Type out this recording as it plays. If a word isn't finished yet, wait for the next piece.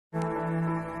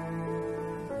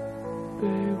they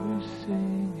were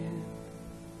singing.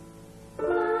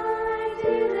 My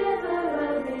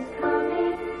deliverer is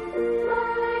coming.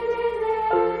 My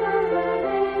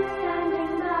deliverer is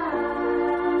standing by.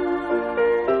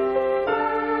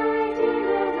 My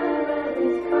deliverer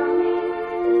is coming.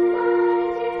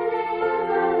 My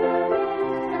deliverer is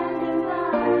standing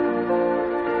by.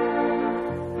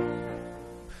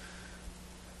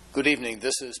 Good evening.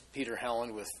 This is Peter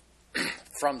Helland with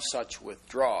From Such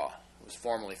Withdraw. It was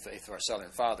formerly Faith of Our Southern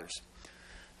Fathers.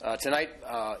 Tonight,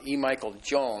 Dr. E. Michael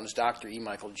Jones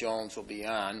will be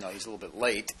on. Now, he's a little bit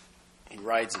late. He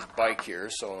rides his bike here,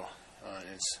 so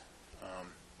it's a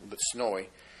little bit snowy.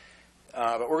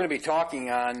 But we're going to be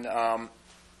talking on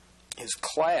his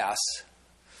class,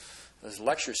 his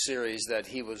lecture series that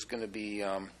he was going to be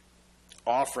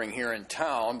offering here in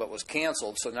town, but was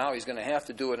canceled, so now he's going to have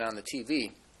to do it on the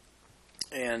TV.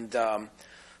 And for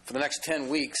the next 10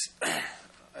 weeks,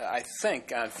 I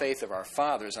think, on Faith of Our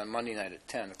Fathers on Monday night at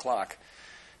 10 o'clock,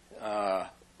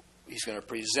 he's going to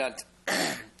present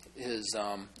his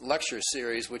lecture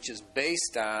series, which is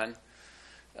based on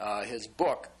his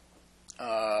book,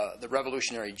 The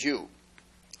Revolutionary Jew.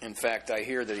 In fact, I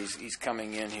hear that he's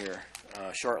coming in here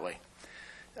shortly.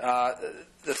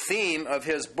 The theme of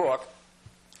his book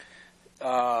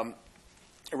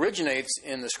originates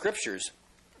in the Scriptures,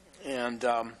 and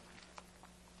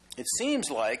it seems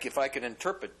like, if I could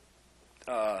interpret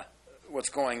what's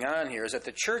going on here, is that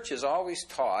the church has always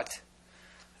taught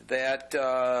that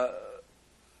the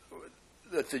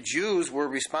Jews were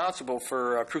responsible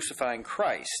for crucifying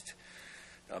Christ.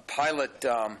 When Pilate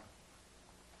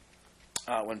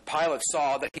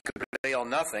saw that he could prevail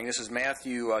nothing, this is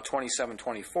Matthew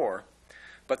 27:24,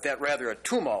 but that rather a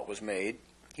tumult was made,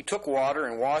 he took water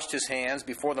and washed his hands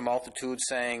before the multitude,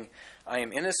 saying, I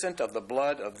am innocent of the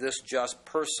blood of this just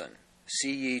person.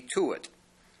 See ye to it.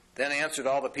 Then answered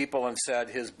all the people and said,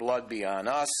 His blood be on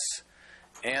us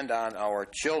and on our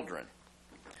children.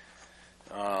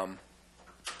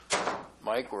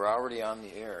 Mike, we're already on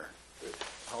the air.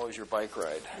 How was your bike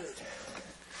ride?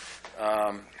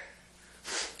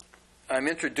 I'm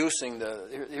introducing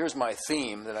here's my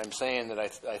theme that I'm saying that I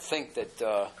think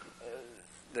that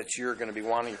you're going to be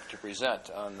wanting to present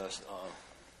on this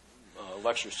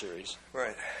lecture series.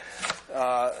 Right.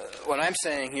 What I'm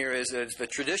saying here is that the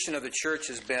tradition of the church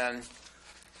has been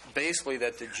basically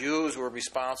that the Jews were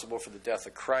responsible for the death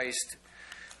of Christ.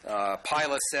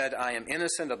 Pilate said, I am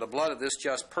innocent of the blood of this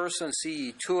just person. See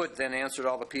ye to it. Then answered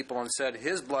all the people and said,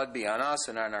 His blood be on us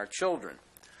and on our children.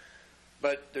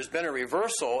 But there's been a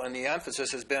reversal, and the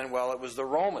emphasis has been, well, it was the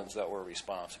Romans that were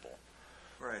responsible.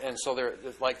 Right. And so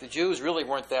the Jews really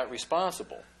weren't that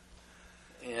responsible.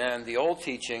 And the old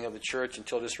teaching of the church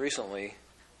until just recently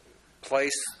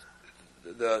placed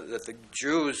that the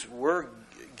Jews were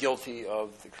guilty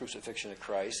of the crucifixion of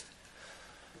Christ.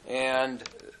 And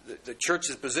the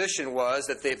church's position was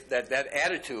that that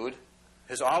attitude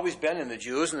has always been in the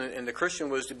Jews, and the Christian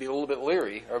was to be a little bit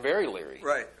leery, or very leery.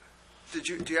 Right. Do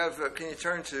you have? Can you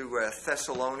turn to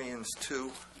Thessalonians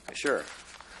 2? Sure.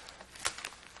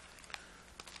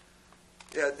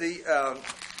 Yeah,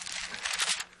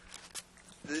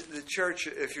 the church,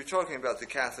 if you're talking about the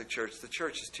Catholic Church, the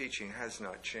church's teaching has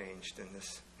not changed in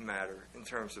this matter in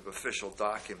terms of official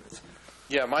documents.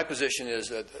 Yeah, my position is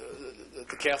that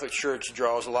the Catholic Church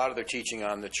draws a lot of their teaching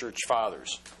on the Church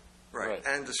Fathers. Right.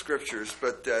 And the Scriptures.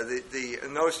 But the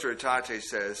Nostra Aetate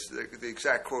says, the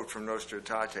exact quote from Nostra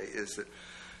Aetate is that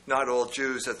not all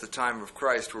Jews at the time of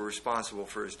Christ were responsible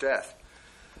for his death.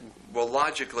 Well,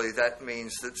 logically, that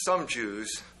means that some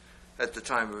Jews at the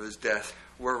time of his death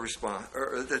were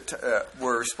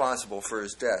responsible for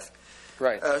his death.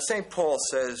 Right. St. Paul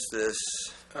says this,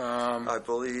 I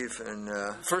believe, in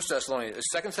 1 Thessalonians,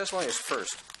 2 Thessalonians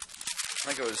first. I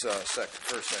think it was 1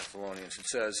 Thessalonians. It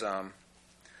says,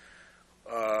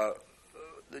 the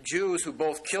Jews who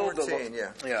both killed 14,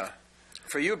 yeah.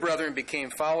 For you, brethren,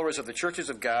 became followers of the churches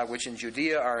of God, which in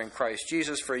Judea are in Christ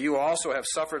Jesus. For you also have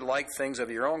suffered like things of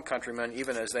your own countrymen,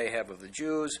 even as they have of the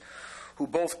Jews, who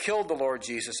both killed the Lord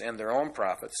Jesus and their own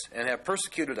prophets, and have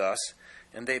persecuted us,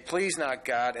 and they please not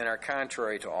God and are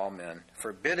contrary to all men,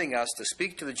 forbidding us to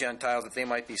speak to the Gentiles that they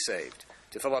might be saved,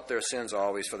 to fill up their sins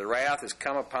always, for the wrath is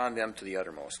come upon them to the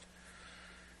uttermost.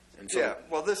 And so, yeah,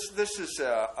 well, this is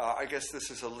I guess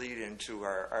this is a lead into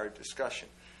our discussion,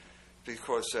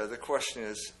 because the question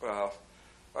is,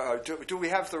 do we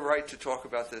have the right to talk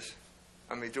about this?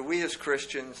 I mean, do we as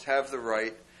Christians have the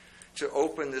right to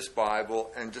open this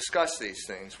Bible and discuss these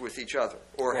things with each other?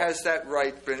 Or has that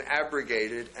right been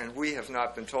abrogated and we have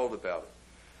not been told about it?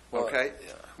 Okay?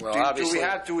 Well, do obviously,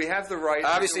 we have the right?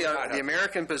 obviously, or do we not the have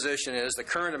American position is, the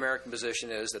current American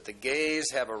position is that the gays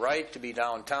have a right to be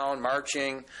downtown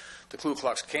marching, the Ku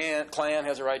Klux Klan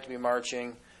has a right to be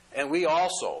marching, and we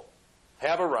also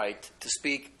have a right to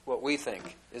speak what we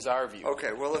think is our view.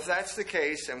 Okay, well, if that's the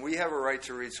case, and we have a right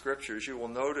to read Scriptures, you will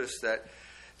notice that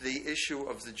the issue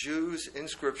of the Jews in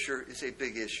Scripture is a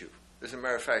big issue. As a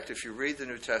matter of fact, if you read the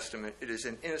New Testament, it is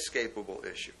an inescapable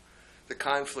issue. The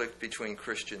conflict between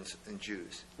Christians and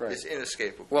Jews is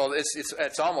inescapable. Well, it's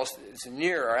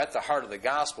near or at the heart of the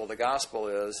gospel. The gospel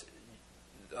is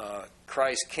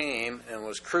Christ came and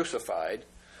was crucified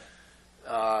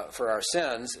for our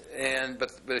sins.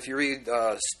 But if you read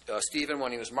Stephen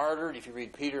when he was martyred, if you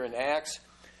read Peter in Acts,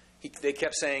 they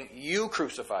kept saying, "You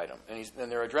crucified him,"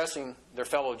 and they're addressing their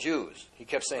fellow Jews. He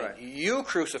kept saying, "You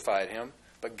crucified him,"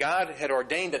 but God had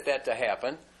ordained that to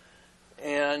happen.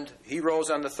 And he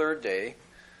rose on the third day.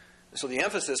 So the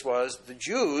emphasis was the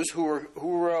Jews who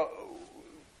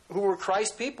were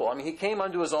Christ's people. I mean, he came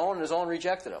unto his own, and his own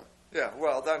rejected him. Yeah,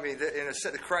 well, I mean, in a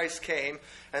sense, Christ came,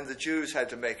 and the Jews had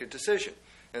to make a decision.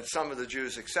 And some of the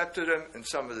Jews accepted him, and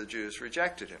some of the Jews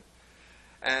rejected him.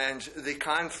 And the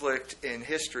conflict in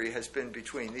history has been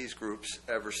between these groups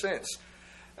ever since.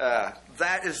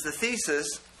 That is the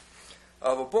thesis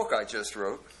of a book I just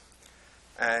wrote.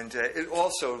 And it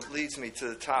also leads me to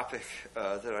the topic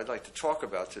that I'd like to talk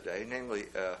about today, namely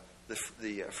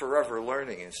the Forever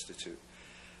Learning Institute.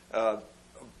 In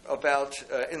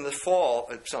the fall,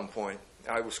 at some point,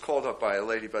 I was called up by a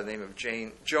lady by the name of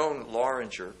Joan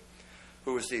Loringer,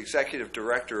 who was the executive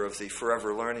director of the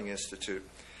Forever Learning Institute.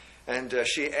 And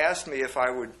she asked me if I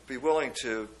would be willing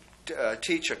to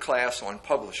teach a class on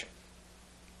publishing.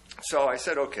 So I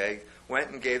said, okay, went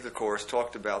and gave the course,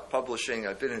 talked about publishing.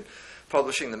 I've been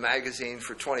publishing the magazine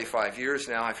for 25 years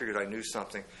now. I figured I knew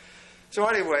something. So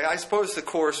anyway, I suppose the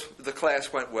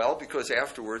class went well, because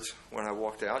afterwards, when I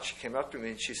walked out, she came up to me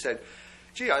and she said,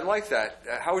 "Gee, I like that.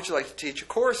 How would you like to teach a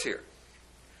course here?"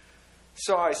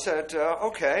 So I said,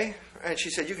 okay. And she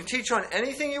said, "You can teach on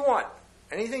anything you want,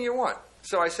 anything you want."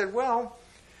 So I said, "Well,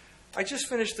 I just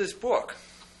finished this book.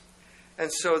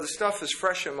 And so the stuff is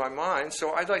fresh in my mind,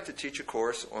 so I'd like to teach a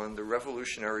course on the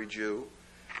revolutionary Jew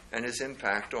and his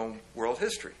impact on world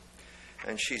history."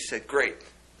 And she said, "Great.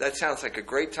 That sounds like a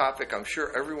great topic. I'm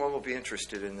sure everyone will be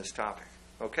interested in this topic."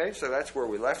 Okay, so that's where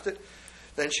we left it.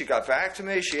 Then she got back to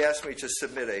me. She asked me to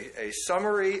submit a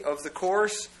summary of the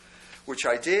course, which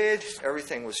I did.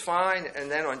 Everything was fine. And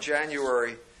then on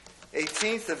January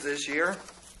 18th of this year,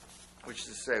 which is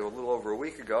to say a little over a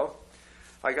week ago,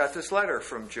 I got this letter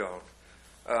from Joan.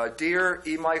 "Dear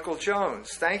E. Michael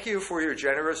Jones, thank you for your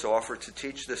generous offer to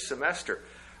teach this semester.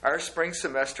 Our spring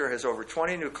semester has over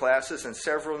 20 new classes and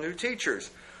several new teachers.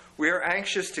 We are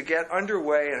anxious to get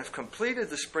underway and have completed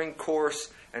the spring course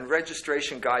and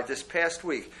registration guide this past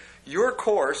week. Your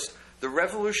course, The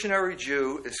Revolutionary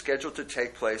Jew, is scheduled to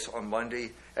take place on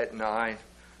Monday at 9,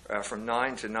 from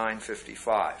 9 to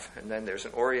 9:55. And then there's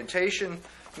an orientation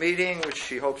meeting, which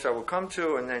she hopes I will come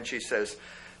to, and then she says,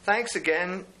 "Thanks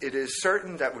again. It is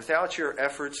certain that without your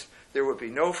efforts, there would be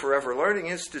no Forever Learning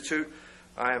Institute.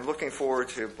 I am looking forward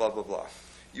to blah, blah, blah.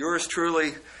 Yours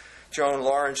truly, Joan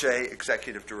Loringer,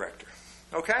 Executive Director."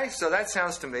 Okay, so that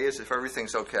sounds to me as if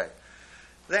everything's okay.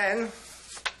 Then,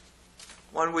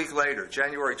 1 week later,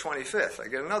 January 25th, I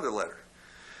get another letter.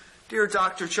 "Dear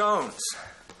Dr. Jones,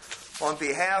 on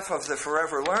behalf of the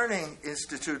Forever Learning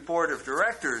Institute Board of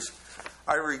Directors,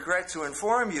 I regret to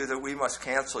inform you that we must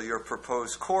cancel your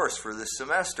proposed course for this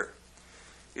semester.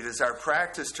 It is our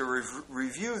practice to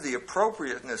review the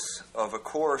appropriateness of a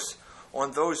course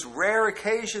on those rare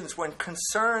occasions when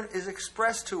concern is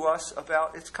expressed to us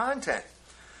about its content.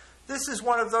 This is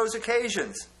one of those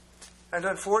occasions, and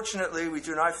unfortunately we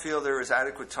do not feel there is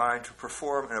adequate time to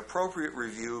perform an appropriate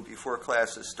review before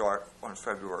classes start on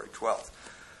February 12th.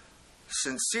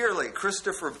 Sincerely,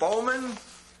 Christopher Bowman,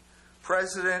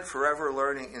 President, Forever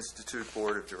Learning Institute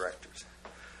Board of Directors."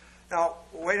 Now,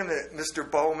 wait a minute, Mr.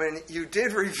 Bowman, you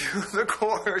did review the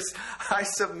course. I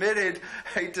submitted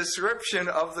a description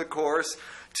of the course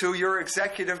to your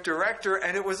executive director,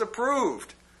 and it was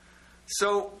approved.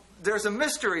 So there's a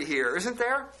mystery here, isn't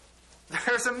there?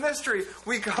 There's a mystery.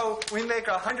 We make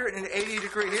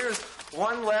 180-degree. Here's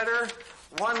one letter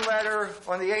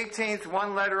on the 18th,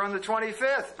 one letter on the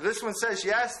 25th. This one says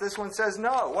yes, this one says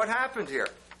no. What happened here?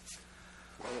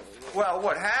 Well,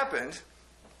 what happened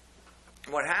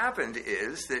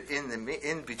is that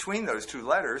in between those two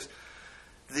letters,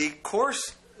 the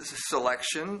course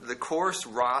selection, the course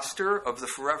roster of the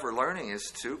Forever Learning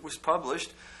Institute was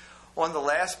published on the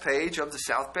last page of the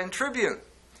South Bend Tribune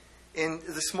in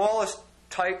the smallest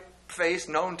typeface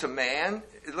known to man.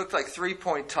 It looked like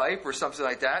 3-point type or something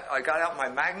like that. I got out my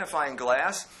magnifying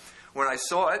glass when I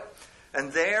saw it,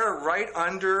 and there, right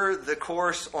under the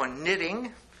course on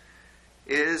knitting,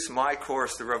 is my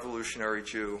course, The Revolutionary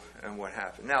Jew, and what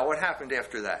happened. Now, what happened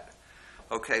after that?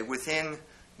 Okay, within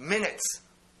minutes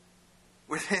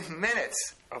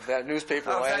Of that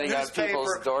newspaper landing on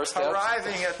people's doorsteps,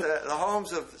 arriving at the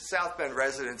homes of South Bend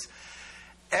residents,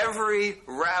 every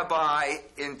rabbi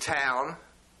in town,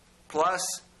 plus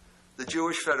the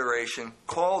Jewish Federation,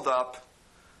 called up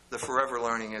the Forever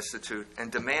Learning Institute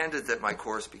and demanded that my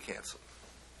course be canceled.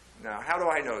 Now, how do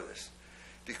I know this?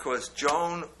 Because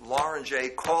Joan Loranger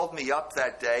called me up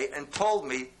that day and told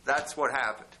me that's what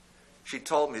happened. She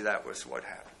told me that was what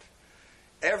happened.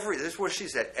 This is what she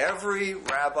said. Every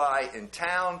rabbi in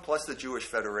town, plus the Jewish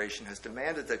Federation, has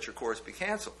demanded that your course be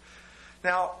canceled.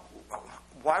 Now,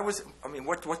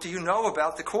 what do you know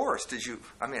about the course?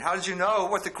 How did you know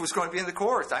what was going to be in the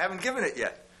course? I haven't given it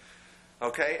yet.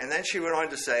 Okay, and then she went on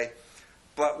to say,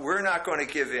 but we're not going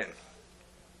to give in.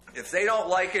 If they don't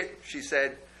like it, she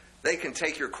said, they can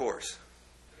take your course.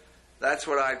 That's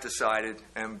what I've decided.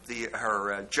 And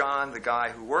John, the guy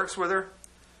who works with her,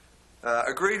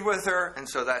 agreed with her, and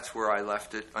so that's where I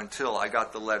left it until I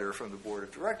got the letter from the board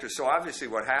of directors. So obviously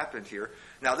what happened here,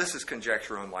 now this is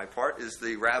conjecture on my part, is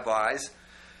the rabbis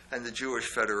and the Jewish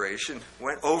Federation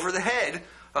went over the head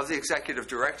of the executive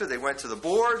director. They went to the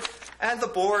board, and the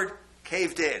board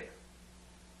caved in.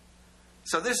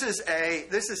 So this is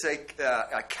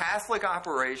a Catholic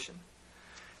operation.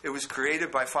 It was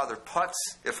created by Father Putz,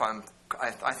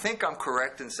 I think I'm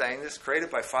correct in saying this, created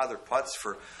by Father Putz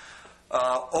for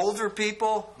older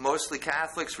people, mostly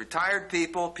Catholics, retired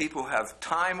people who have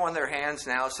time on their hands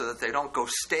now so that they don't go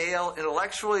stale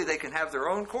intellectually. They can have their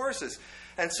own courses.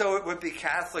 And so it would be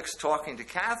Catholics talking to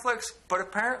Catholics, but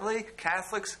apparently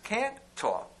Catholics can't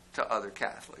talk to other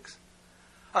Catholics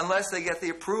unless they get the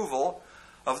approval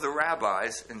of the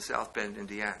rabbis in South Bend,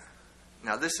 Indiana.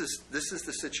 Now this is the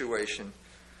situation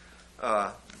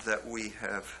that we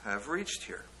have reached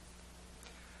here.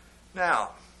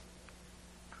 Now,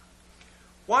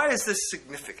 why is this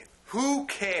significant? Who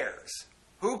cares?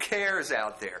 Who cares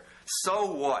out there?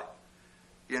 So what?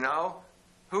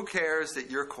 Who cares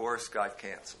that your course got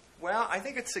canceled? Well, I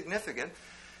think it's significant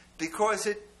because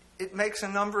it makes a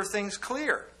number of things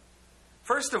clear.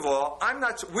 First of all,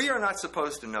 we are not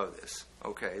supposed to know this,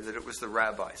 okay, that it was the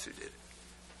rabbis who did it.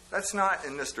 That's not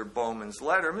in Mr. Bowman's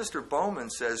letter. Mr. Bowman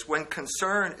says when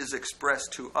concern is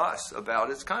expressed to us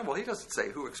about its kind. Well, he doesn't say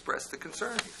who expressed the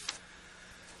concern here.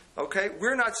 Okay,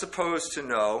 we're not supposed to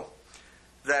know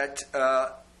that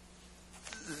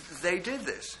they did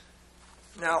this.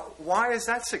 Now, why is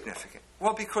that significant?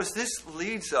 Well, because this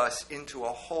leads us into a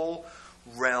whole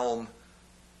realm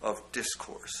of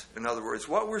discourse. In other words,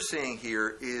 what we're seeing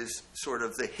here is sort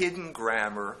of the hidden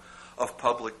grammar of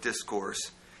public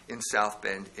discourse in South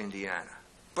Bend, Indiana.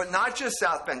 But not just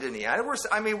South Bend, Indiana.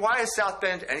 Why is South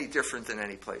Bend any different than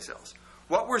any place else?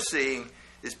 What we're seeing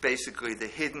is basically the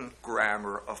hidden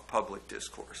grammar of public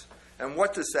discourse. And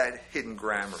what does that hidden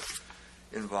grammar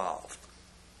involve?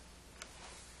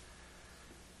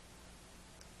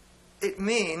 It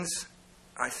means,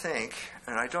 I think,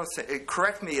 and I don't think,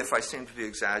 correct me if I seem to be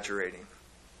exaggerating,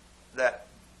 that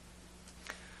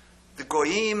the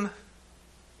Goyim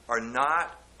are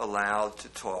not allowed to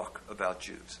talk about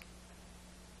Jews.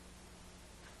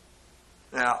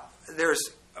 Now,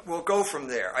 we'll go from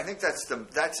there. I think that's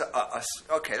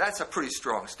a pretty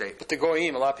strong statement. But the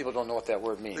Goyim, a lot of people don't know what that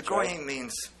word means. The Goyim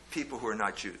means people who are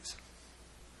not Jews.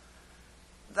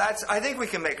 I think we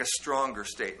can make a stronger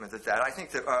statement than that. I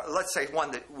think that, let's say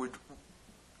one that would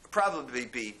probably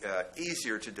be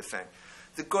easier to defend.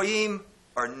 The Goyim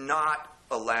are not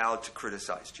allowed to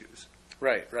criticize Jews.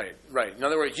 Right. In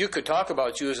other words, you could talk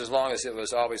about Jews as long as it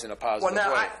was always in a positive way.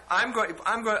 Well,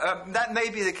 now, that may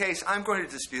be the case. I'm going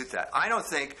to dispute that. I don't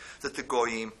think that the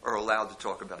Goyim are allowed to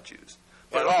talk about Jews.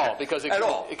 At all, because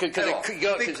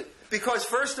because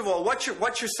first of all, what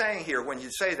you're saying here when you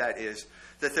say that is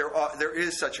that there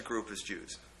is such a group as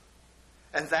Jews.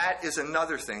 And that is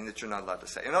another thing that you're not allowed to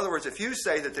say. In other words, if you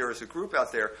say that there is a group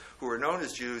out there who are known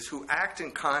as Jews who act in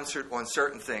concert on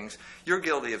certain things, you're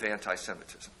guilty of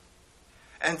anti-Semitism.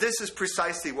 And this is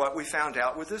precisely what we found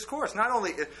out with this course. Not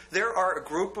only, there are a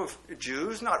group of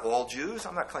Jews, not all Jews,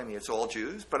 I'm not claiming it's all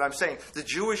Jews, but I'm saying the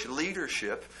Jewish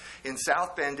leadership in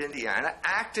South Bend, Indiana,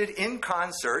 acted in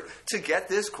concert to get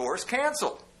this course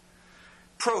canceled,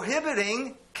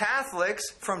 prohibiting Catholics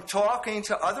from talking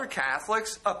to other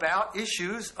Catholics about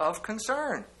issues of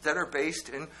concern that are based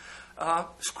in have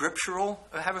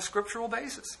a scriptural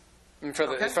basis. And for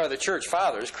the church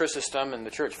fathers, Chrysostom and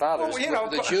the church fathers, Well,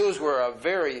 the Jews were a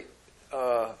very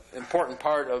important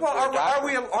part of their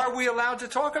doctrine. Are we allowed to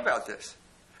talk about this?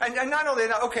 And not only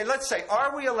that, okay, let's say,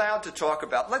 are we allowed to talk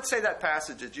about, let's say that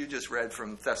passage that you just read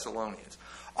from Thessalonians.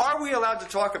 Are we allowed to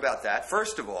talk about that,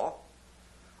 first of all?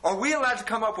 Are we allowed to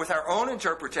come up with our own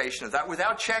interpretation of that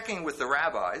without checking with the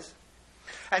rabbis?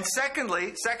 And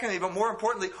secondly, but more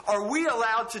importantly, are we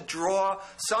allowed to draw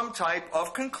some type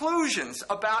of conclusions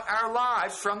about our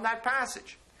lives from that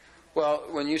passage? Well,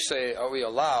 when you say, are we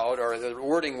allowed, or the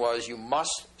wording was, you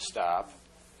must stop,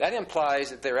 that implies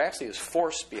that there actually is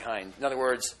force behind. In other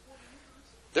words,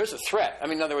 there's a threat. I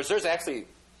mean, in other words, there's actually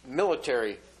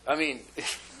military. I mean...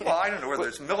 Well, I don't know whether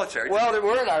it's military. Well,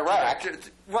 we're in Iraq.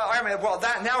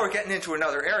 Now we're getting into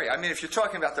another area. I mean, if you're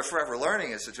talking about the Forever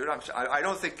Learning Institute, I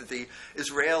don't think that the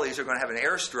Israelis are going to have an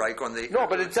airstrike on the... No,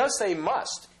 but it does say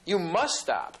must. You must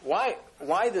stop. Why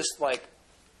this, what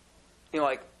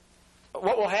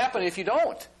will happen if you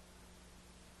don't?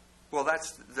 Well,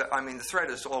 the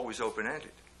threat is always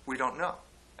open-ended. We don't know.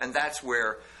 And that's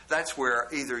where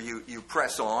either you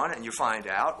press on and you find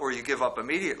out, or you give up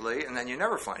immediately and then you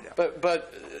never find out.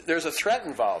 But there's a threat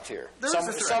involved here. There's a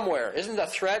threat. Somewhere. Isn't a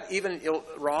threat even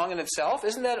wrong in itself?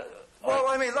 Isn't that... Well,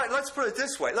 I mean, let's put it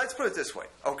this way.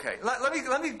 Okay,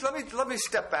 let me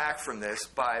step back from this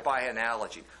by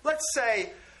analogy. Let's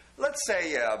say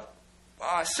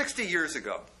 60 years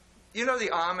ago, you know the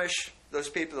Amish, those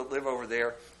people that live over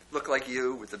there, look like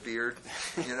you with the beard,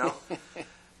 you know?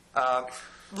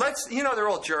 They're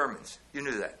all Germans. You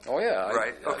knew that. Oh yeah.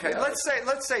 Right. Okay. Yeah.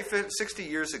 Let's say 60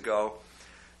 years ago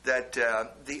that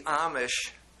the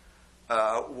Amish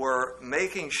were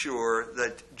making sure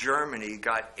that Germany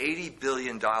got $80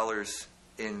 billion got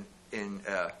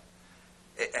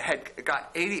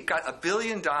 $1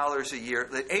 billion a year.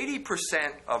 That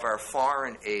 80% of our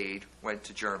foreign aid went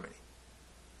to Germany.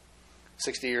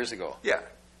 60 years ago. Yeah.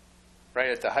 Right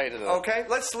at the height of the... Okay,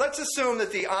 let's assume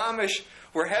that the Amish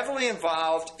were heavily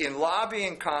involved in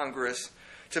lobbying Congress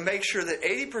to make sure that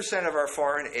 80% of our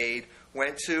foreign aid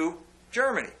went to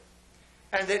Germany.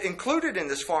 And that included in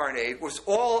this foreign aid was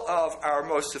all of our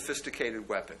most sophisticated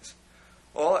weapons.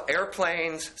 All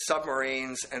airplanes,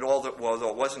 submarines, and all that, although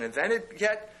it wasn't invented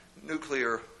yet,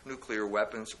 nuclear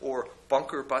weapons or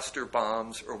bunker buster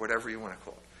bombs or whatever you want to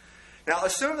call it. Now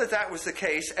assume that was the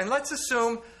case, and let's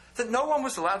assume that no one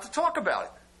was allowed to talk about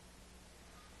it.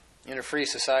 In a free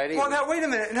society? Well, now wait a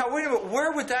minute.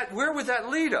 Where would that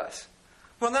lead us?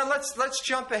 Well, now let's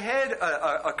jump ahead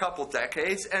a couple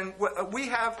decades, and we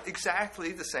have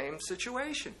exactly the same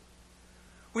situation.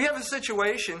 We have a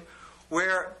situation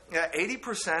where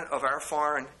 80% of our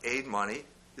foreign aid money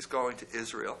is going to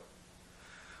Israel.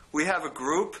 We have a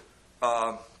group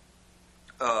known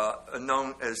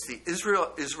as the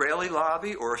Israeli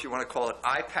Lobby, or if you want to call it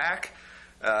IPAC,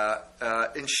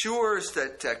 ensures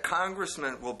that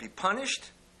congressmen will be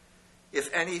punished if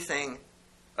anything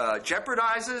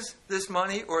jeopardizes this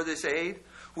money or this aid.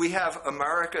 We have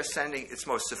America sending its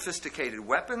most sophisticated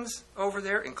weapons over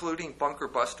there, including bunker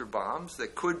buster bombs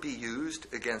that could be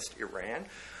used against Iran.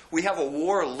 We have a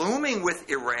war looming with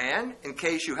Iran, in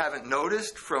case you haven't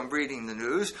noticed from reading the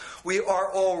news. We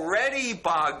are already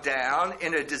bogged down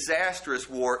in a disastrous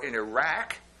war in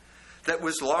Iraq that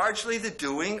was largely the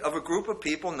doing of a group of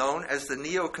people known as the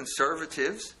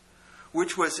neoconservatives,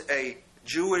 which was a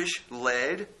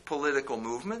Jewish-led political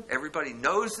movement. Everybody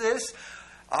knows this.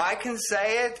 I can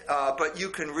say it, but you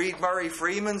can read Murray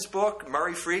Friedman's book, the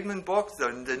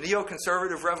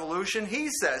Neoconservative Revolution. He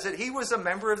says it. He was a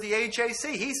member of the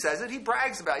AJC. He says it. He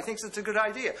brags about it. He thinks it's a good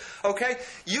idea. Okay?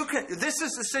 This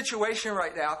is the situation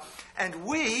right now, and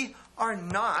we are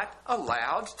not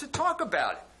allowed to talk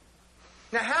about it.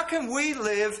 Now, how can we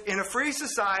live in a free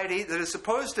society that is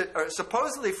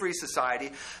supposedly free society,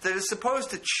 that is supposed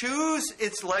to choose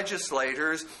its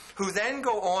legislators, who then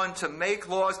go on to make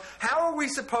laws? How are we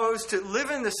supposed to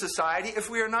live in this society if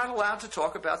we are not allowed to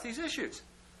talk about these issues?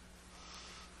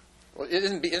 Well,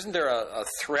 isn't there a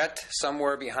threat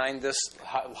somewhere behind this,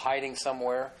 hiding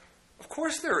somewhere? Of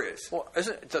course there is. Well,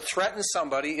 to threaten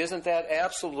somebody, isn't that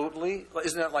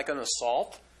like an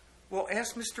assault? Well,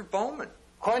 ask Mr. Bowman.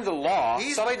 According to the law,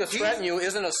 somebody to threaten you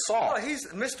is an assault. Well,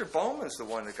 Mr. Bowman's the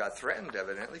one that got threatened,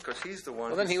 evidently, because he's the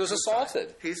one. Well, then he was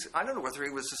assaulted. I don't know whether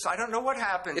he was. I don't know what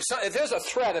happened. If there's a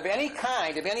threat of any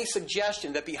kind, of any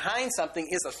suggestion that behind something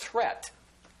is a threat.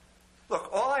 Look,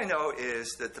 all I know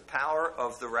is that the power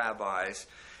of the rabbis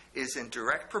is in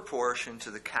direct proportion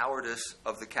to the cowardice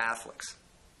of the Catholics.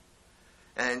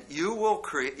 And you will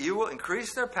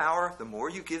increase their power the more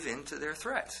you give in to their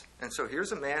threats. And so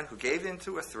here's a man who gave in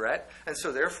to a threat, and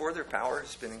so therefore their power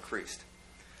has been increased.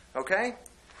 Okay?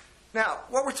 Now,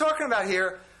 what we're talking about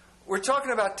here, we're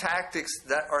talking about tactics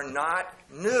that are not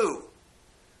new.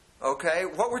 Okay?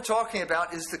 What we're talking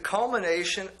about is the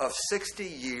culmination of 60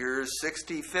 years,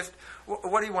 60, 50.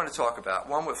 What do you want to talk about?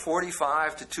 One with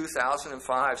 45 to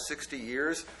 2005, 60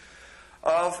 years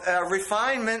of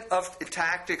refinement of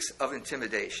tactics of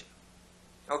intimidation.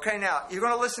 Okay, now, you're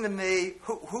going to listen to me.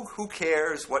 Who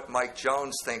cares what Mike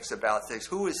Jones thinks about things?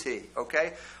 Who is he?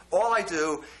 Okay? All I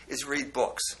do is read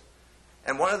books.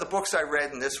 And one of the books I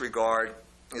read in this regard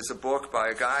is a book by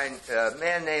a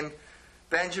man named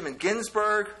Benjamin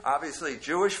Ginsberg, obviously a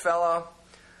Jewish fellow.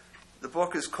 The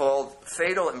book is called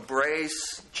Fatal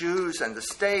Embrace, Jews and the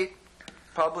State,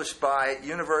 published by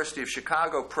University of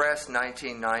Chicago Press,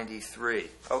 1993.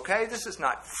 Okay, this is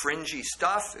not fringy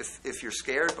stuff, if you're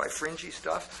scared by fringy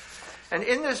stuff. And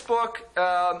in this book,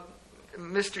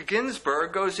 Mr.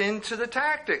 Ginsberg goes into the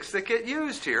tactics that get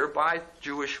used here by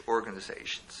Jewish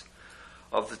organizations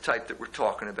of the type that we're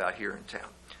talking about here in town.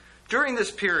 During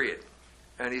this period,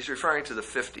 and he's referring to the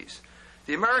 50s,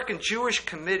 the American Jewish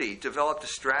Committee developed a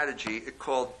strategy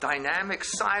called dynamic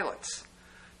silence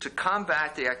to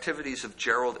combat the activities of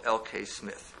Gerald L.K.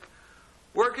 Smith.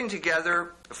 Working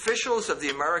together, officials of the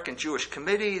American Jewish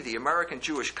Committee, the American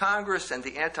Jewish Congress, and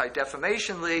the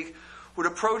Anti-Defamation League would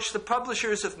approach the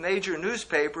publishers of major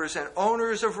newspapers and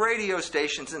owners of radio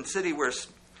stations in the city where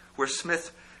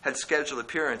Smith had scheduled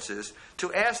appearances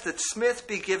to ask that Smith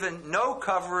be given no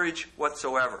coverage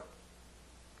whatsoever.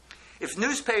 If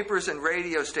newspapers and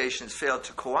radio stations failed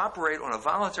to cooperate on a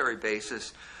voluntary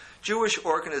basis, Jewish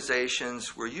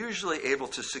organizations were usually able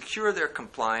to secure their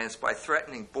compliance by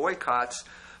threatening boycotts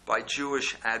by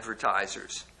Jewish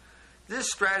advertisers.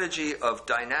 This strategy of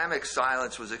dynamic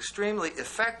silence was extremely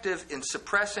effective in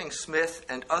suppressing Smith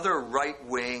and other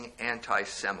right-wing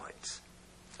anti-Semites.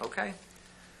 Okay?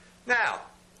 Now,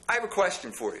 I have a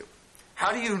question for you.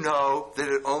 How do you know that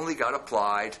it only got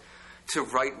applied to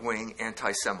right-wing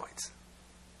anti-Semites?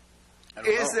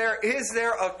 Is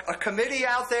there a committee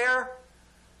out there?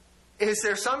 Is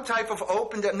there some type of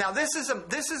open... Now, this is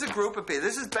a group of people.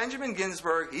 This is Benjamin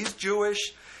Ginsberg. He's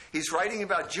Jewish. He's writing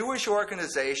about Jewish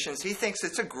organizations. He thinks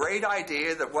it's a great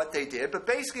idea that what they did. But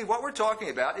basically, what we're talking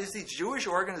about is these Jewish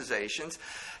organizations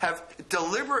have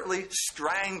deliberately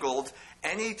strangled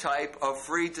any type of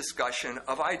free discussion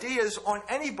of ideas on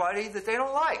anybody that they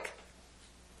don't like.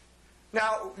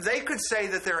 Now, they could say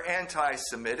that they're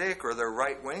anti-Semitic or they're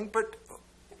right-wing, but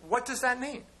what does that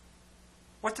mean?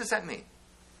 What does that mean?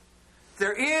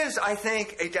 There is, I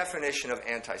think, a definition of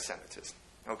anti-Semitism,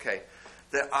 okay,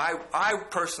 that I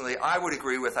personally, I would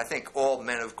agree with. I think all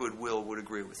men of goodwill would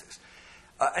agree with this.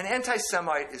 An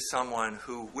anti-Semite is someone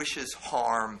who wishes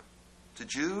harm to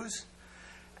Jews.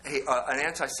 An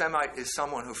anti-Semite is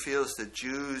someone who feels that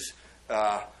Jews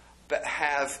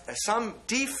have some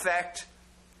defect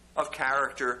of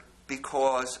character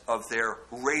because of their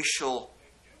racial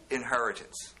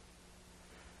inheritance.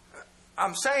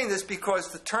 I'm saying this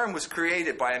because the term was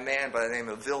created by a man by the name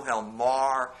of Wilhelm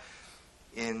Marr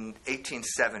in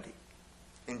 1870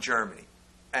 in Germany.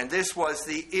 And this was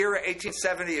the era,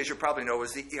 1870, as you probably know,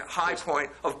 was the high point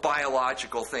of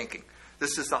biological thinking.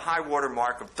 This is the high water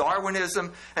mark of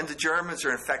Darwinism, and the Germans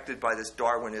are infected by this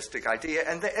Darwinistic idea.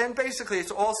 And basically, it's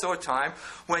also a time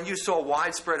when you saw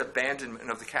widespread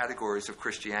abandonment of the categories of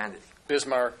Christianity.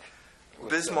 Bismarck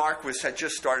had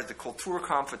just started the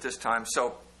Kulturkampf at this time.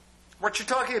 So what you're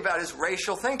talking about is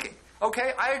racial thinking.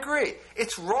 Okay, I agree.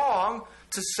 It's wrong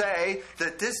to say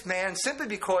that this man, simply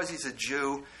because he's a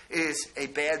Jew, is a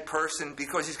bad person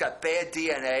because he's got bad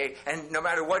DNA, and no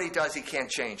matter what he does, he can't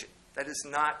change it. That is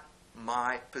not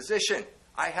my position.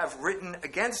 I have written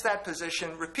against that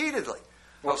position repeatedly.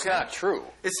 Well, okay? It's not true.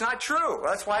 It's not true.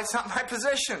 That's why it's not my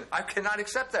position. I cannot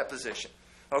accept that position.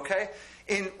 Okay?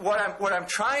 In what I'm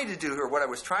trying to do here, what I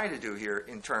was trying to do here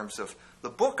in terms of the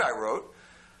book I wrote,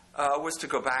 was to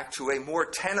go back to a more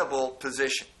tenable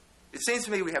position. It seems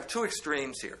to me we have two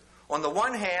extremes here. On the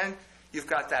one hand, you've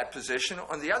got that position.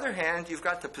 On the other hand, you've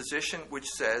got the position which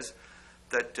says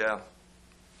that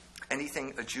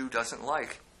anything a Jew doesn't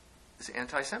like is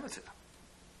anti-Semitism.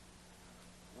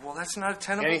 Well, that's not a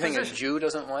tenable position. Anything a Jew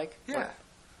doesn't like? Yeah. What?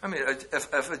 I mean,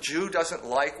 if a Jew doesn't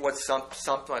like what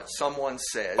someone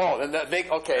said, then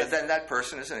that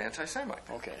person is an anti-Semite.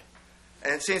 Okay.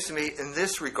 And it seems to me in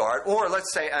this regard, or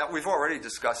let's say, we've already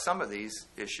discussed some of these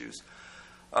issues,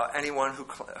 anyone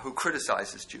who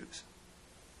criticizes Jews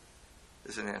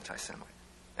is an anti-Semite.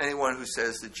 Anyone who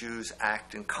says that Jews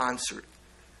act in concert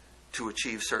to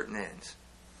achieve certain ends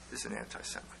is an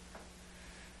anti-Semite.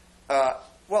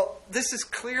 Well, this is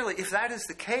clearly, if that is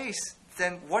the case,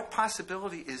 then what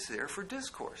possibility is there for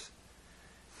discourse?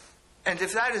 And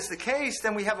if that is the case,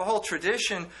 then we have a whole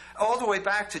tradition all the way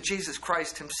back to Jesus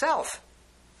Christ himself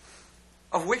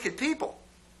of wicked people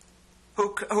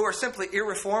who are simply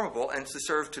irreformable and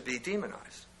deserve to be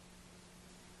demonized.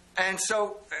 And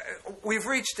so we've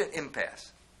reached an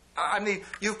impasse. I mean,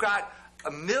 you've got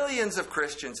millions of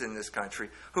Christians in this country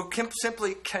who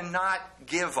simply cannot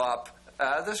give up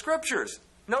the Scriptures.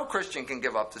 No Christian can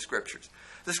give up the Scriptures.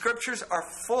 The Scriptures are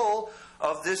full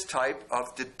of this type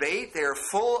of debate. They are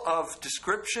full of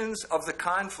descriptions of the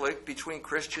conflict between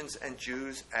Christians and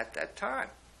Jews at that time.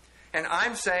 And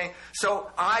I'm saying,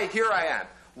 here I am.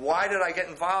 Why did I get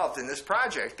involved in this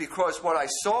project? Because what I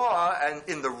saw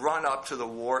in the run-up to the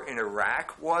war in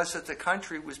Iraq was that the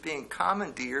country was being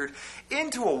commandeered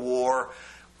into a war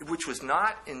which was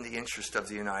not in the interest of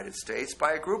the United States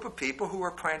by a group of people who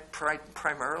were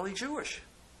primarily Jewish,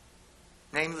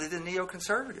 namely the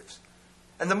neoconservatives.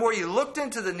 And the more you looked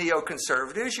into the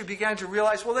neoconservatives, you began to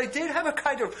realize, well, they did have a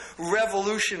kind of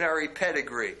revolutionary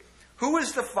pedigree. Who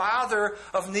is the father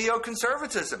of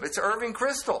neoconservatism? It's Irving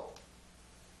Kristol.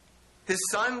 His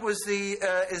son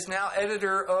is now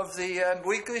editor of the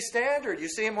Weekly Standard. You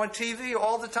see him on TV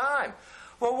all the time.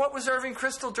 Well, what was Irving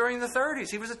Kristol during the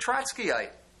 30s? He was a Trotskyite.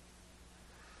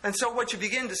 And so what you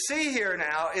begin to see here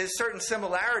now is certain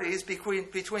similarities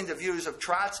between the views of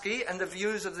Trotsky and the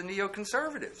views of the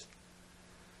neoconservatives.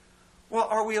 Well,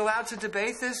 are we allowed to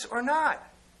debate this or not?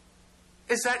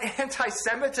 Is that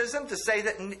anti-Semitism to say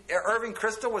that Irving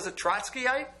Kristol was a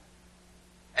Trotskyite?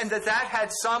 And that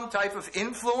had some type of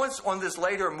influence on this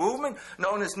later movement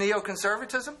known as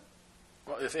neoconservatism?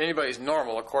 Well, if anybody's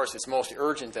normal, of course, it's most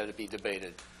urgent that it be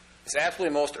debated. It's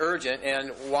absolutely most urgent, and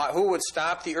who would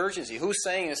stop the urgency? Who's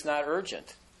saying it's not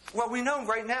urgent? Well, we know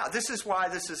right now. This is why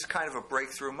this is kind of a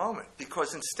breakthrough moment.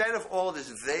 Because instead of all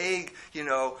this vague,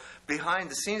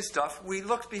 behind-the-scenes stuff, we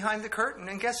looked behind the curtain.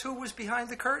 And guess who was behind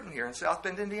the curtain here in South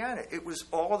Bend, Indiana? It was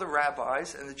all the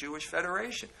rabbis and the Jewish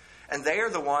Federation. And they are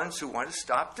the ones who want to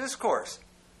stop discourse.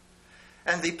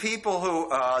 And the people who,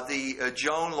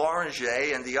 Joan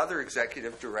Loranger and the other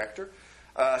executive director,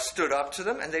 stood up to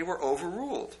them, and they were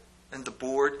overruled. And the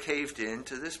board caved in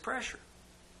to this pressure.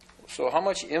 So how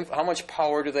much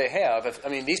power do they have?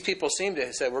 These people seem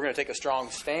to say we're going to take a strong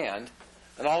stand,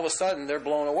 and all of a sudden they're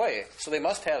blown away. So they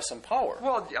must have some power.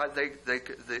 Well,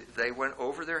 they went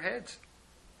over their heads.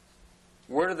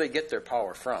 Where do they get their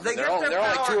power from? They're only 2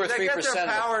 or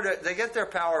 3%. They get their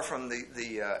power from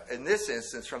in this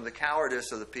instance, from the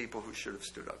cowardice of the people who should have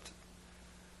stood up to them.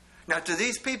 Now, do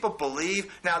these people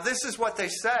believe? Now, this is what they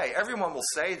say. Everyone will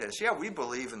say this. Yeah, we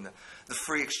believe in the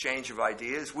free exchange of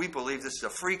ideas. We believe this is a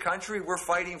free country. We're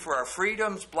fighting for our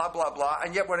freedoms, blah, blah, blah.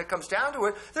 And yet, when it comes down to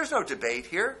it, there's no debate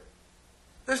here.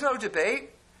 There's no debate.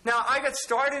 Now, I got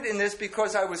started in this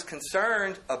because I was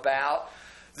concerned about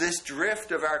this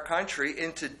drift of our country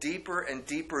into deeper and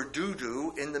deeper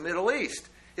doo-doo in the Middle East.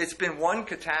 It's been one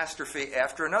catastrophe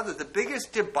after another. The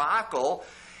biggest debacle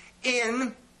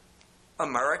in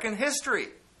American history.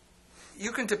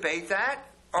 You can debate that.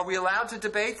 Are we allowed to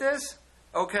debate this?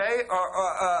 Okay.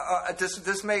 Does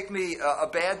this make me a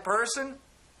bad person?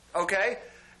 Okay.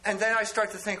 And then I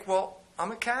start to think, well,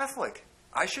 I'm a Catholic.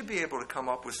 I should be able to come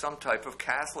up with some type of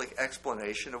Catholic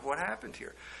explanation of what happened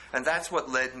here. And that's what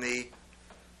led me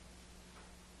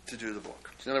to do the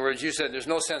book. So in other words, you said there's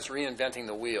no sense reinventing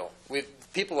the wheel.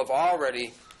 People have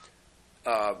already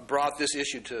brought this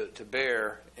issue to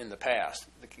bear in the past,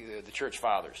 the church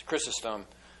fathers, Chrysostom,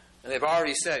 and they've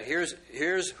already said,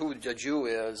 here's who a Jew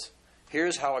is,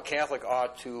 here's how a Catholic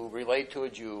ought to relate to a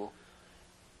Jew.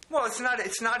 Well, it's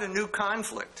not a new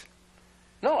conflict.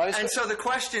 No, and so the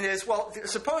question is, well,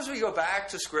 suppose we go back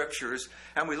to Scriptures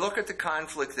and we look at the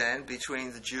conflict then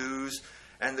between the Jews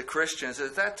and the Christians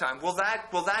at that time. Will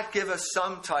that give us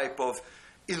some type of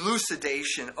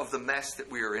elucidation of the mess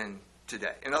that we are in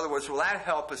today? In other words, will that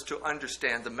help us to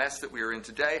understand the mess that we are in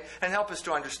today and help us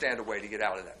to understand a way to get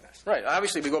out of that mess? Right.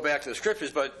 Obviously, we go back to the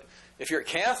Scriptures, but if you're a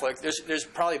Catholic, there's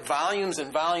probably volumes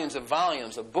and volumes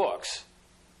of books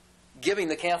giving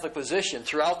the Catholic position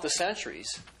throughout the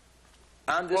centuries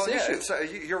on this issue. Yeah,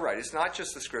 you're right. It's not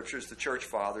just the Scriptures, the Church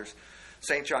Fathers.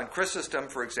 St. John Chrysostom,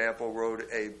 for example, wrote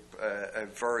a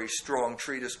very strong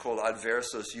treatise called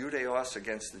Adversus Judaeos,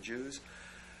 against the Jews,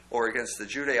 or against the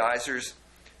Judaizers.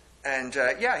 And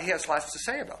he has lots to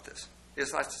say about this.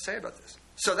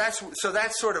 So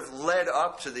that's sort of led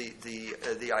up to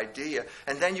the idea,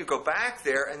 and then you go back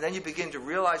there, and then you begin to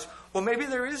realize, well, maybe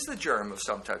there is the germ of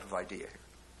some type of idea here.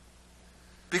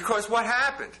 Because what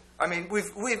happened? I mean,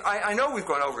 I know we've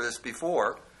gone over this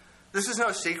before, This is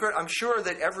no secret. I'm sure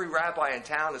that every rabbi in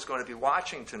town is going to be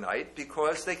watching tonight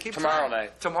because they keep Tomorrow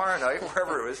night,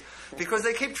 wherever it is, because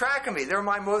they keep track of me. They're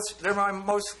my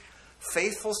most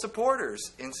faithful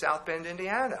supporters in South Bend,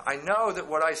 Indiana. I know that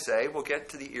what I say will get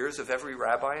to the ears of every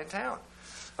rabbi in town.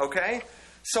 Okay?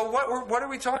 So what are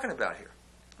we talking about here?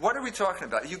 What are we talking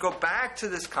about? You go back to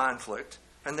this conflict,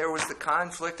 and there was the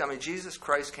conflict. I mean, Jesus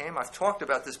Christ came. I've talked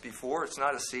about this before. It's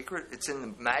not a secret. It's in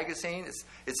the magazine.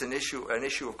 It's an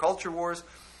issue of culture wars.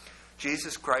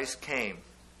 Jesus Christ came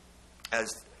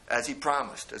as he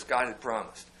promised, as God had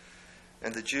promised.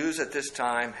 And the Jews at this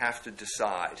time have to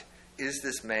decide, is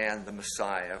this man the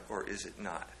Messiah or is it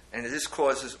not? And this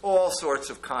causes all sorts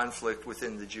of conflict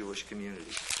within the Jewish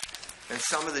community. And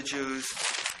some of the Jews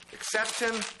accept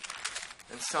him,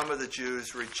 and some of the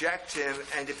Jews reject him,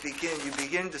 and you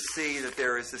begin to see that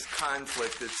there is this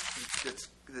conflict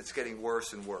that's getting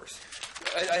worse and worse.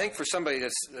 I think for somebody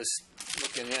that's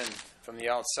looking in from the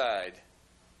outside,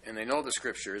 and they know the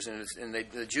Scriptures, and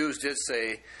the Jews did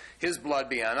say, his blood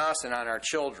be on us and on our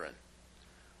children.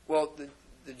 Well,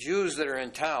 the Jews that are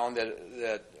in town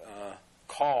that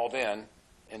called in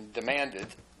and demanded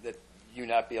that you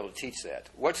not be able to teach that,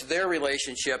 what's their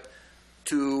relationship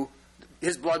to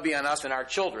his blood be on us and our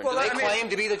children? Well, do they claim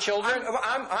to be the children?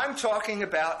 I'm talking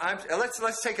about.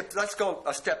 Let's go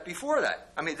a step before that.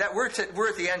 I mean, we're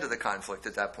at the end of the conflict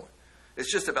at that point.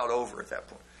 It's just about over at that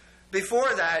point.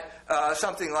 Before that,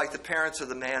 something like the parents of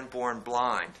the man born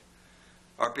blind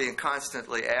are being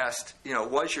constantly asked,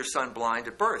 was your son blind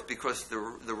at birth? Because the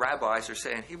rabbis are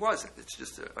saying he wasn't. It's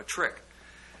just a trick.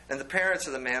 And the parents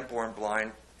of the man born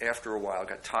blind, after a while,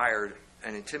 got tired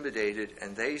and intimidated,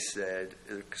 and they said,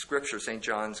 Scripture, St.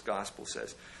 John's Gospel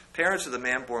says, parents of the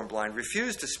man born blind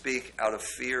refused to speak out of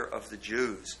fear of the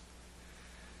Jews,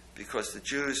 because the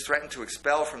Jews threatened to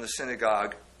expel from the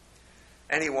synagogue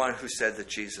anyone who said that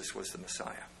Jesus was the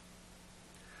Messiah.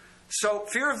 So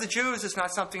fear of the Jews is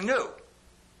not something new.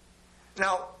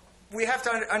 Now, we have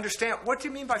to understand, what do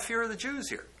you mean by fear of the Jews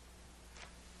here?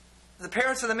 The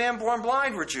parents of the man born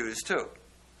blind were Jews too.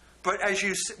 But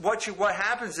what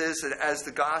happens is that as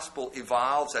the gospel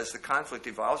evolves, as the conflict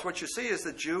evolves, what you see is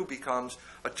the Jew becomes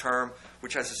a term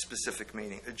which has a specific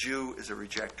meaning. A Jew is a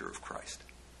rejecter of Christ.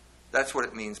 That's what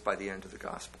it means by the end of the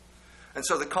gospel. And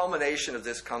so the culmination of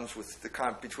this comes with the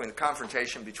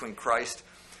confrontation between Christ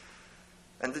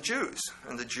and the Jews.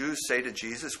 And the Jews say to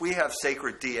Jesus, we have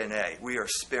sacred DNA. We are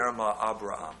sperma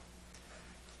Abraham.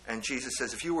 And Jesus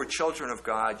says, if you were children of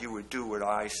God, you would do what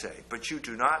I say. But you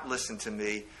do not listen to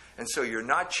me. And so you're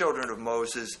not children of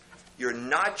Moses. You're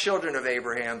not children of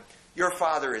Abraham. Your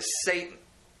father is Satan.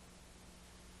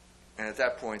 And at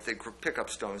that point, they pick up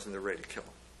stones and they're ready to kill him.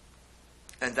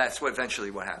 And that's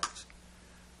eventually what happens.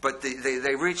 But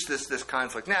they reach this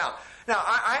conflict. Now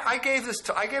I gave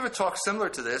a talk similar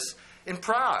to this in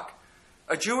Prague.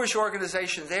 A Jewish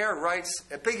organization there writes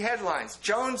big headlines.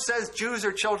 Jones says Jews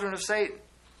are children of Satan.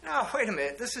 No, wait a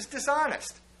minute. This is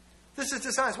dishonest. This is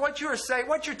dishonest. What you're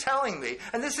telling me,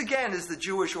 and this again is the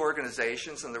Jewish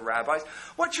organizations and the rabbis,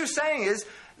 what you're saying is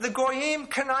the Goyim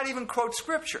cannot even quote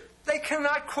Scripture. They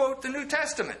cannot quote the New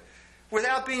Testament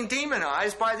without being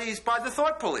demonized by the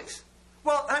thought police.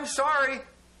 Well, I'm sorry.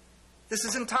 This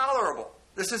is intolerable.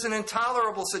 This is an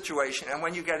intolerable situation. And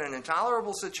when you get an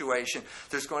intolerable situation,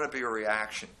 there's going to be a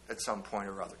reaction at some point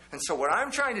or other. And so what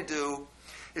I'm trying to do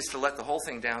is to let the whole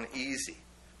thing down easy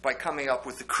by coming up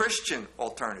with the Christian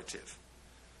alternative,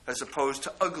 as opposed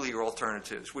to uglier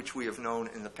alternatives, which we have known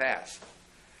in the past.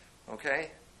 Okay?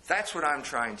 That's what I'm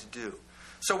trying to do.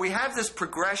 So we have this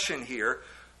progression here,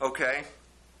 okay?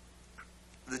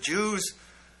 The Jews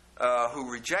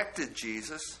who rejected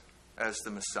Jesus as the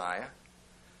Messiah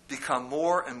become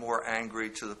more and more angry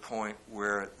to the point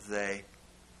where they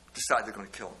decide they're going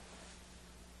to kill him.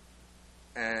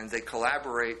 And they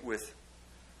collaborate with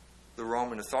the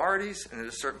Roman authorities, and at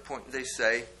a certain point they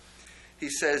say, he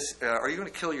says, are you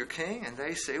going to kill your king? And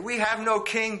they say, we have no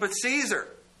king but Caesar.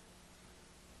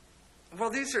 Well,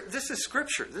 this is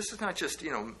Scripture. This is not just,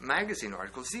 magazine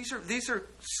articles. These are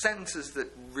sentences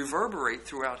that reverberate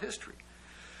throughout history.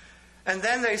 And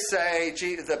then they say,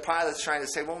 the Pilate's trying to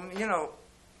say, well,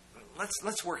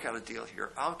 let's work out a deal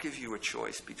here. I'll give you a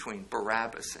choice between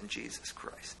Barabbas and Jesus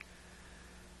Christ.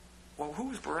 Well, who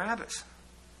was Barabbas?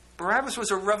 Barabbas was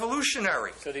a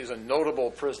revolutionary. Said he was a notable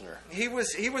prisoner. He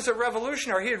was a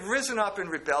revolutionary. He had risen up in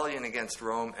rebellion against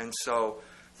Rome, and so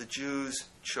the Jews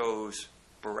chose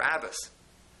Barabbas.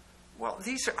 Well,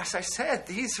 as I said,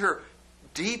 these are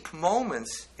deep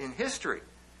moments in history.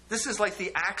 This is like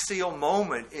the axial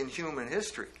moment in human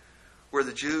history, where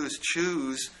the Jews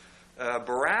choose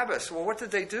Barabbas, well, what did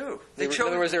they do? In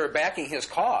other words, they were backing his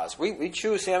cause. We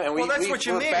choose him, and well, that's what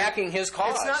you we're mean. backing his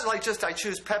cause. It's not like just I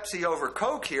choose Pepsi over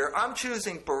Coke here. I'm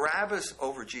choosing Barabbas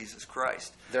over Jesus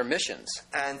Christ. Their missions.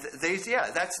 And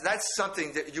that's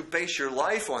something that you base your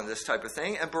life on, this type of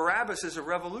thing. And Barabbas is a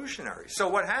revolutionary. So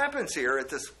what happens here at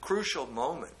this crucial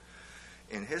moment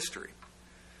in history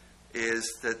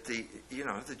is that the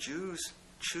Jews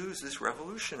choose this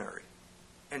revolutionary.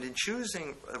 And in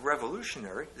choosing a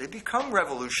revolutionary, they become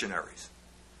revolutionaries.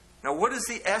 Now, what is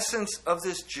the essence of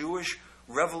this Jewish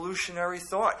revolutionary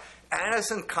thought?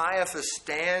 Annas and Caiaphas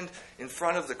stand in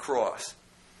front of the cross,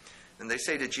 and they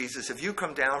say to Jesus, if you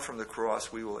come down from the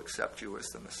cross, we will accept you as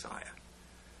the Messiah.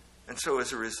 And so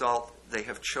as a result, they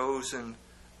have chosen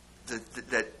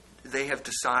that they have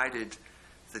decided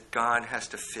that God has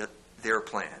to fit their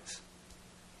plans.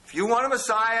 If you want a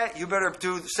Messiah, you better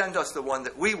send us the one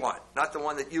that we want, not the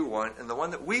one that you want. And the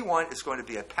one that we want is going to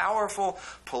be a powerful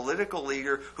political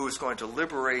leader who is going to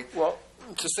liberate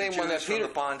it's the same one that from Peter,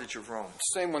 the bondage of Rome.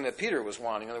 same one that Peter was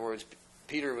wanting. In other words,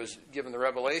 Peter was given the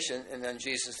revelation, and then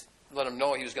Jesus let him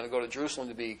know he was going to go to Jerusalem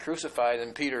to be crucified,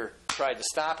 and Peter tried to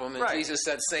stop him, and Jesus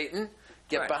said, Satan,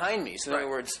 get behind me. So in other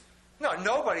words... No,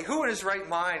 nobody who in his right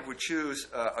mind would choose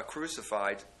a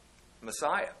crucified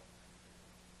Messiah.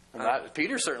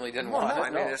 Peter certainly didn't want it. I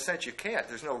mean, in a sense, you can't.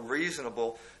 There's no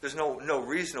reasonable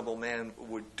man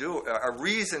would do it. A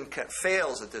reason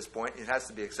fails at this point. It has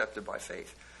to be accepted by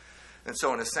faith. And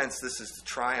so, in a sense, this is the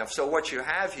triumph. So what you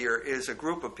have here is a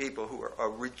group of people who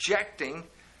are reject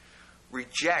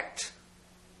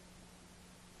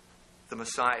the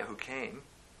Messiah who came,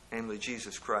 namely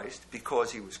Jesus Christ,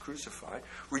 because he was crucified.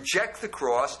 Reject the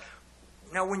cross.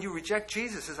 Now, when you reject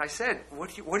Jesus, as I said,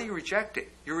 what are you rejecting?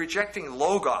 You're rejecting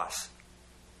logos.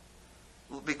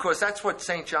 Because that's what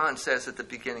St. John says at the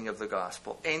beginning of the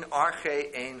gospel. Ein arche,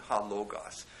 ein ha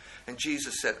logos. And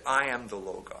Jesus said, I am the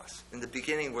logos. In the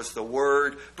beginning was the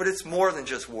word, but it's more than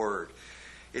just word.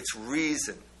 It's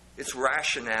reason. It's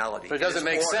rationality. But it doesn't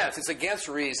make sense. It's against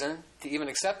reason to even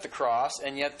accept the cross,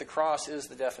 and yet the cross is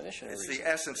the definition of reason. It's the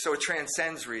essence. So it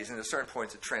transcends reason. At certain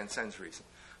points, it transcends reason.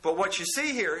 But what you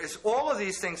see here is all of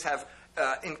these things have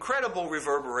incredible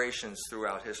reverberations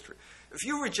throughout history. If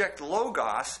you reject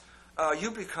logos, you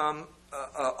become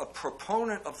a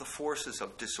proponent of the forces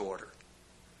of disorder.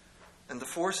 And the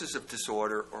forces of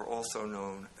disorder are also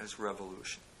known as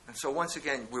revolution. And so once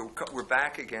again, we're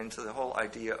back again to the whole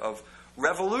idea of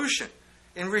revolution.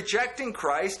 In rejecting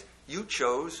Christ, you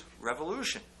chose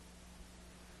revolution.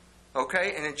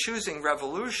 Okay? And in choosing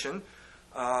revolution,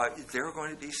 there are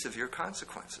going to be severe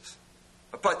consequences.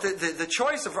 But the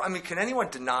choice of, can anyone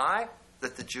deny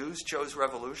that the Jews chose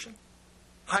revolution?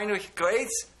 Heinrich Graetz,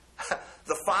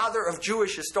 the father of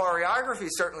Jewish historiography,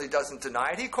 certainly doesn't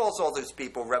deny it. He calls all those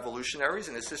people revolutionaries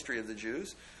in his History of the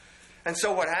Jews. And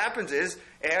so what happens is,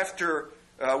 after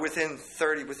within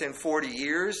 40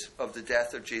 years of the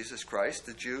death of Jesus Christ,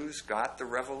 the Jews got the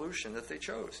revolution that they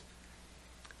chose.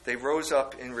 They rose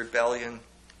up in rebellion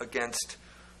against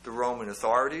the Roman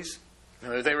authorities.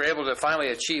 They were able to finally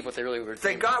achieve what they really were doing.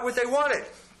 They got what they wanted.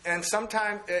 And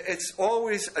sometimes it's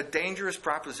always a dangerous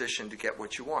proposition to get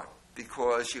what you want,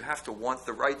 because you have to want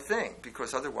the right thing,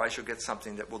 because otherwise you'll get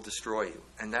something that will destroy you.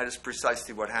 And that is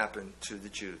precisely what happened to the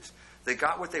Jews. They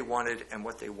got what they wanted, and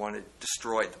what they wanted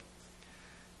destroyed them.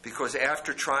 Because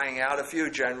after trying out a few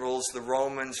generals, the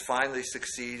Romans finally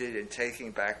succeeded in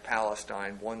taking back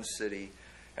Palestine, one city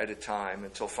at a time,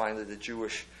 until finally the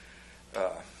Jewish,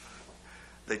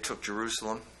 they took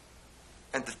Jerusalem,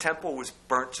 and the temple was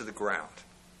burnt to the ground.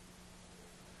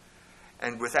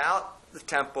 And without the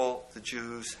temple, the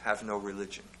Jews have no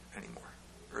religion anymore.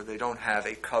 Or they don't have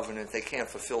a covenant. They can't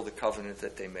fulfill the covenant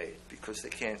that they made, because they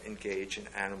can't engage in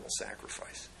animal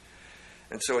sacrifice.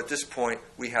 And so at this point,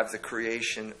 we have the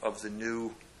creation of the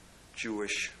new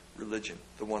Jewish religion,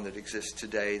 the one that exists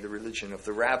today, the religion of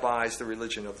the rabbis, the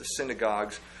religion of the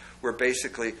synagogues, where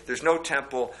basically there's no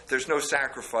temple, there's no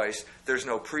sacrifice, there's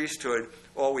no priesthood.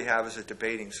 All we have is a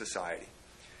debating society.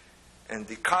 And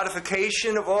the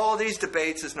codification of all these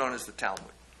debates is known as the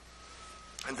Talmud.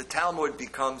 And the Talmud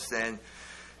becomes then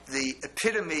the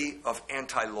epitome of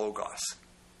anti-logos,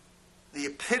 the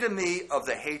epitome of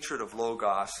the hatred of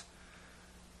logos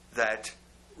that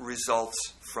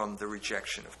results from the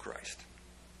rejection of Christ.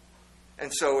 And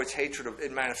so its hatred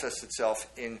it manifests itself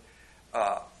in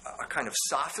a kind of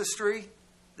sophistry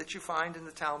that you find in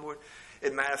the Talmud.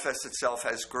 It manifests itself,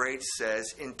 as Graetz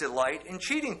says, in delight in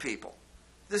cheating people.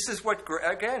 This is what,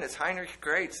 again, it's Heinrich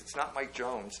Graetz, it's not Mike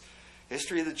Jones.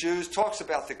 History of the Jews talks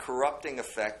about the corrupting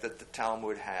effect that the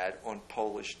Talmud had on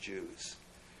Polish Jews.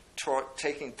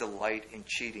 taking delight in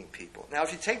cheating people. Now,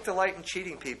 if you take delight in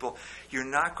cheating people, you're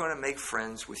not going to make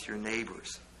friends with your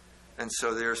neighbors. And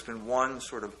so there's been one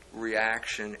sort of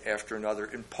reaction after another.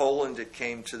 In Poland, it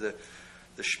came to the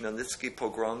Chmielnicki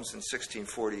pogroms in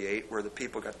 1648, where the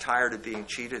people got tired of being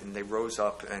cheated and they rose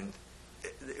up, and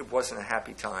it wasn't a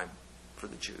happy time for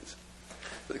the Jews.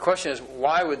 But the question is,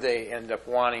 why would they end up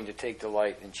wanting to take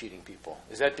delight in cheating people?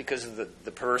 Is that because of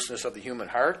the perverseness of the human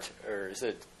heart, or is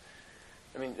it?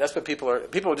 I mean, that's what people are.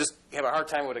 People just have a hard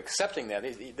time with accepting that.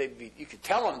 You could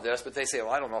tell them this, but they say,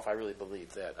 "Well, I don't know if I really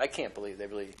believe that. I can't believe they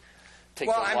really take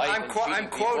delight in cheating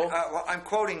people." I'm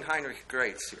quoting Heinrich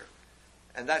Graetz here,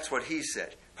 and that's what he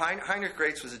said. Heinrich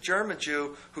Graetz was a German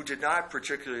Jew who did not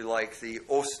particularly like the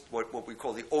what we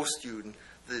call the Ostjuden,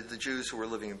 the Jews who were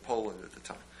living in Poland at the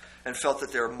time, and felt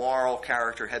that their moral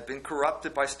character had been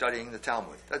corrupted by studying the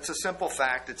Talmud. That's a simple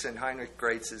fact. It's in Heinrich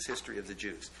Graetz's History of the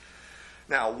Jews.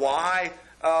 Now, why?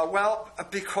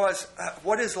 Because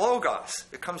what is Logos?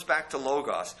 It comes back to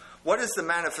Logos. What is the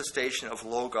manifestation of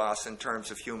Logos in terms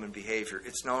of human behavior?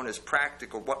 It's known as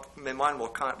practical, what Immanuel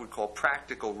Kant would call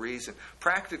practical reason.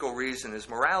 Practical reason is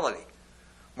morality.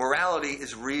 Morality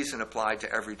is reason applied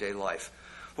to everyday life.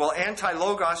 Well,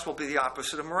 anti-Logos will be the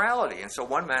opposite of morality. And so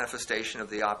one manifestation of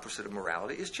the opposite of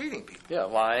morality is cheating people. Yeah,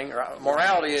 lying.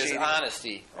 Morality is cheating,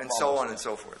 honesty. And so on and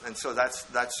so forth. And so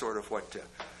that's sort of what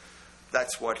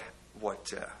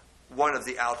one of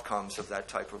the outcomes of that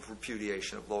type of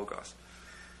repudiation of Logos.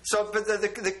 So, but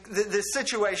the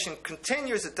situation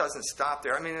continues. It doesn't stop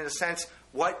there. I mean, in a sense,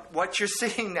 what you're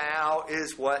seeing now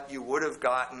is what you would have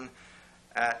gotten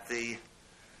at the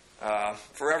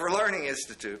Forever Learning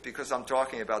Institute, because I'm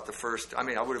talking about the first. I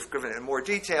mean, I would have given it in more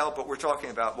detail, but we're talking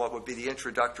about what would be the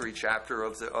introductory chapter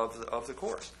of the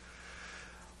course.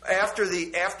 After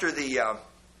the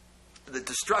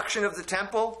destruction of the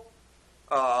temple,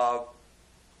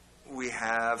 we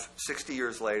have 60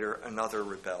 years later another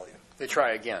rebellion. They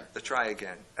try again.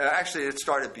 Actually, it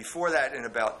started before that. In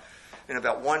about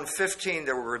 115,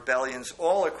 there were rebellions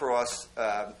all across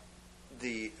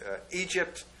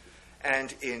Egypt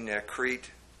and in Crete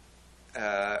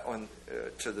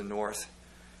to the north,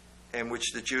 in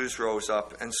which the Jews rose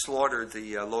up and slaughtered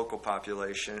the local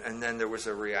population. And then there was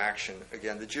a reaction.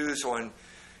 Again, the Jews on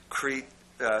Crete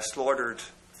slaughtered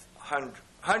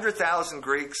 100,000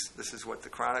 Greeks. This is what the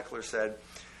chronicler said.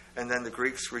 And then the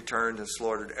Greeks returned and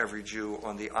slaughtered every Jew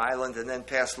on the island, and then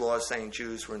passed laws saying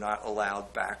Jews were not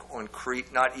allowed back on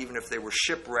Crete, not even if they were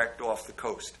shipwrecked off the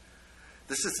coast.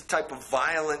 This is the type of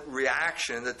violent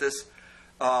reaction that this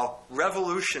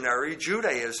revolutionary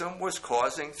Judaism was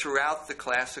causing throughout the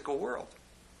classical world.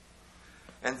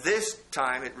 And this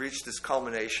time it reached its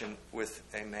culmination with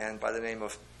a man by the name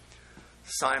of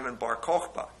Simon Bar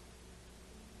Kokhba.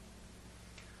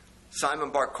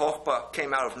 Simon Bar Kokhba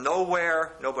came out of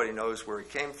nowhere. Nobody knows where he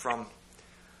came from.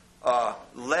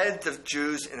 Led the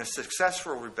Jews in a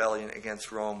successful rebellion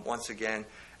against Rome once again.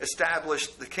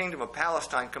 Established the kingdom of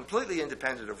Palestine completely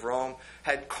independent of Rome.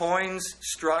 Had coins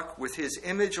struck with his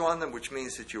image on them, which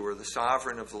means that you were the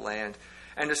sovereign of the land.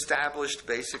 And established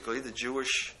basically the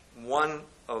Jewish, one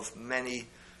of many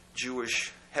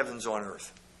Jewish heavens on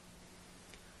earth.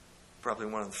 Probably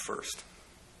one of the first.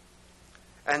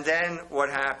 And then what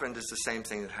happened is the same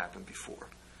thing that happened before.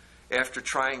 After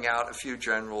trying out a few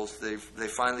generals, they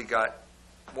finally got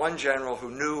one general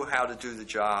who knew how to do the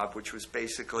job, which was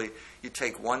basically you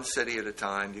take one city at a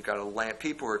time. You've got a land.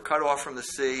 People who are cut off from the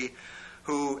sea,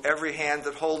 who every hand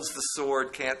that holds the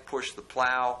sword can't push the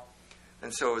plow.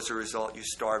 And so as a result, you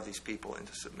starve these people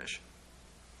into submission.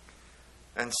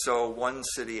 And so one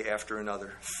city after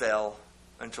another fell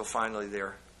until finally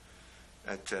they're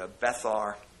at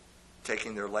Bethar,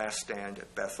 taking their last stand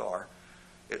at Bethar.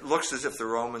 It looks as if the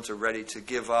Romans are ready to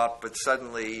give up, but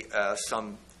suddenly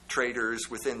some traders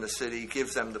within the city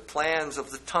give them the plans of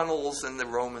the tunnels, and the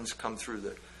Romans come through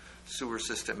the sewer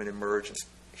system and emerge, and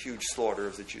huge slaughter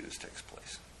of the Jews takes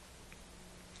place.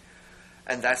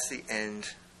 And that's the end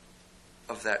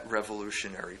of that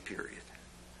revolutionary period.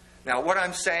 Now, what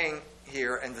I'm saying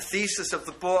here, and the thesis of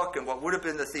the book, and what would have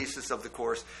been the thesis of the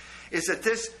course, is that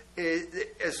this is,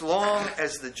 as long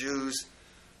as the Jews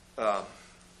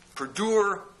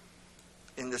perdure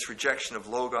in this rejection of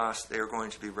Logos, they are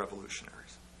going to be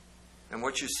revolutionaries. And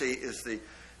what you see is the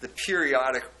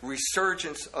periodic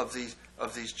resurgence of these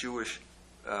Jewish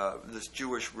this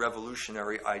Jewish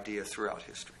revolutionary idea throughout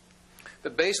history.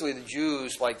 But basically, the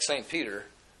Jews, like St. Peter,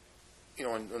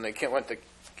 when they went to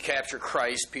capture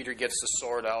Christ, Peter gets the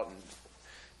sword out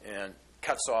and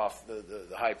cuts off the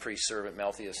high priest's servant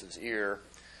Malchus's ear.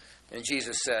 And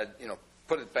Jesus said,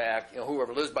 put it back,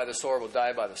 whoever lives by the sword will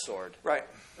die by the sword. Right.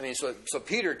 I mean, so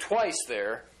Peter twice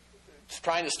there,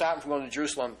 trying to stop him from going to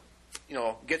Jerusalem,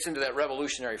 gets into that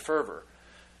revolutionary fervor.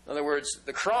 In other words,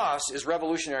 the cross is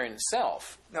revolutionary in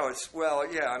itself. No,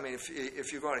 I mean,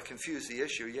 if you're going to confuse the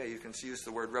issue, you can use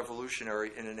the word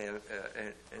revolutionary in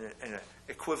an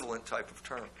equivalent type of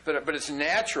term. But it's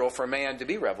natural for man to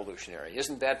be revolutionary,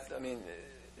 isn't that? I mean,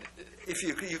 if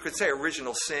you could say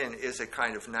original sin is a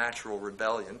kind of natural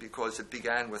rebellion because it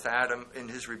began with Adam in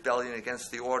his rebellion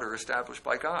against the order established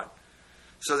by God.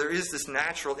 So there is this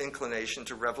natural inclination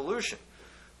to revolution.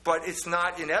 But it's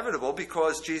not inevitable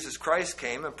because Jesus Christ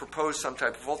came and proposed some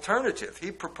type of alternative.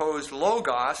 He proposed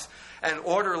logos and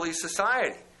orderly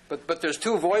society. But there's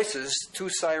two voices, two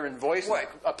siren voices,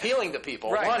 appealing to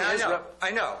people. Right. One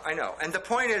I know. And the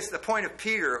point of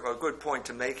Peter, a good point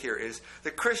to make here, is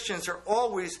that Christians are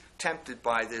always tempted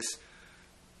by this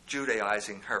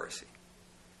Judaizing heresy.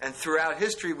 And throughout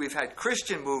history, we've had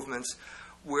Christian movements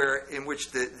in which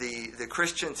the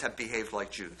Christians have behaved like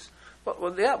Jews.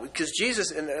 Well, yeah, because Jesus,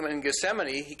 in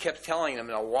Gethsemane, he kept telling them,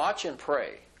 now watch and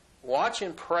pray, lest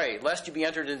you be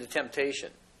entered into temptation.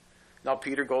 Now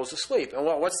Peter goes to sleep. And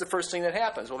what's the first thing that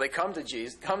happens? Well, they come to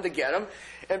Jesus, come to get him,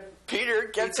 and Peter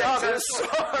gets out his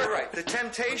sword. You're right. The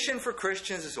temptation for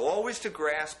Christians is always to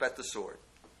grasp at the sword.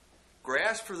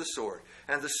 Grasp for the sword.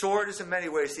 And the sword is in many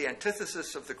ways the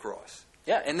antithesis of the cross.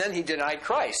 Yeah, and then he denied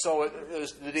Christ. So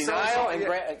there's the denial and...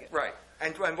 Right.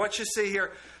 And what you see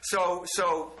here, so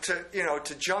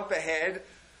to jump ahead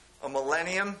a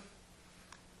millennium,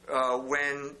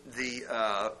 when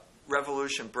the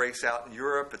revolution breaks out in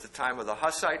Europe at the time of the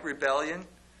Hussite rebellion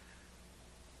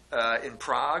in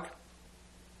Prague,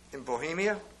 in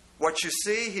Bohemia, what you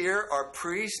see here are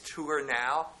priests who are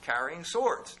now carrying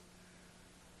swords.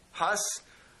 Huss,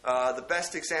 the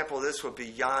best example of this would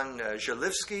be Jan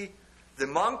Żelivski, the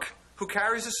monk who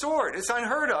carries a sword. It's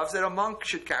unheard of that a monk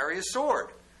should carry a sword.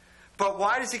 But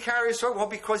why does he carry a sword? Well,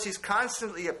 because he's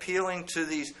constantly appealing to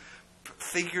these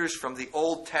figures from the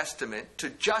Old Testament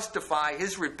to justify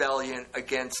his rebellion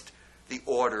against the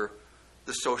order,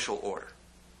 the social order.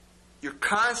 You're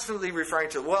constantly referring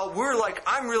to,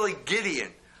 I'm really Gideon.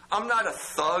 I'm not a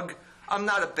thug. I'm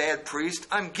not a bad priest.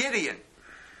 I'm Gideon.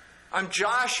 I'm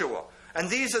Joshua. And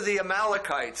these are the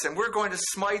Amalekites, and we're going to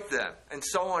smite them, and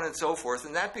so on and so forth.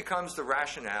 And that becomes the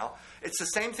rationale. It's the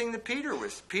same thing that Peter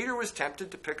was. Peter was tempted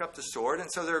to pick up the sword, and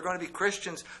so there are going to be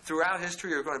Christians throughout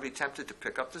history who are going to be tempted to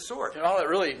pick up the sword. And all that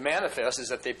really manifests is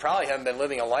that they probably haven't been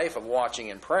living a life of watching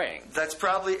and praying. That's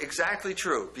probably exactly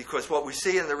true, because what we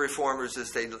see in the reformers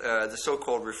is the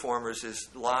so-called reformers is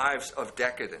lives of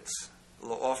decadence,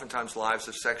 oftentimes lives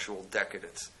of sexual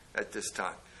decadence at this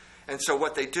time. And so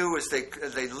what they do is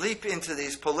they leap into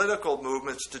these political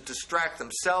movements to distract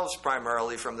themselves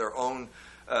primarily from their own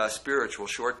spiritual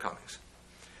shortcomings.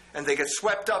 And they get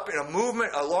swept up in a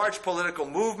movement, a large political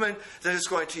movement that is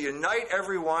going to unite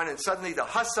everyone, and suddenly the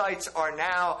Hussites are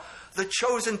now the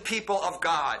chosen people of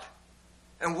God.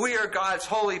 And we are God's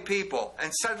holy people.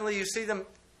 And suddenly you see them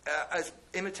as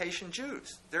imitation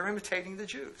Jews. They're imitating the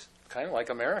Jews. Kind of like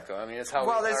America. I mean, it's how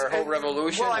our whole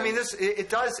revolution... Well, I mean, it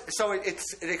does... So it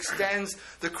extends...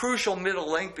 The crucial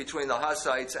middle link between the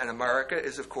Hussites and America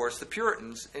is, of course, the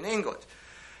Puritans in England.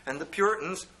 And the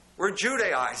Puritans were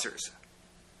Judaizers.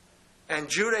 And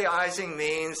Judaizing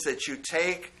means that you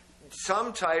take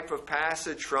some type of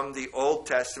passage from the Old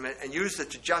Testament and use it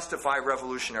to justify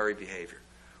revolutionary behavior,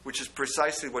 which is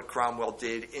precisely what Cromwell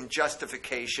did in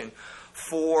justification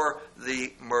for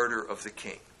the murder of the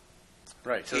king.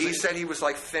 Right. So he said he was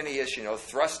like Phineas,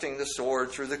 thrusting the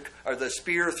sword or the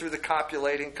spear through the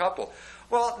copulating couple.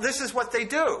 Well, this is what they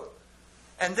do.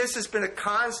 And this has been a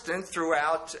constant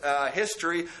throughout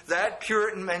history. That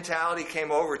Puritan mentality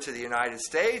came over to the United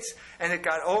States, and it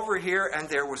got over here, and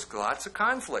there was lots of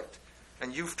conflict.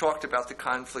 And you've talked about the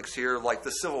conflicts here, like the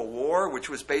Civil War,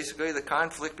 which was basically the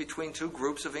conflict between two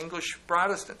groups of English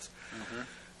Protestants.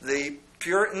 Mm-hmm. The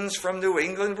Puritans from New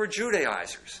England were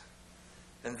Judaizers.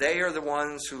 And they are the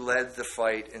ones who led the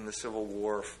fight in the Civil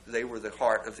War. They were the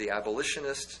heart of the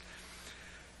abolitionists.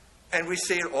 And we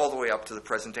see it all the way up to the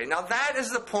present day. Now, that is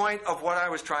the point of what I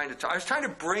was trying to talk. I was trying to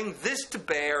bring this to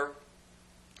bear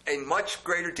in much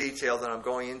greater detail than I'm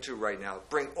going into right now.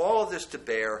 Bring all of this to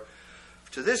bear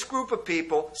to this group of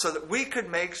people so that we could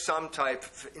make some type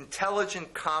of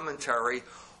intelligent commentary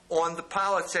on the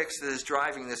politics that is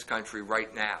driving this country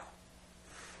right now.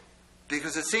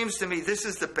 Because it seems to me this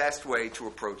is the best way to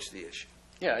approach the issue.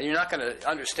 Yeah, you're not going to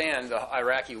understand the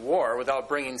Iraqi war without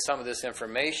bringing some of this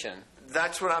information.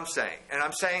 That's what I'm saying. And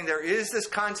I'm saying there is this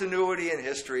continuity in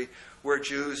history where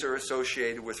Jews are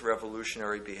associated with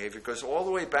revolutionary behavior. It goes all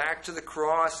the way back to the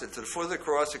cross, to the foot of the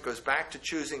cross. It goes back to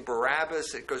choosing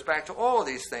Barabbas. It goes back to all of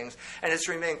these things, and it's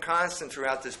remained constant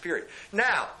throughout this period.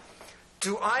 Now,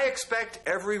 do I expect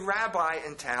every rabbi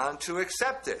in town to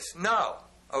accept this? No.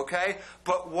 Okay?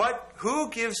 But who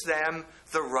gives them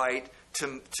the right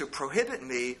to prohibit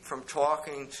me from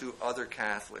talking to other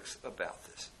Catholics about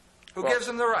this? Who gives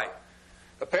them the right?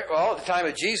 Well, at the time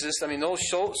of Jesus, I mean, those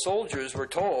soldiers were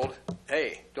told,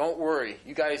 hey, don't worry.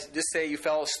 You guys just say you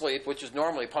fell asleep, which is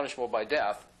normally punishable by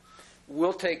death.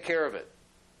 We'll take care of it.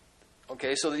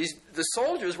 Okay, so the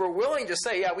soldiers were willing to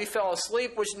say, yeah, we fell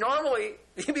asleep, which normally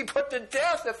you'd be put to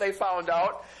death if they found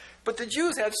out. But the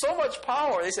Jews had so much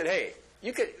power, they said, hey,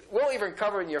 we'll even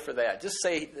cover you for that. Just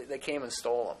say they came and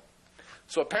stole them.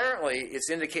 So apparently, it's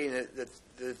indicating that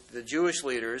the Jewish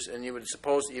leaders, and you would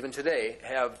suppose even today,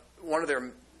 have one of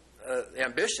their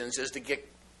ambitions is to get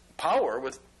power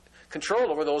with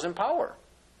control over those in power.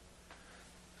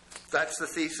 That's the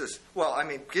thesis. Well, I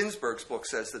mean, Ginsburg's book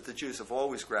says that the Jews have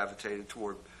always gravitated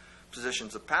toward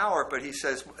positions of power, but he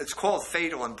says it's called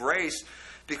fatal embrace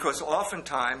because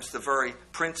oftentimes the very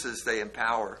princes they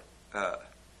empower,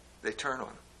 they turn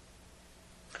on.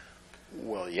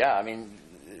 Well, yeah, I mean,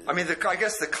 I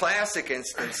guess the classic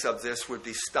instance of this would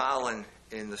be Stalin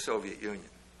in the Soviet Union.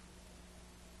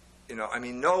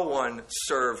 No one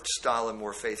served Stalin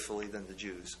more faithfully than the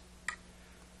Jews.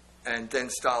 And then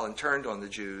Stalin turned on the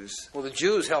Jews. Well, the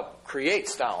Jews helped create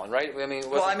Stalin, right?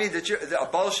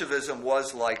 Bolshevism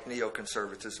was like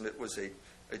neoconservatism. It was a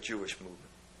Jewish movement.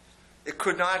 It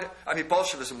could not.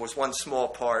 Bolshevism was one small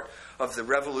part of the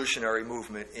revolutionary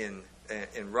movement in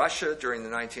Russia during the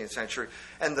 19th century,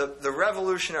 and the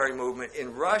revolutionary movement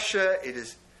in Russia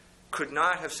could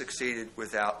not have succeeded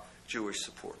without Jewish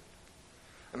support.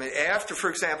 After, for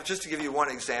example, just to give you one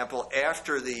example,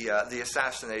 after the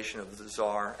assassination of the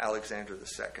Tsar Alexander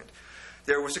II,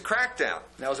 there was a crackdown.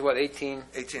 That was what,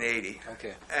 1880.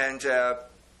 Okay. And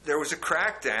there was a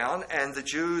crackdown, and the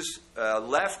Jews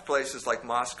left places like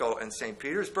Moscow and St.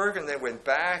 Petersburg, and they went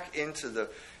back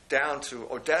down to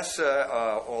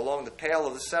Odessa, along the Pale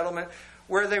of the Settlement,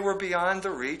 where they were beyond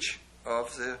the reach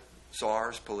of the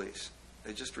Tsar's police.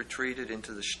 They just retreated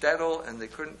into the shtetl, and they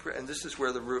couldn't. And this is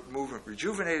where the movement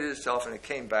rejuvenated itself, and it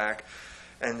came back,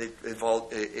 and it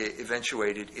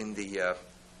eventuated in the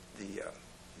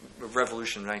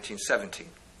revolution of 1917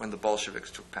 when the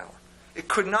Bolsheviks took power. It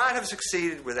could not have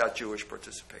succeeded without Jewish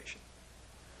participation.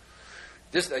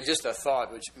 Just a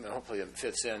thought, which hopefully it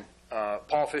fits in.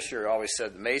 Paul Fisher always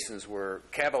said the Masons were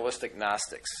Kabbalistic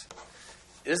Gnostics.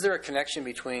 Is there a connection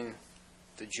between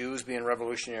the Jews being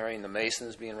revolutionary and the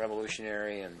Masons being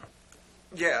revolutionary?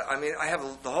 Yeah, I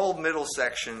have the whole middle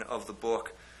section of the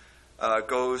book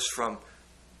goes from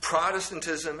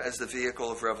Protestantism as the vehicle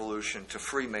of revolution to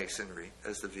Freemasonry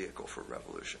as the vehicle for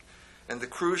revolution. And the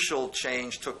crucial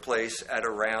change took place at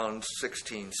around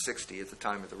 1660 at the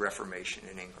time of the Reformation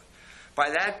in England.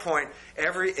 By that point,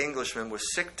 every Englishman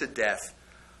was sick to death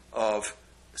of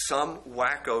some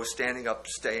wacko standing up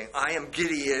saying, I am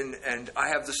Gideon and I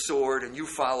have the sword and you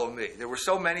follow me. There were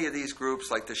so many of these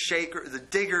groups like the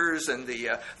Diggers and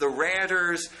the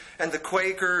Ranters and the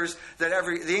Quakers that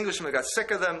the Englishmen got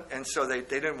sick of them, and so they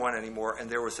didn't want any more, and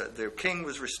their king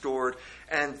was restored,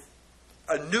 and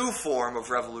a new form of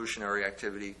revolutionary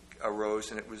activity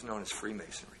arose, and it was known as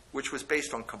Freemasonry, which was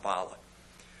based on Kabbalah.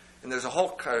 And there's a whole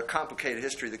complicated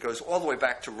history that goes all the way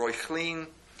back to Reuchlin,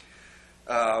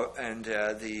 and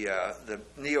the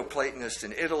Neoplatonists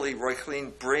in Italy.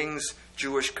 Reuchlin brings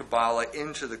Jewish Kabbalah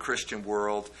into the Christian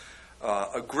world.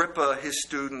 Agrippa, his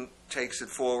student, takes it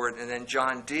forward, and then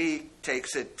John Dee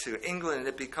takes it to England, and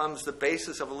it becomes the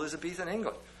basis of Elizabethan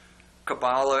England.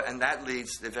 Kabbalah, and that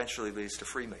eventually leads to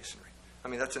Freemasonry.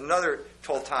 That's another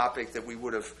whole topic that we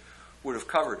would have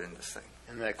covered in this thing.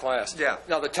 In that class. Yeah.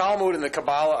 Now, the Talmud and the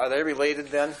Kabbalah, are they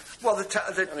related then? Well,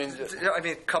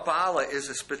 Kabbalah is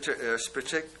a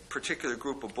particular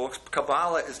group of books.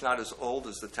 Kabbalah is not as old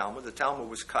as the Talmud. The Talmud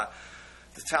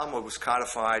was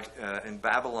codified in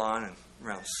Babylon in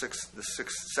around the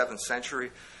 6th, 7th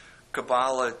century.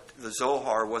 Kabbalah, the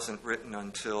Zohar,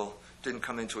 didn't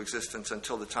come into existence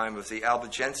until the time of the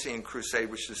Albigensian Crusade,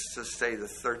 which is to say the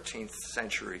 13th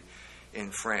century in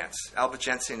France.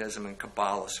 Albigensianism and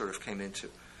Kabbalah sort of came into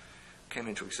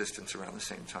existence around the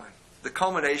same time. The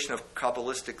culmination of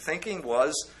Kabbalistic thinking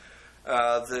was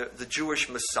the Jewish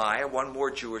Messiah, one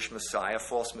more Jewish Messiah,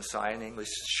 false Messiah, namely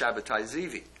Shabbatai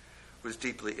Zevi, was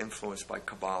deeply influenced by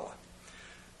Kabbalah.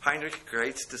 Heinrich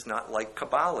Graetz does not like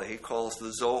Kabbalah. He calls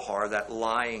the Zohar that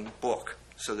lying book.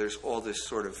 So there's all this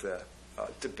sort of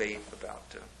debate about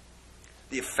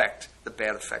the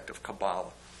bad effect of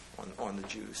Kabbalah on the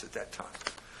Jews at that time.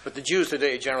 But the Jews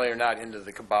today generally are not into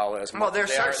the Kabbalah as much. Well,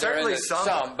 there's certainly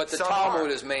some, but the some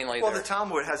Talmud are. is mainly Well, there. the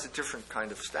Talmud has a different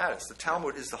kind of status. The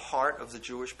Talmud is the heart of the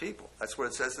Jewish people. That's what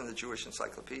it says in the Jewish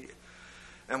Encyclopedia.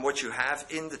 And what you have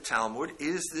in the Talmud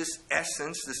is this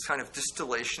essence, this kind of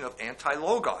distillation of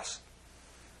anti-logos.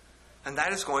 And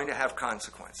that is going to have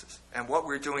consequences. And what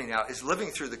we're doing now is living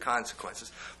through the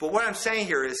consequences. But what I'm saying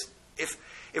here is,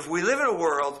 if we live in a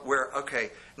world where,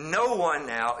 okay, no one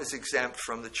now is exempt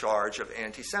from the charge of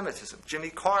anti-Semitism. Jimmy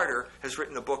Carter has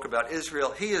written a book about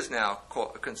Israel. He is now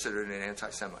considered an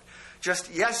anti-Semite.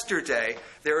 Just yesterday,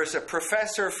 there is a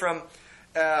professor from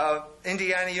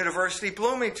Indiana University,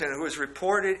 Bloomington, who has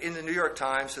reported in the New York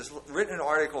Times, has written an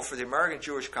article for the American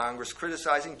Jewish Congress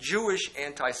criticizing Jewish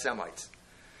anti-Semites.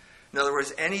 In other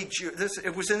words, any Jew,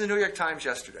 it was in the New York Times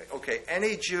yesterday. Okay,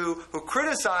 any Jew who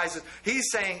criticizes, he's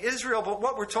saying Israel, but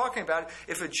what we're talking about,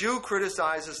 if a Jew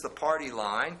criticizes the party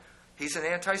line, he's an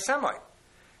anti-Semite.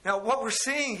 Now, what we're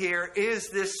seeing here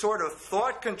is this sort of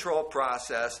thought control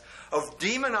process of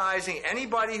demonizing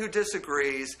anybody who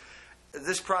disagrees.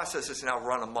 This process is now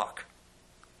run amok.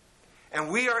 And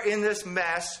we are in this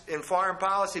mess in foreign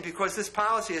policy because this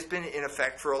policy has been in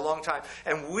effect for a long time.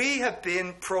 And we have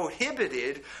been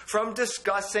prohibited from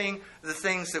discussing the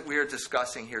things that we are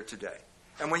discussing here today.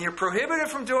 And when you're prohibited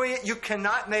from doing it, you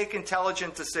cannot make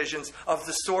intelligent decisions of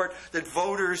the sort that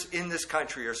voters in this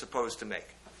country are supposed to make.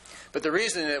 But the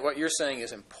reason that what you're saying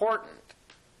is important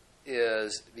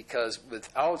is because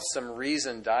without some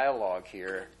reasoned dialogue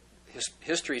here,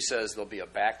 history says there'll be a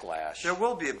backlash. There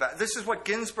will be a backlash. This is what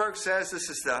Ginsburg says. This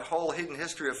is the whole hidden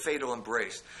history of fatal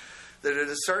embrace. That at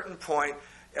a certain point,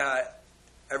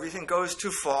 everything goes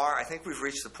too far. I think we've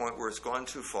reached the point where it's gone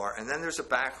too far. And then there's a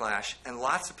backlash, and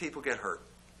lots of people get hurt.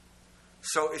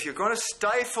 So if you're going to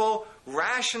stifle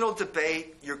rational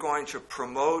debate, you're going to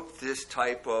promote this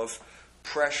type of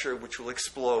pressure which will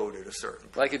explode at a certain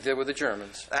point. Like it did with the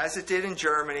Germans. As it did in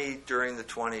Germany during the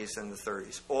 20s and the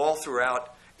 30s. All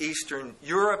throughout Eastern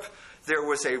Europe, there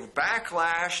was a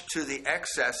backlash to the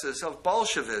excesses of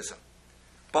Bolshevism.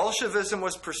 Bolshevism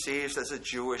was perceived as a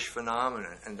Jewish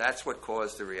phenomenon, and that's what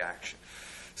caused the reaction.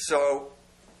 So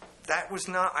that was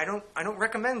not, I don't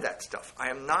recommend that stuff. I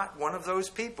am not one of those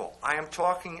people. I am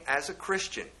talking as a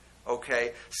Christian,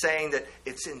 okay, saying that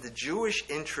it's in the Jewish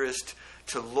interest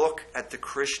to look at the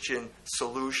Christian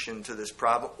solution to this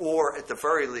problem, or at the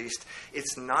very least,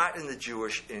 it's not in the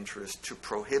Jewish interest to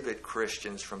prohibit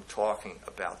Christians from talking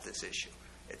about this issue.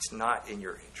 It's not in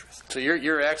your interest. So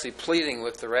you're actually pleading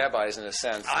with the rabbis in a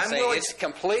sense, saying it's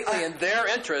completely in their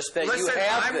interest that you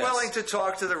have I'm this. willing to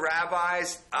talk to the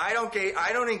rabbis. I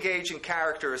don't engage in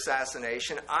character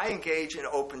assassination. I engage in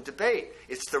open debate.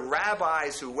 It's the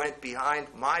rabbis who went behind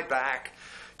my back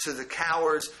to the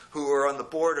cowards who were on the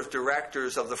board of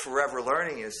directors of the Forever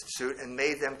Learning Institute and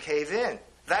made them cave in.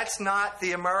 That's not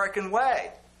the American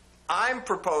way. I'm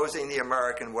proposing the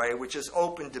American way, which is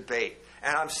open debate.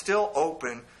 And I'm still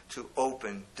open to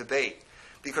open debate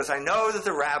because I know that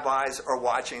the rabbis are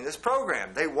watching this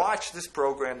program. They watch this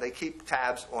program. They keep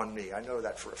tabs on me. I know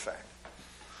that for a fact.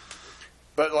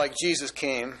 But like Jesus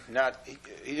came,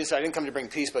 he just, I didn't come to bring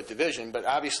peace but division, but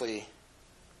obviously,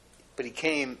 but he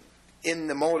came in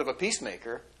the mode of a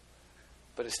peacemaker,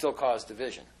 but it still caused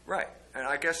division. Right. And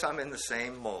I guess I'm in the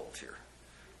same mold here.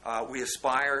 We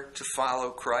aspire to follow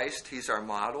Christ. He's our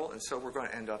model, and so we're going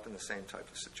to end up in the same type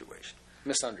of situation.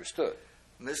 Misunderstood.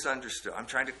 Misunderstood. I'm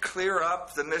trying to clear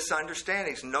up the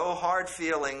misunderstandings. No hard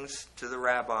feelings to the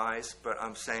rabbis, but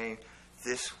I'm saying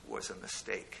this was a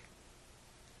mistake.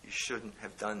 You shouldn't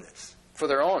have done this. For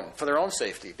their own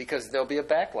safety, because there'll be a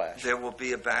backlash. There will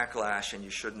be a backlash, and you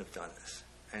shouldn't have done this.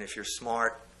 And if you're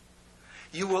smart,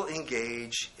 you will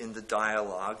engage in the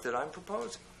dialogue that I'm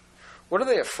proposing. What are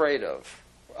they afraid of?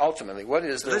 Ultimately, what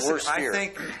is their worst fear?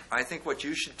 I think what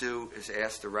you should do is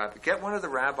ask the rabbi. Get one of the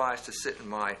rabbis to sit in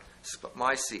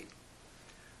my seat,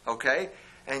 okay?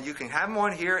 And you can have him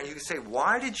on here, and you can say,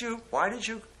 why did you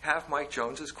have Mike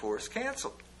Jones's course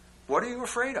canceled? What are you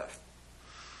afraid of?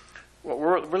 Well,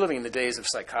 we're living in the days of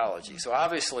psychology, so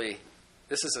obviously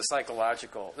this is a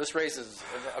psychological. This raises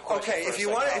a question. Okay, if you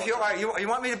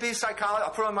want me to be psychologist,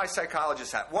 I'll put on my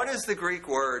psychologist hat. What is the Greek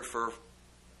word for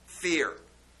fear?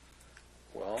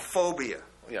 Well, phobia.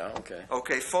 Yeah, okay.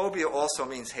 Okay, phobia also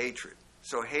means hatred.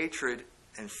 So hatred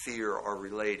and fear are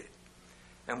related.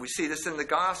 And we see this in the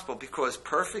gospel because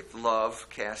perfect love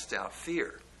casts out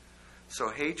fear. So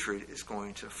hatred is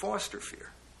going to foster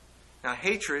fear. Now,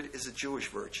 hatred is a Jewish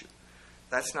virtue.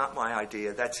 That's not my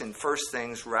idea. That's in First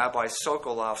Things. Rabbi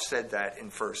Sokolov said that in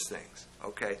First Things.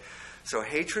 Okay? So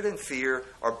hatred and fear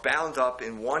are bound up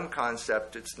in one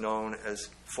concept. It's known as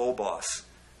phobos.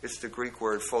 It's the Greek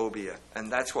word phobia,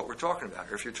 and that's what we're talking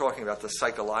about. Or if you're talking about the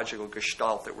psychological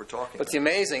gestalt that we're talking But it's about.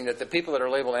 amazing that the people that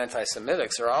are labeled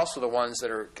anti-Semitics are also the ones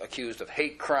that are accused of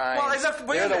hate crimes. Well,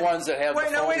 They're the ones that have the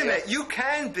phobia. Wait a minute. You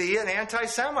can be an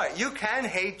anti-Semite. You can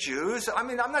hate Jews. I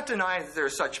mean, I'm not denying that there are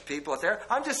such people out there.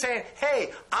 I'm just saying,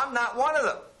 hey, I'm not one of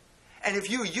them. And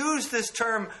if you use this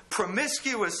term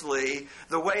promiscuously,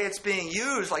 the way it's being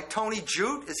used, like Tony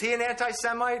Jute, is he an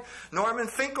anti-Semite? Norman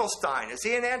Finkelstein, is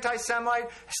he an anti-Semite?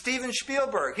 Steven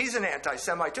Spielberg, he's an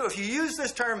anti-Semite too. If you use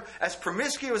this term as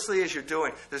promiscuously as you're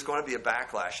doing, there's going to be a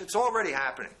backlash. It's already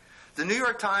happening. The New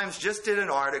York Times just did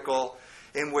an article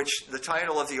in which the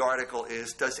title of the article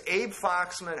is, Does Abe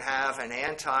Foxman Have an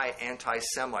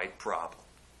Anti-Semite Problem?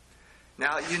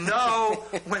 Now, you know,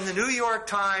 when the New York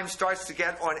Times starts to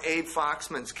get on Abe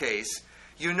Foxman's case,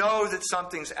 you know that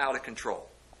something's out of control.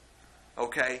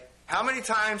 Okay? How many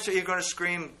times are you going to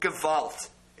scream, Gewalt,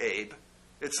 Abe?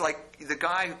 It's like the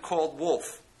guy who called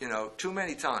Wolf, too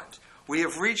many times. We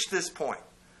have reached this point,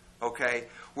 okay,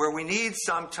 where we need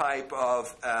some type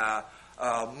of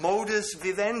modus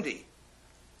vivendi,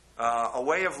 a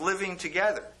way of living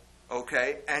together.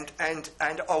 Okay, and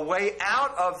a way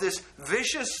out of this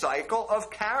vicious cycle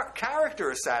of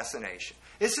character assassination.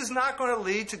 This is not going to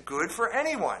lead to good for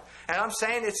anyone. And I'm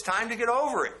saying it's time to get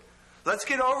over it. Let's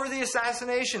get over the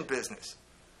assassination business.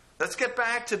 Let's get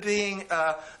back to being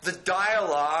the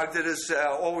dialogue that is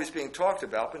always being talked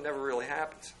about but never really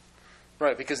happens.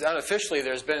 Right, because unofficially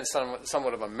there's been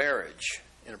somewhat of a marriage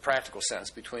in a practical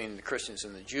sense between the Christians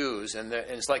and the Jews. And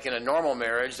it's like in a normal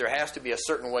marriage, there has to be a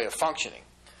certain way of functioning.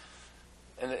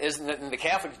 And in the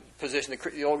Catholic position,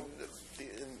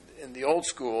 in the old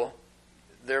school,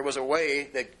 there was a way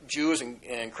that Jews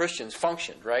and Christians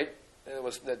functioned, right? That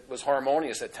was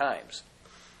harmonious at times.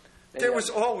 There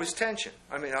was always tension.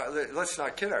 I mean, let's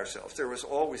not kid ourselves. There was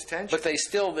always tension. But I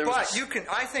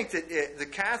think that the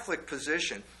Catholic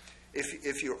position,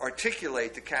 if you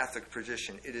articulate the Catholic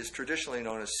position, it is traditionally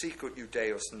known as sicut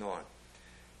Judaeos non.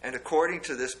 And according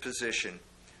to this position,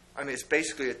 I mean, it's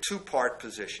basically a two-part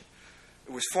position.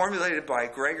 It was formulated by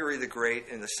Gregory the Great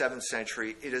in the 7th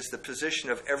century. It is the position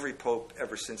of every pope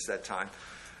ever since that time,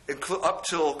 up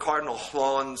till Cardinal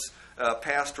Chlon's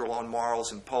pastoral on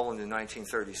morals in Poland in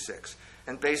 1936.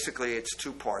 And basically it's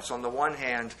two parts. On the one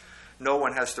hand, no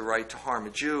one has the right to harm a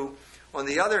Jew. On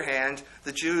the other hand,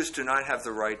 the Jews do not have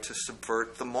the right to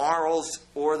subvert the morals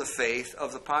or the faith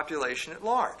of the population at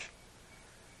large.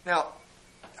 Now,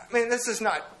 I mean, this is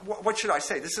not, what should I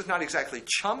say? This is not exactly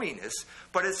chumminess,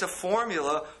 but it's a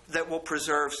formula that will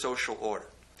preserve social order.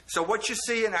 So what you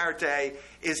see in our day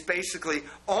is basically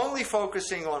only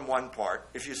focusing on one part.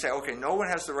 If you say, okay, no one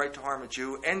has the right to harm a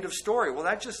Jew, end of story. Well,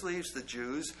 that just leaves the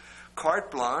Jews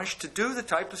carte blanche to do the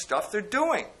type of stuff they're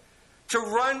doing.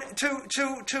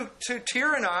 To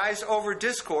tyrannize over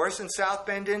discourse in South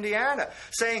Bend, Indiana,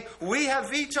 saying, we have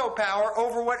veto power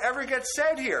over whatever gets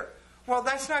said here. Well,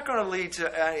 that's not going to lead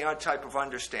to any type of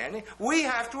understanding. We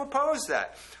have to oppose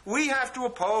that. We have to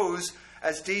oppose,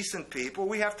 as decent people,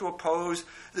 we have to oppose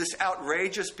this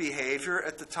outrageous behavior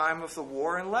at the time of the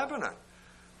war in Lebanon.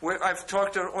 I've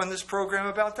talked on this program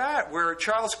about that, where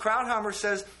Charles Krauthammer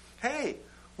says, hey,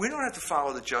 we don't have to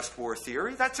follow the just war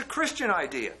theory. That's a Christian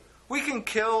idea. We can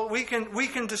kill, we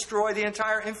can destroy the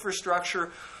entire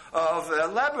infrastructure of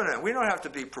Lebanon. We don't have to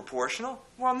be proportional.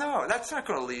 Well, no, that's not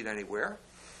going to lead anywhere.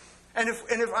 And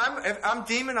if I'm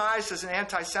demonized as an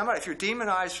anti-Semite, if you're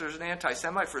demonized as an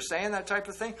anti-Semite for saying that type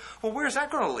of thing, well, where's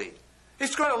that going to lead?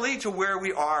 It's going to lead to where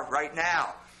we are right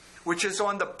now, which is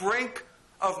on the brink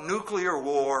of nuclear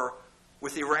war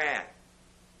with Iran.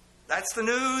 That's the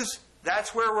news.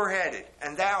 That's where we're headed.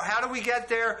 And now, how do we get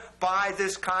there? By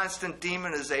this constant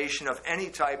demonization of any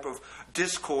type of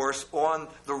discourse on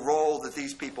the role that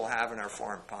these people have in our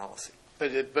foreign policy.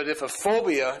 But if a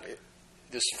phobia,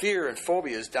 this fear and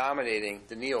phobia is dominating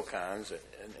the neocons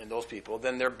and those people,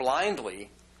 then they're blindly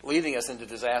leading us into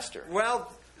disaster.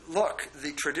 Well, look,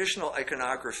 the traditional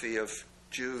iconography of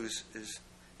Jews is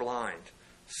blind.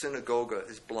 Synagogue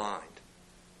is blind.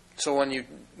 So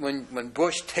when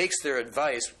Bush takes their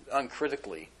advice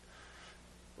uncritically,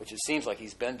 which it seems like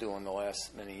he's been doing the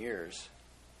last many years,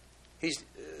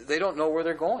 they don't know where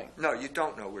they're going. No, you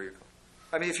don't know where you're going.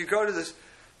 I mean, if you go to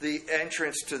the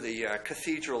entrance to the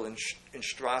cathedral in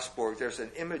Strasbourg, there's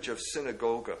an image of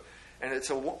synagogue, and it's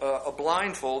a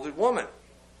blindfolded woman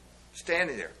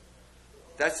standing there.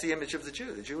 That's the image of the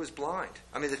Jew. The Jew is blind.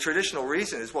 I mean, the traditional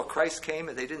reason is, well, Christ came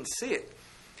and they didn't see it.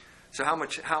 So how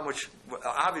much,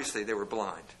 obviously they were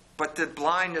blind. But the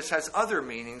blindness has other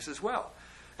meanings as well.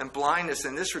 And blindness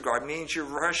in this regard means you're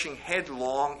rushing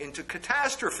headlong into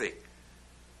catastrophe.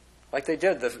 Like they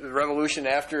did the revolution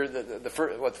after the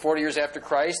 40 years after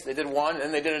Christ. They did one,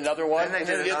 and they did another one, Then they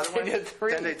did another one. They did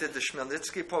three. Then they did the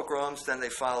Chmielnitsky pogroms. Then they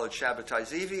followed Shabbatai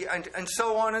Zivi, and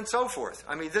so on and so forth.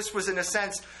 I mean, this was, in a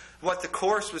sense, what the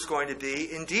course was going to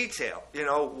be in detail. You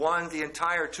know, the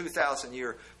entire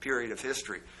 2,000-year period of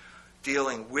history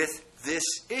dealing with this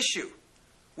issue,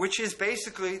 which is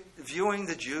basically viewing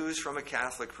the Jews from a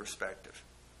Catholic perspective.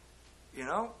 You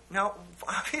know? Now,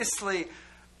 obviously,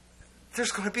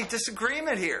 there's going to be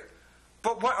disagreement here.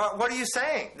 But what are you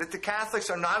saying? That the Catholics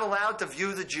are not allowed to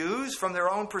view the Jews from their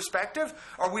own perspective?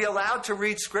 Are we allowed to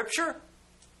read Scripture?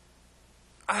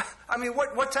 I mean,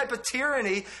 what type of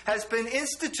tyranny has been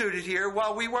instituted here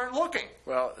while we weren't looking?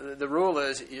 Well, the rule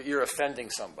is you're offending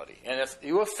somebody. And if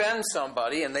you offend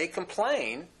somebody and they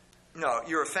complain... No,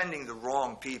 you're offending the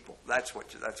wrong people. That's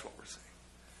what we're saying.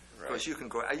 Right. Because you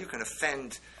can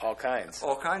offend all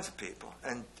kinds of people,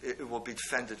 and it will be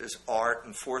defended as art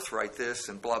and forthright this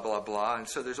and blah blah blah, and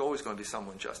so there's always going to be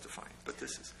someone justifying. But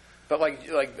this is. But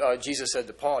like Jesus said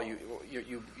to Paul,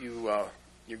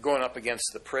 you're going up against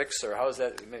the pricks, or how is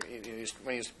that?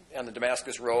 When he's on the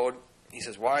Damascus road, he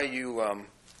says, "Why are you?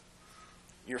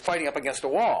 You're fighting up against a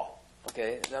wall."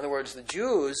 Okay. In other words, the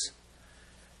Jews.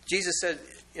 Jesus said,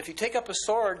 if you take up a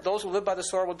sword, those who live by the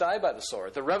sword will die by the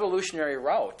sword. The revolutionary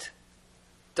route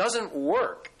doesn't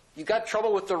work. You got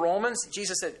trouble with the Romans?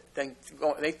 Jesus said, then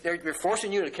they're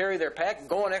forcing you to carry their pack.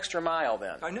 Go an extra mile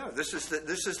then. I know. This is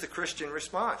the Christian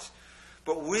response.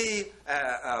 But we,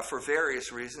 for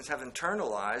various reasons, have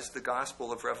internalized the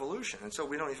gospel of revolution. And so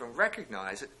we don't even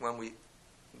recognize it when we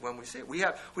see it. We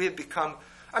have become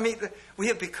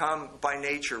by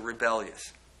nature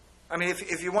rebellious. I mean,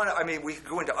 if you want to, I mean, we could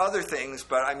go into other things,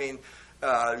 but I mean,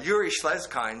 Yuri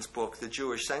Schleskind's book, The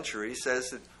Jewish Century, says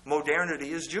that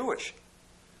modernity is Jewish.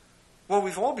 Well,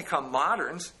 we've all become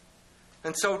moderns,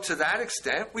 and so to that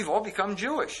extent, we've all become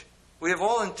Jewish. We have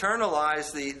all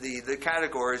internalized the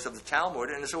categories of the Talmud,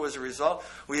 and so as a result,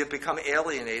 we have become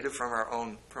alienated from our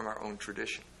own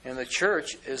tradition. And the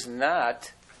church is not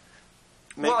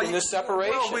making this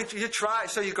separation. Well, you try.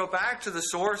 So you go back to the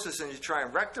sources and you try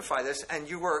and rectify this, and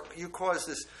you cause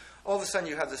this. All of a sudden,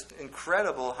 you have this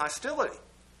incredible hostility.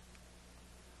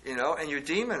 You know, and you're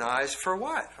demonized for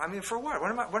what? I mean, for what?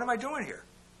 What am I doing here?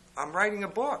 I'm writing a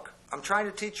book. I'm trying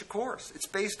to teach a course. It's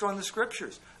based on the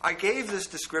Scriptures. I gave this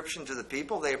description to the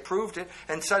people. They approved it,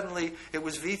 and suddenly it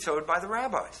was vetoed by the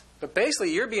rabbis. But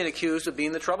basically, you're being accused of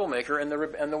being the troublemaker and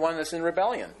the one that's in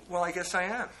rebellion. Well, I guess I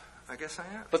am.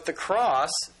 But the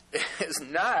cross is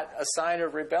not a sign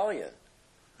of rebellion.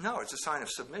 No, it's a sign of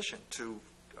submission to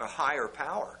a higher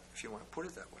power, if you want to put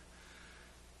it that way.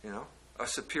 You know, a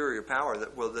superior power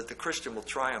that the Christian will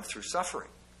triumph through suffering.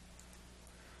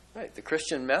 Right. The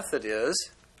Christian method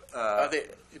is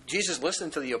Jesus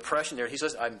listened to the oppression there. He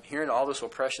says, "I'm hearing all this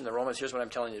oppression. The Romans. Here's what I'm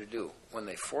telling you to do. When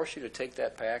they force you to take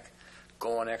that pack,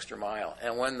 go an extra mile.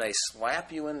 And when they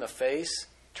slap you in the face,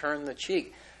 turn the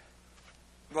cheek."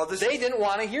 Well, they didn't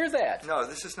want to hear that. No,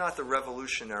 this is not the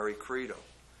revolutionary credo.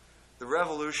 The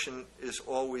revolution is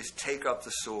always take up the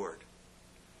sword.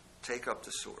 Take up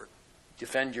the sword.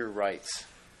 Defend your rights.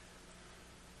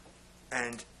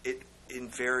 And it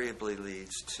invariably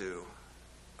leads to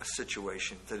a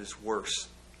situation that is worse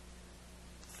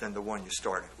than the one you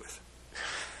started with.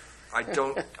 I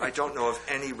don't know of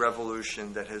any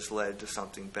revolution that has led to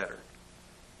something better.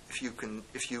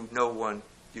 If you know one,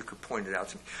 you could point it out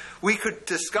to me. We could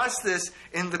discuss this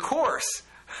in the course.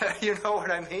 You know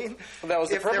what I mean? Well, that was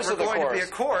the purpose of the course. If there were going to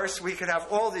be a course, we could have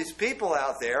all these people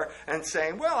out there and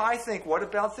saying, well, I think, what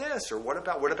about this? Or what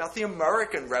about the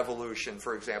American Revolution,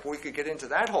 for example? We could get into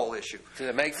that whole issue.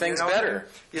 To make things better.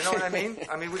 You know what I mean?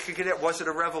 I mean, we could get it. Was it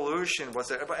a revolution?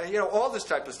 Was it, you know, all this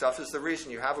type of stuff is the reason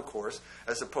you have a course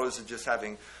as opposed to just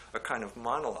having a kind of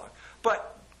monologue.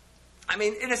 But, I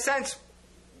mean, in a sense,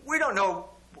 we don't know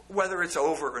whether it's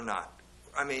over or not.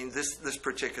 I mean, this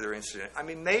particular incident. I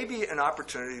mean, maybe an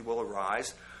opportunity will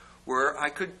arise where I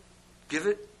could give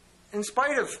it in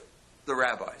spite of the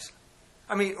rabbis.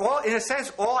 I mean, in a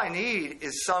sense, all I need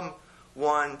is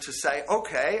someone to say,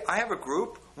 okay, I have a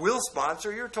group, we'll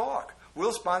sponsor your talk.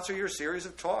 We'll sponsor your series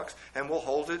of talks, and we'll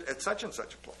hold it at such and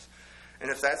such a place.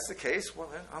 And if that's the case, well,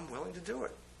 then I'm willing to do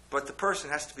it. But the person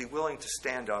has to be willing to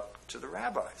stand up to the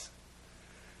rabbis.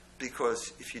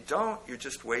 Because if you don't, you're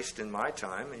just wasting my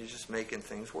time and you're just making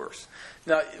things worse.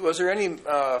 Now, was there any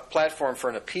platform for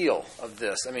an appeal of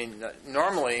this? I mean,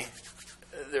 normally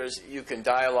you can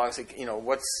dialogue. Say,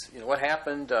 what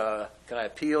happened? Can I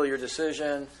appeal your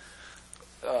decision?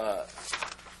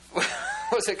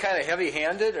 Was was it kind of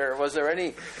heavy-handed, or was there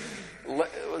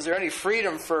any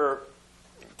freedom for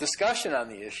discussion on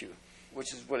the issue,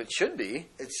 which is what it should be?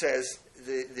 It says,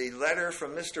 the letter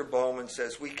from Mr. Bowman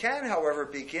says, we can, however,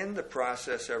 begin the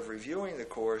process of reviewing the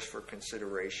course for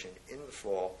consideration in the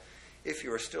fall if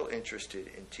you are still interested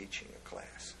in teaching a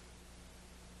class.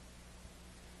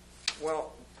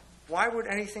 Well, why would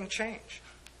anything change?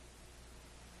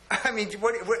 I mean,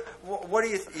 what do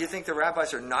you think the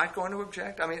rabbis are not going to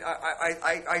object? I mean,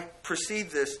 I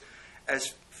perceive this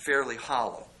as fairly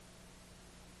hollow,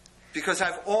 because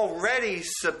I've already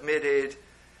submitted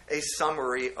a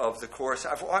summary of the course.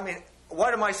 I mean,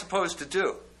 what am I supposed to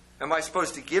do? Am I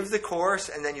supposed to give the course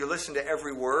and then you listen to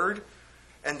every word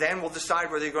and then we'll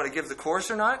decide whether you're going to give the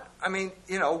course or not? I mean,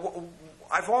 you know,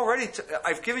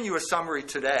 I've given you a summary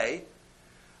today.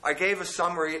 I gave a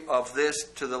summary of this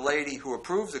to the lady who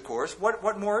approved the course.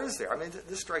 What more is there? I mean,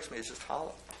 this strikes me as just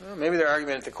hollow. Well, maybe their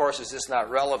argument that the course is just not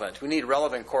relevant. We need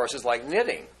relevant courses like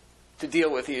knitting to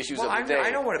deal with the issues of the day. I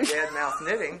don't want to badmouth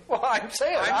knitting. Well, I'm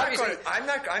saying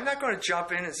I'm not going to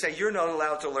jump in and say you're not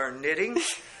allowed to learn knitting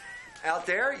out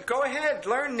there. Go ahead,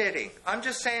 learn knitting. I'm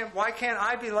just saying, why can't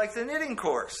I be like the knitting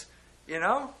course? You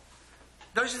know?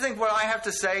 Don't you think what I have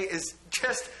to say is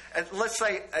just, let's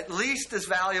say, at least as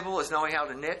valuable as knowing how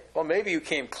to knit? Well, maybe you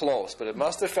came close, but it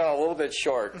must have fell a little bit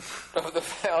short of the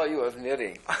value of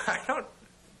knitting.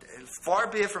 Far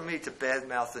be it from me to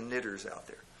badmouth the knitters out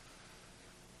there.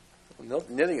 Well,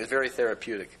 knitting is very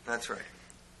therapeutic. That's right.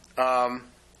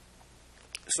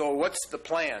 So what's the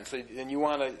plan? So, and you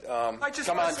want to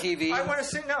come on TV? I want to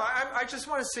see. No, I just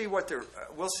want to see what their.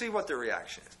 We'll see what their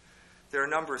reaction is. There are a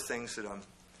number of things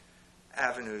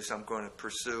avenues I'm going to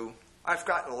pursue. I've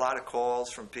gotten a lot of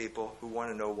calls from people who want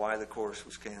to know why the course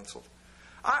was canceled.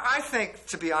 I think,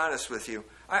 to be honest with you,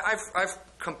 I've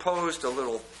composed a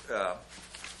little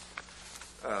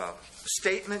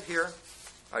statement here.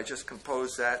 I just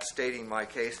composed that, stating my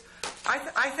case.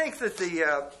 I think that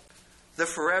the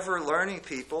forever learning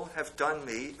people have done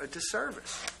me a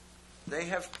disservice. They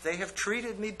have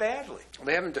treated me badly.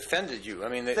 They haven't defended you. I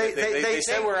mean, they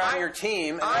said we're on your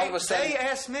team, and all of a sudden they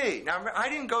asked me. Now, I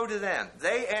didn't go to them.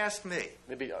 They asked me.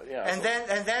 Maybe, yeah.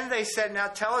 And then they said, "Now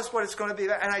tell us what it's going to be."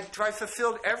 And I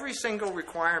fulfilled every single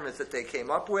requirement that they came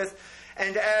up with.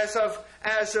 And as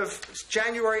of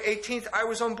January 18th, I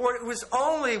was on board. It was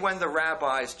only when the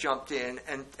rabbis jumped in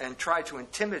and tried to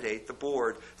intimidate the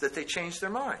board that they changed their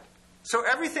mind. So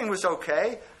everything was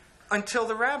okay until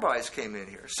the rabbis came in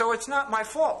here. So it's not my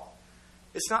fault.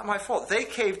 It's not my fault. They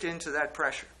caved into that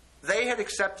pressure. They had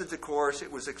accepted the course. It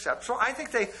was accepted. So I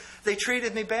think they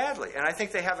treated me badly. And I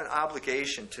think they have an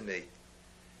obligation to me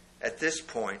at this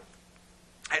point,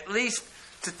 at least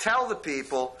to tell the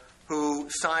people who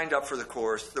signed up for the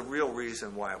course the real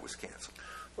reason why it was canceled.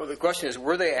 Well, the question is,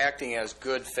 were they acting as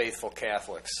good, faithful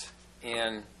Catholics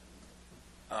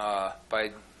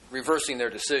by reversing their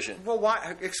decision? Well,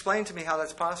 why? Explain to me how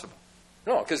that's possible.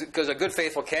 No, because a good,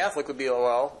 faithful Catholic would be,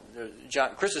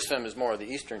 John Chrysostom is more of the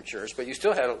Eastern Church, but you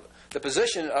still had the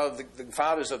position of the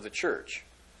fathers of the Church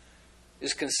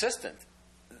is consistent.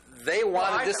 They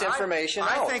wanted this information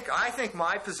out. I think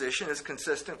my position is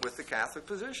consistent with the Catholic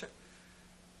position.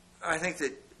 I think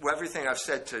that everything I've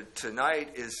said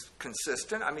tonight is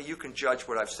consistent. I mean, you can judge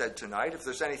what I've said tonight. If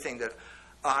there's anything that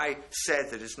I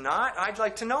said that is not, I'd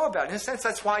like to know about it. In a sense,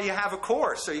 that's why you have a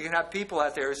course, so you can have people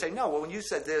out there who say, no, well, when you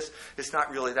said this, it's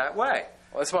not really that way.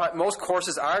 Well, that's what most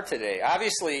courses are today.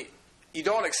 Obviously, you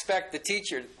don't expect the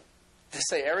teacher to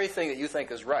say everything that you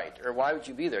think is right, or why would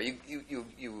you be there?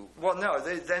 Well, no,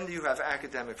 then you have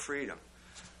academic freedom.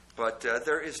 But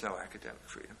there is no academic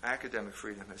freedom. Academic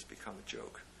freedom has become a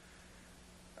joke.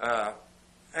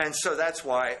 And so that's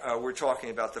why we're talking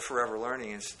about the Forever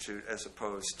Learning Institute as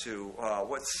opposed to,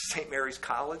 what's St. Mary's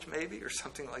College, maybe, or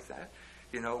something like that,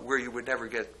 where you would never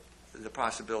get the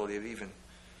possibility of even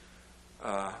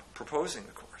proposing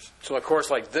a course. So a course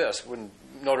like this,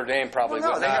 Notre Dame probably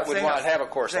would not have a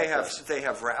course like this. They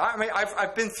have. I mean,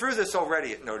 I've been through this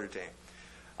already at Notre Dame.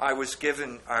 I was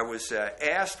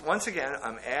asked, once again,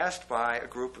 I'm asked by a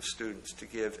group of students to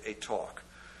give a talk.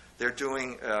 They're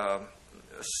doing a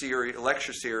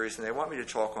lecture series, and they want me to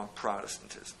talk on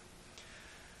Protestantism.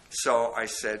 So I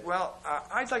said, well,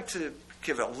 I'd like to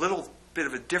give a little bit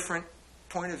of a different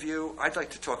point of view. I'd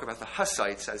like to talk about the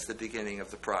Hussites as the beginning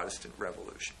of the Protestant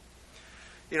Revolution.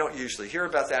 You don't usually hear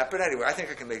about that, but anyway, I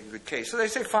think I can make a good case. So they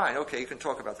say, fine, okay, you can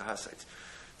talk about the Hussites.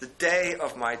 The day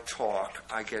of my talk,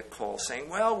 I get calls saying,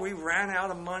 well, we ran out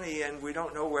of money and we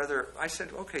don't know whether... I said,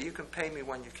 okay, you can pay me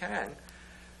when you can.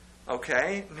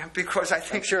 Okay, because I I'm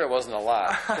think. sure it wasn't a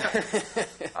lot.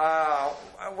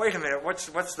 Wait a minute.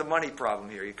 What's the money problem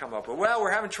here? You come up with. Well,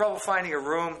 we're having trouble finding a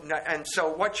room, and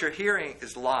so what you're hearing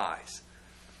is lies.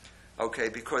 Okay,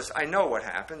 because I know what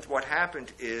happened. What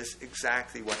happened is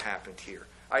exactly what happened here.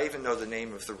 I even know the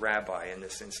name of the rabbi in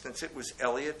this instance. It was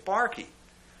Elliot Barkey,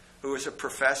 who was a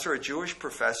professor, a Jewish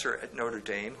professor at Notre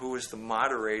Dame, who was the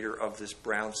moderator of this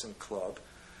Brownson Club.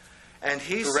 And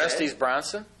he said... Orestes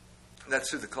Bronson?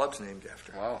 That's who the club's named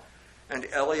after. Wow. And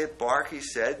Elliot Barkey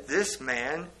said, this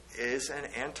man is an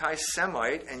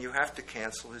anti-Semite, and you have to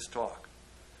cancel his talk.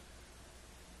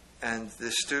 And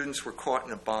the students were caught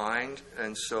in a bind,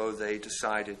 and so they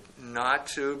decided not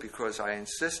to, because I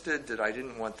insisted that I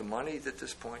didn't want the money at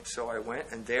this point, so I went,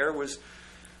 and there was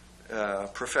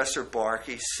Professor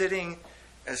Barkey sitting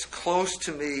as close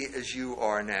to me as you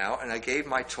are now, and I gave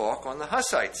my talk on the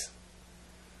Hussites.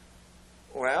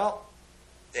 Well,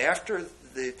 after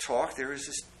the talk, there was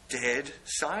this dead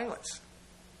silence.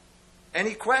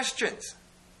 Any questions?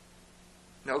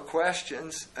 No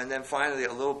questions. And then finally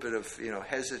a little bit of,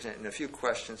 hesitant and a few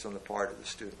questions on the part of the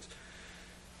students.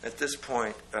 At this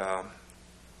point,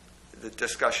 the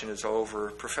discussion is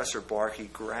over. Professor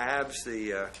Barkey grabs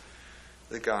the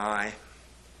guy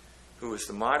who was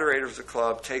the moderator of the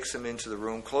club, takes him into the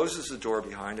room, closes the door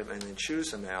behind him, and then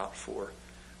chews him out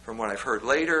from what I've heard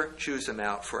later, chews him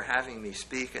out for having me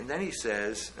speak. And then he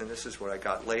says, and this is what I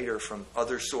got later from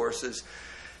other sources,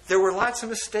 there were lots of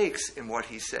mistakes in what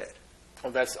he said.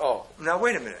 Now,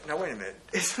 wait a minute.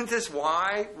 Isn't this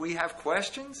why we have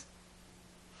questions?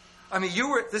 I mean,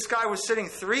 this guy was sitting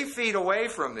 3 feet away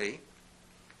from me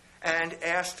and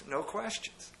asked no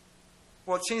questions.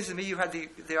 Well, it seems to me you had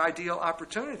the ideal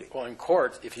opportunity. Well, in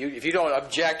court, if you don't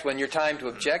object when your time to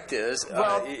object is...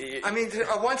 Well,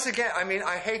 once again,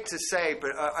 I hate to say,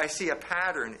 but I see a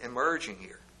pattern emerging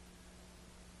here.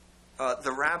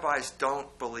 The rabbis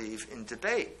don't believe in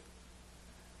debate.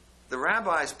 The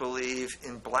rabbis believe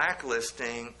in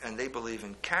blacklisting, and they believe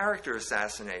in character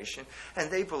assassination, and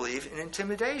they believe in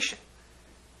intimidation.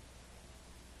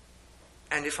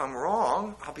 And if I'm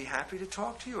wrong, I'll be happy to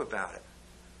talk to you about it.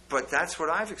 But that's what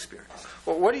I've experienced.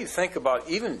 Well, what do you think about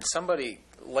even somebody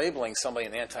labeling somebody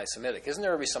an anti-Semitic? Isn't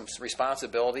there some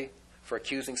responsibility for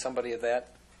accusing somebody of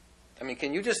that? I mean,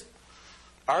 can you just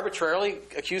arbitrarily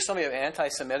accuse somebody of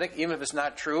anti-Semitic, even if it's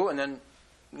not true, and then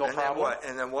problem?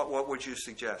 And then what would you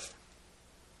suggest?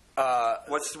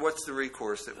 What's the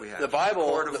recourse that we have? The Bible,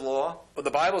 court of law? Well,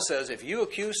 the Bible says if you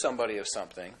accuse somebody of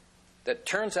something that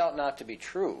turns out not to be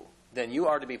true, then you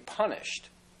are to be punished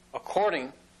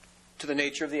according to the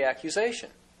nature of the accusation.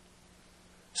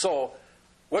 So,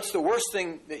 what's the worst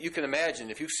thing that you can imagine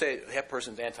if you say that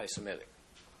person's anti-Semitic?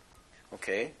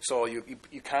 Okay, so you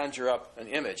conjure up an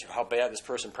image of how bad this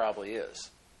person probably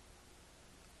is.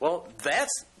 Well,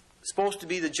 that's supposed to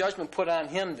be the judgment put on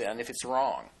him then if it's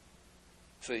wrong.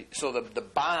 So the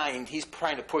bind he's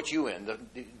trying to put you in,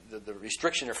 the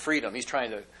restriction of freedom he's trying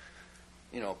to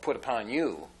put upon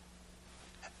you,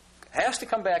 has to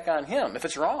come back on him if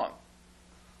it's wrong.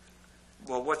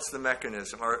 Well, what's the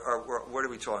mechanism? Or what are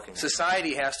we talking about?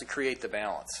 Society has to create the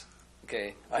balance.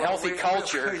 Okay, healthy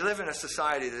culture. We live in a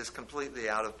society that is completely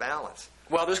out of balance.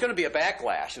 Well, there's going to be a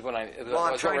backlash.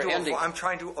 I'm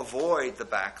trying to avoid the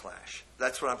backlash.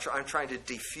 That's what I'm trying to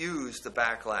diffuse the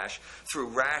backlash through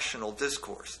rational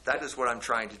discourse. That is what I'm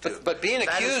trying to do. But being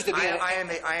accused of being...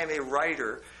 I am a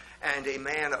writer and a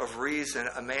man of reason,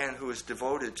 a man who is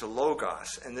devoted to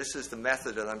logos, and this is the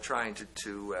method that I'm trying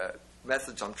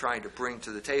methods I'm trying to bring to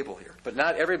the table here. But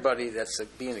not everybody that's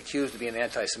being accused of being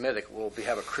anti-Semitic will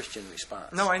have a Christian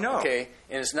response. No, I know. Okay,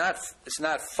 and it's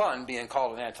not fun being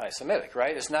called an anti-Semitic,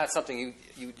 right? It's not something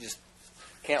you just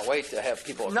can't wait to have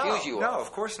people accuse you of. No,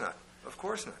 of course not. Of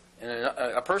course not. And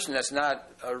a person that's not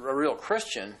a real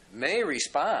Christian may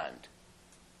respond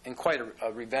in quite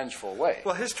a revengeful way.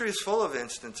 Well, history is full of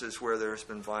instances where there has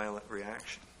been violent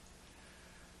reaction.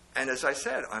 And as I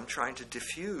said, I'm trying to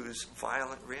diffuse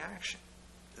violent reaction.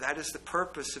 That is the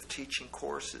purpose of teaching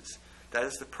courses. That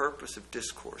is the purpose of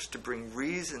discourse, to bring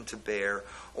reason to bear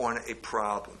on a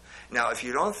problem. Now, if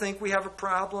you don't think we have a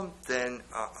problem, then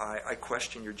I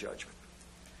question your judgment.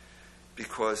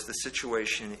 Because the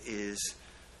situation is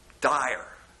dire.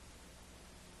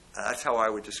 That's how I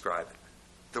would describe it.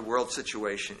 The world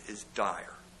situation is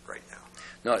dire right now.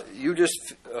 No, you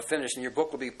just finished, and your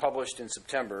book will be published in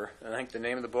September. And I think the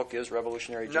name of the book is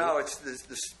Revolutionary Jew. No, it's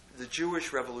the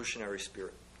Jewish Revolutionary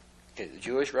Spirit. Okay, the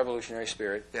Jewish Revolutionary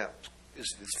Spirit. Yeah.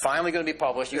 It's finally going to be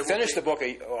published. You finished the book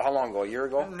how long ago? A year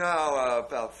ago? No,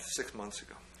 about 6 months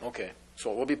ago. Okay,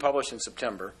 so it will be published in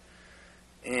September.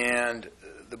 And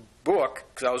the book,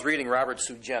 because I was reading Robert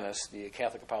Sugenis, the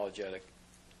Catholic apologetic,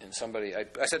 and somebody, I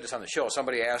said this on the show,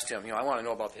 somebody asked him, I want to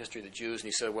know about the history of the Jews, and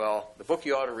he said, well, the book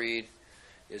you ought to read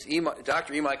is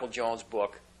Dr. E. Michael Jones'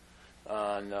 book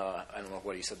on, I don't know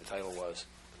what he said the title was,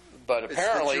 but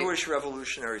apparently... It's the Jewish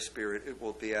Revolutionary Spirit. It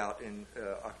will be out in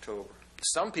October.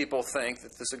 Some people think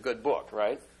that this is a good book,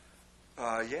 right?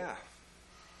 Yeah.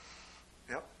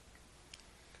 Yep.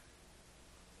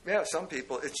 Yeah, some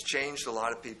people, it's changed a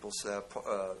lot of people's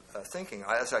thinking.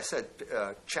 As I said,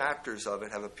 chapters of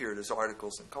it have appeared as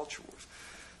articles in Culture Wars.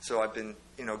 So I've been,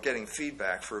 getting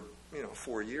feedback for,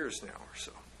 4 years now or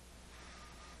so.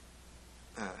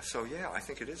 So yeah, I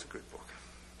think it is a good book.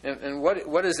 And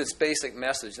what is its basic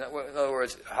message? In other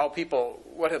words,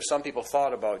 what have some people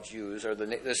thought about Jews or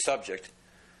this subject?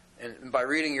 And by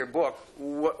reading your book,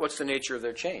 what's the nature of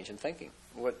their change in thinking?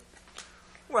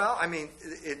 Well, I mean,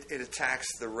 it attacks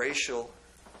the racial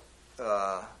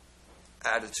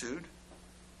attitude,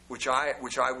 which I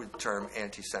would term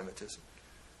anti-Semitism.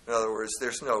 In other words,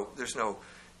 there's no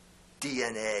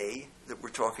DNA that we're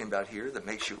talking about here that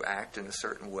makes you act in a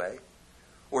certain way,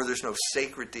 or there's no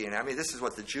sacred DNA. I mean, this is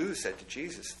what the Jews said to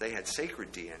Jesus. They had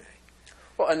sacred DNA.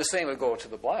 Well, and the same would go to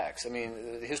the blacks. I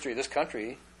mean, the history of this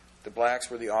country, the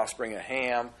blacks were the offspring of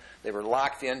Ham. They were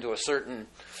locked into a certain...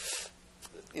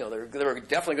 they were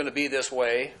definitely going to be this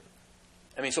way.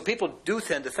 I mean, so people do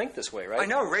tend to think this way, right? I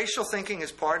know racial thinking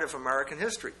is part of American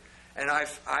history, and I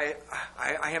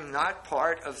am not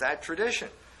part of that tradition.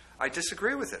 I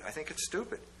disagree with it. I think it's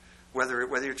stupid, whether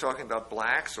you're talking about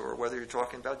blacks or whether you're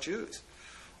talking about Jews,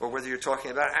 or whether you're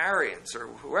talking about Aryans or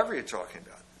whoever you're talking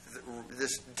about.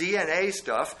 This DNA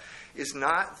stuff is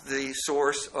not the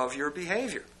source of your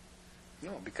behavior.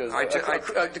 No, because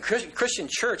the Christian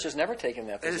church has never taken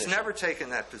that position. It has never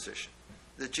taken that position.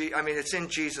 It's in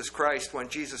Jesus Christ. When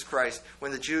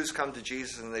the Jews come to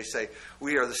Jesus and they say,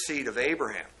 we are the seed of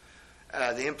Abraham,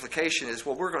 the implication is,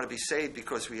 well, we're going to be saved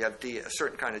because we have a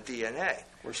certain kind of DNA.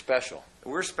 We're special.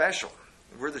 We're special.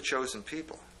 We're the chosen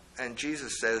people. And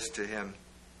Jesus says to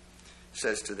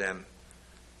them,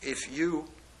 if you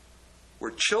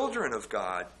were children of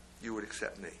God, you would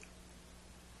accept me.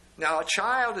 Now, a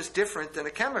child is different than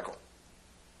a chemical.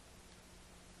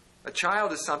 A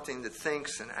child is something that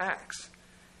thinks and acts.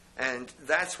 And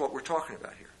that's what we're talking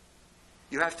about here.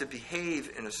 You have to behave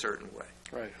in a certain way.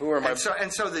 Right. Who are my...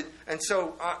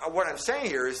 What I'm saying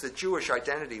here is that Jewish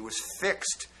identity was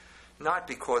fixed not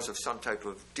because of some type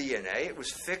of DNA. It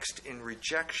was fixed in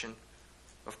rejection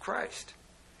of Christ.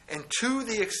 And to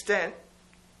the extent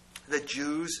that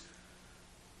Jews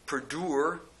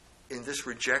perdure in this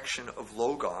rejection of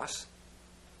Logos,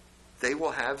 they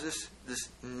will have this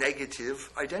negative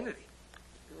identity.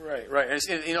 Right. And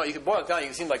you can boil it down.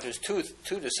 It seems like there's two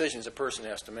decisions a person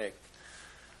has to make,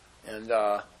 and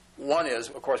one is,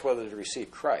 of course, whether to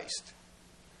receive Christ.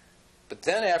 But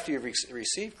then, after you've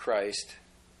received Christ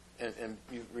and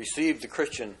you've received the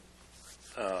Christian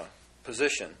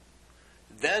position,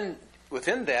 then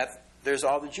within that there's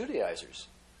all the Judaizers.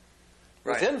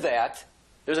 Right. Within that,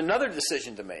 there's another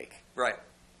decision to make. Right.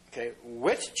 Okay,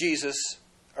 which Jesus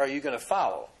are you going to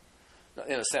follow?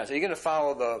 In a sense, are you going to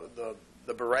follow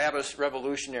the Barabbas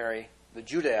revolutionary, the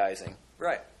Judaizing?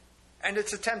 Right. And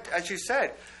it's as you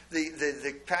said,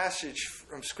 the passage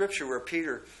from Scripture where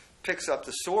Peter picks up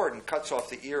the sword and cuts off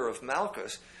the ear of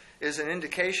Malchus is an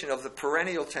indication of the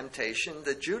perennial temptation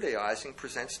that Judaizing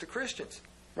presents to Christians.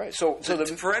 Right. So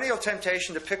the perennial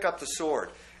temptation to pick up the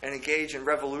sword and engage in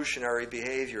revolutionary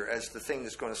behavior as the thing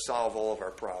that's going to solve all of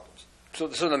our problems. So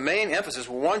the main emphasis,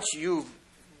 once you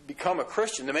become a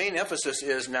Christian, the main emphasis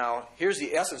is now, here's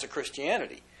the essence of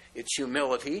Christianity. It's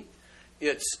humility.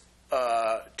 It's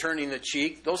turning the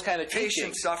cheek. Those kind of teachings.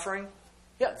 Patient suffering.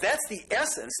 Yeah, that's the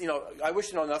essence. I wish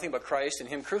to know nothing but Christ and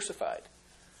Him crucified.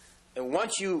 And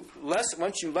once you let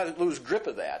it lose grip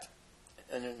of that,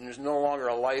 and there's no longer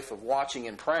a life of watching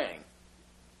and praying,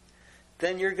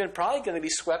 then you're probably going to be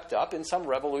swept up in some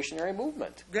revolutionary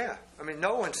movement. Yeah. I mean,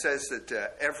 no one says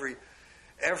that every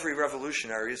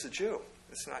revolutionary is a Jew.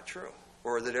 It's not true.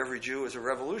 Or that every Jew is a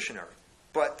revolutionary.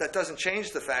 But that doesn't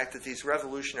change the fact that these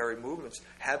revolutionary movements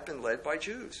have been led by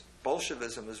Jews.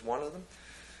 Bolshevism is one of them.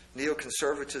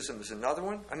 Neoconservatism is another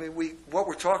one. I mean, what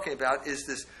we're talking about is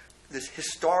this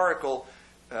historical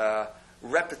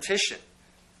repetition,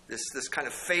 this kind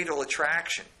of fatal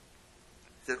attraction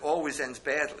that always ends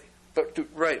badly. But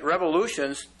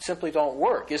revolutions simply don't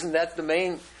work. Isn't that the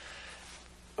main?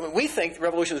 I mean, we think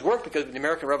revolutions work because of the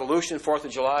American Revolution, 4th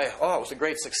of July. Oh, it was a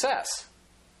great success.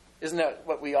 Isn't that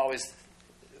what we always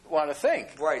want to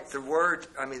think? Right. The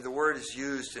word is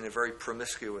used in a very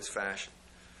promiscuous fashion,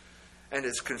 and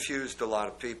it's confused a lot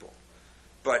of people.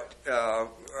 But,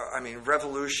 I mean,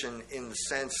 revolution in the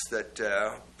sense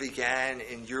that began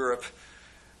in Europe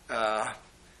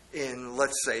in,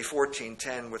 let's say,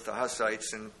 1410 with the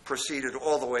Hussites and proceeded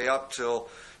all the way up till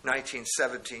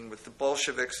 1917 with the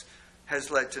Bolsheviks,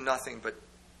 has led to nothing but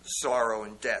sorrow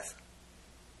and death.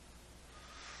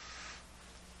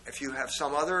 If you have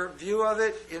some other view of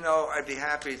it, I'd be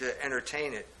happy to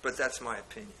entertain it, but that's my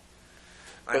opinion.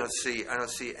 I don't see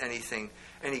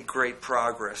any great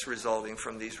progress resulting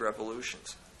from these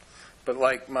revolutions. But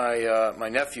like my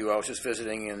nephew, I was just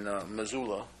visiting in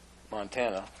Missoula,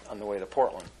 Montana, on the way to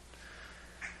Portland.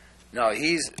 Now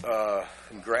he's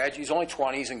he's only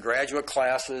 20. He's in graduate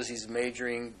classes. He's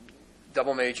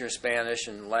double major in Spanish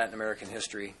and Latin American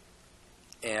history.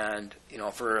 And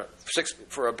for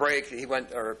a break, he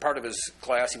went, or part of his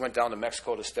class, he went down to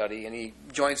Mexico to study, and he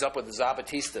joins up with the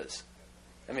Zapatistas.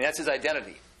 I mean, that's his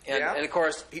identity. And of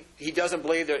course, he doesn't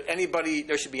believe that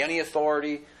there should be any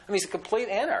authority. I mean, he's a complete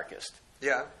anarchist.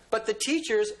 Yeah. But the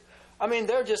teachers, I mean,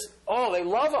 they're just, they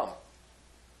love him.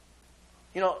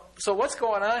 So what's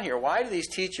going on here? Why do these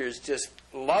teachers just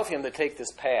love him to take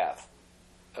this path?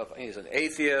 He's an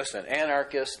atheist, an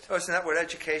anarchist. Oh, isn't that what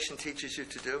education teaches you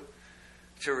to do?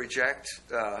 To reject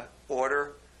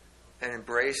order and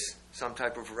embrace some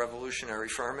type of revolutionary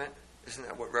ferment? Isn't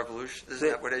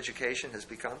that what education has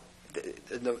become?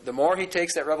 The more he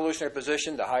takes that revolutionary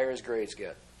position, the higher his grades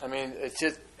get. I mean, it's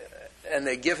just, and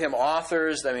they give him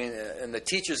authors. I mean, and the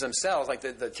teachers themselves, like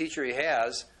the teacher he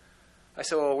has. I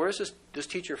said, well, where's this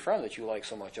teacher from that you like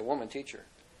so much? A woman teacher.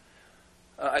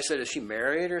 I said, is she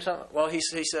married or something? Well, he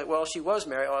said, well, she was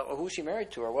married. Well, who's she married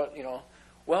to, or what?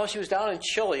 Well, she was down in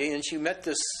Chile, and she met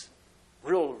this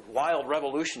real wild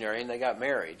revolutionary, and they got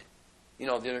married.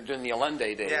 During the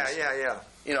Allende days. Yeah.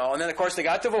 And then, of course, they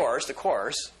got divorced, of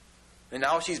course. And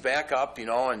now she's back up,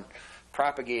 and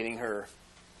propagating her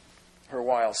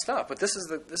wild stuff. But this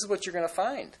is what you're going to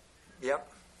find. Yep,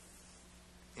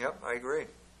 I agree.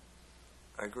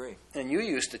 And you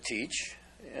used to teach,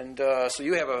 and so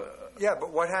you have a... Yeah,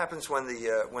 but what happens when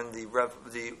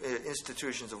the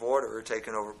institutions of order are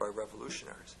taken over by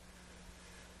revolutionaries?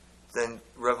 Then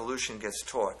revolution gets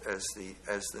taught as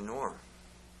the norm,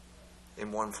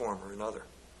 in one form or another.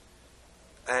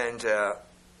 And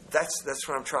that's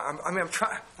what I'm trying.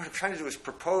 What I'm trying to do is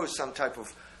propose some type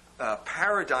of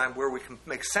paradigm where we can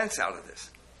make sense out of this.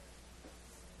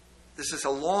 This is a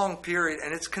long period,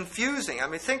 and it's confusing. I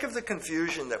mean, think of the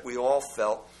confusion that we all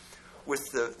felt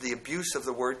with the abuse of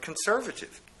the word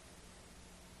conservative.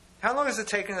 How long has it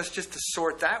taken us just to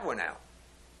sort that one out?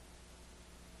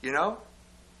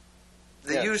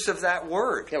 The use of that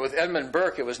word. Yeah, with Edmund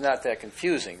Burke, it was not that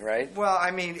confusing, right? Well,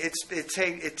 I mean,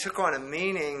 it took on a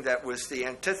meaning that was the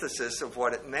antithesis of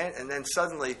what it meant, and then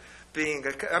suddenly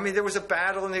there was a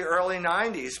battle in the early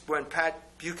 90s when Pat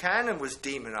Buchanan was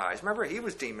demonized. Remember, he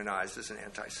was demonized as an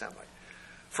anti-Semite.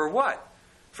 For what?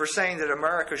 For saying that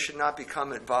America should not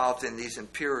become involved in these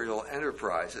imperial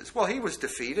enterprises. Well, he was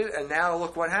defeated, and now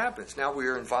look what happens. Now we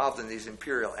are involved in these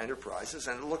imperial enterprises,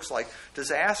 and it looks like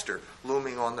disaster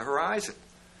looming on the horizon.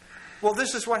 Well,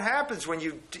 this is what happens when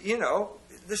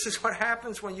this is what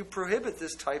happens when you prohibit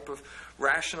this type of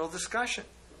rational discussion.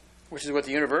 Which is what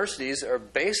the universities are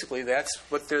basically, that's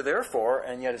what they're there for,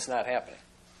 and yet it's not happening.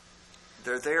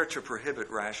 They're there to prohibit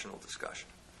rational discussion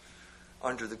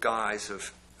under the guise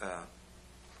of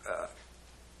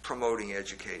promoting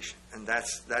education. And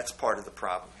that's part of the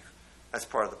problem here. That's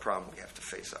part of the problem we have to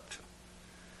face up to.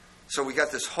 So we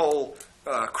got this whole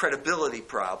credibility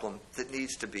problem that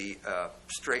needs to be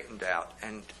straightened out,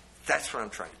 and that's what I'm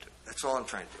trying to do. That's all I'm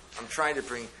trying to do. I'm trying to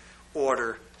bring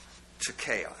order to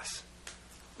chaos.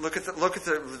 Look at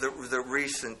the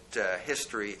recent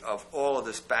history of all of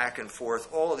this back and forth,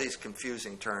 all of these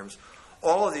confusing terms,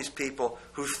 all of these people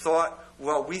who thought,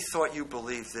 well, we thought you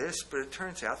believed this, but it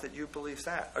turns out that you believe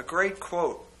that. A great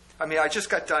quote. I mean, I just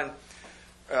got done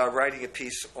writing a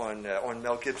piece on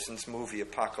Mel Gibson's movie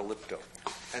Apocalypto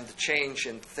and the change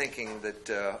in thinking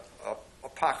that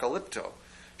Apocalypto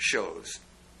shows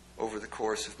over the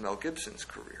course of Mel Gibson's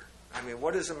career. I mean,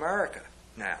 what is America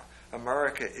now?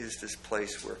 America is this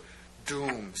place where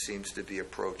doom seems to be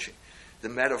approaching. The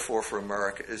metaphor for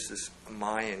America is this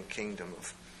Mayan kingdom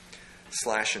of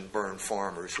slash-and-burn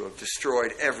farmers who have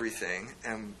destroyed everything,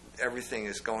 and everything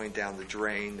is going down the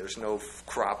drain. There's no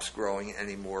crops growing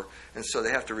anymore, and so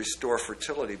they have to restore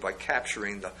fertility by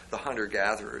capturing the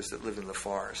hunter-gatherers that live in the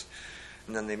forest.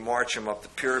 And then they march them up the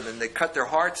pyramid, and they cut their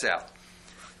hearts out.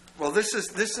 Well, this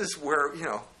is where,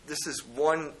 this is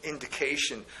one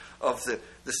indication of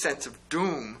the sense of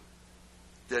doom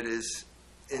that is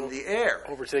in the air.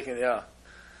 Overtaking, yeah.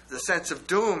 the sense of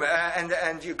doom,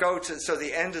 and you go to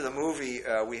the end of the movie.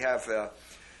 We have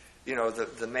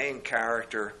the main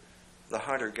character, the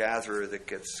hunter-gatherer that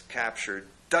gets captured,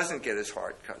 doesn't get his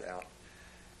heart cut out,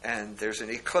 and there's an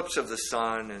eclipse of the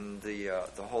sun, and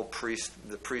the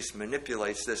priest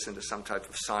manipulates this into some type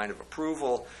of sign of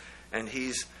approval, and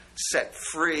he's set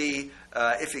free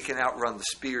if he can outrun the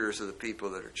spears of the people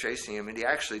that are chasing him, and he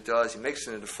actually does. He makes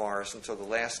it into the forest until the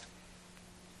last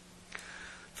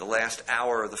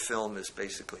hour of the film is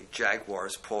basically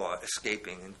Jaguar's paw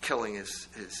escaping and killing his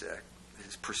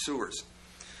pursuers,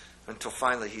 until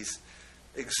finally he's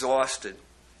exhausted,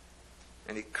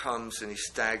 and he comes and he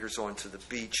staggers onto the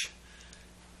beach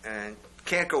and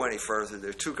can't go any further.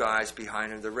 There are two guys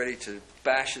behind him. They're ready to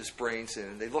bash his brains in,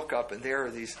 and they look up, and there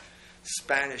are these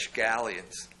Spanish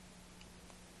galleons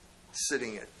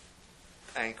sitting at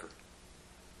anchor,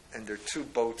 and there are two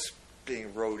boats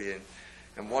being rowed in,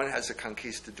 and one has a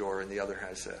conquistador and the other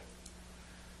has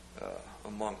a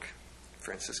monk,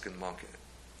 Franciscan monk in it.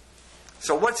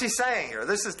 So what's he saying here?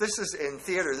 This is in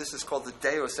theater. This is called the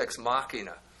Deus ex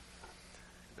machina.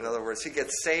 In other words, he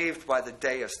gets saved by the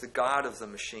Deus, the God of the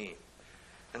machine,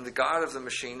 and the God of the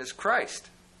machine is Christ.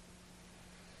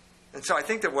 And so I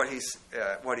think that what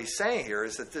he's saying here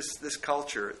is that this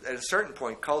culture, at a certain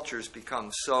point, cultures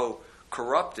become so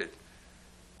corrupted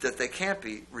that they can't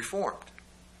be reformed.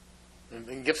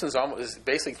 And Gibson's is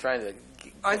basically trying to.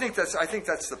 I think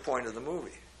that's the point of the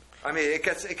movie. I mean, it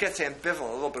gets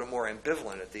ambivalent, a little bit more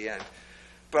ambivalent at the end,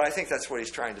 but I think that's what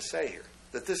he's trying to say here: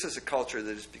 that this is a culture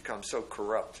that has become so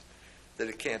corrupt that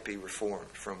it can't be reformed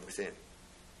from within.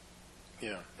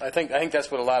 Yeah, I think that's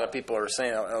what a lot of people are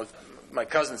saying. My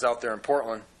cousin's out there in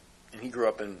Portland, and he grew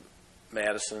up in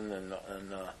Madison,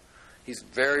 and he's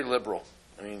very liberal.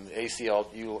 I mean,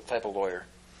 ACLU type of lawyer,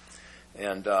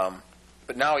 and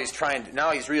but now he's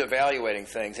reevaluating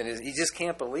things, and he just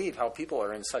can't believe how people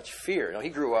are in such fear. You know, he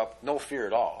grew up no fear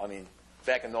at all. I mean,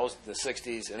 back in the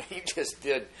 '60s, and he just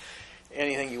did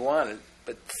anything you wanted.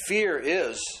 But fear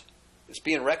it's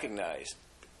being recognized.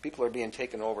 People are being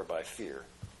taken over by fear.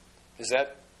 Is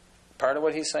that part of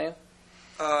what he's saying?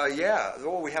 Yeah.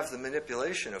 Well, we have the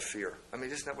manipulation of fear. I mean,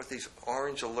 isn't that what these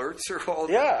orange alerts are called?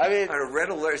 Yeah, I mean, a red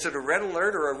alert. Is it a red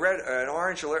alert or an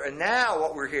orange alert? And now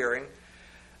what we're hearing,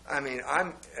 I mean,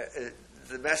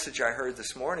 the message I heard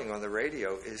this morning on the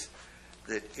radio is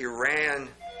that Iran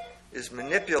is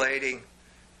manipulating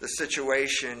the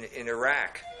situation in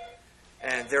Iraq,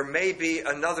 and there may be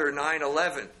another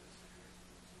 9/11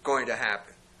 going to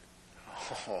happen.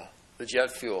 Oh. The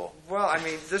jet fuel. Well, I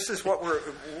mean, this is what we're.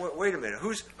 Wait a minute.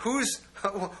 Who's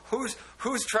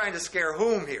trying to scare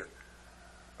whom here?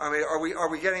 I mean, are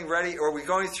we getting ready? Are we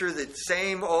going through the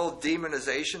same old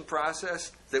demonization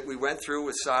process that we went through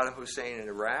with Saddam Hussein in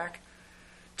Iraq,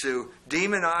 to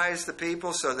demonize the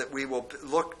people so that we will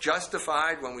look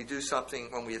justified when we do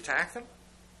something, when we attack them?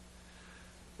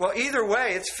 Well, either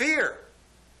way, it's fear.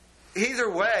 Either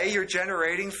way, you're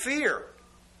generating fear.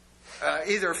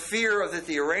 Either fear that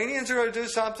the Iranians are going to do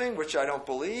something, which I don't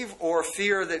believe, or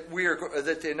fear that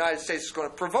that the United States is going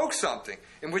to provoke something,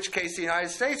 in which case the United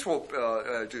States will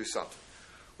do something,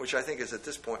 which I think is at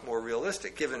this point more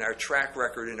realistic, given our track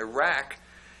record in Iraq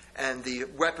and the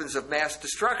weapons of mass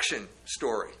destruction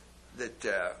story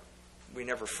that we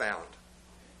never found.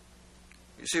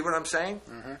 You see what I'm saying?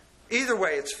 Mm-hmm. Either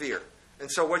way, it's fear.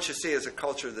 And so what you see is a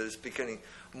culture that is becoming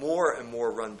more and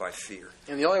more run by fear.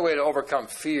 And the only way to overcome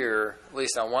fear, at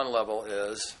least on one level,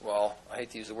 is, well, I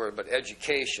hate to use the word, but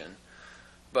education,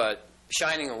 but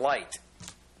shining a light.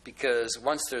 Because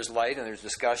once there's light and there's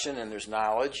discussion and there's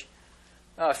knowledge,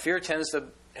 fear tends to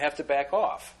have to back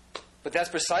off. But that's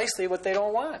precisely what they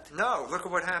don't want. No, look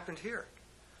at what happened here.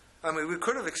 I mean, we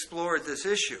could have explored this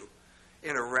issue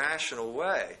in a rational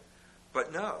way,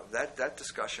 but no, that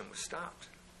discussion was stopped.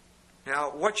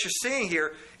 Now, what you're seeing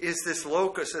here is this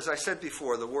locus, as I said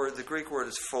before, the Greek word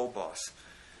is phobos,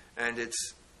 and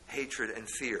it's hatred and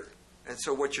fear. And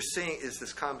so what you're seeing is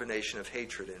this combination of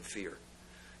hatred and fear,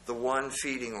 the one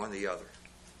feeding on the other.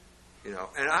 You know,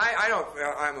 and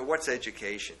I mean, what's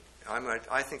education?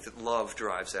 I think that love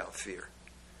drives out fear,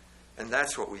 and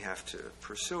that's what we have to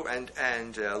pursue.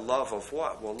 And love of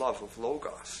what? Well, love of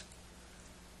logos,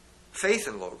 faith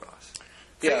in logos.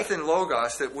 Faith in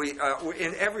logos that we,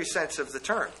 in every sense of the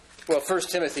term. Well, 1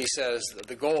 Timothy says that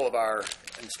the goal of our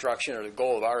instruction or the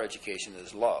goal of our education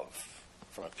is love,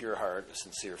 from a pure heart, a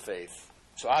sincere faith.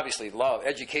 So obviously love,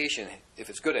 education, if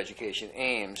it's good education,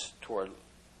 aims toward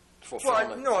fulfillment.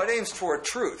 Well, no, it aims toward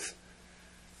truth.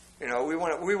 You know, we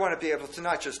want to be able to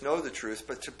not just know the truth,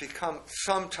 but to become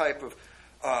some type of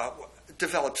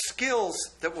develop skills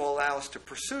that will allow us to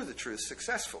pursue the truth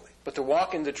successfully. But to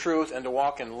walk in the truth and to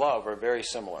walk in love are very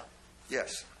similar.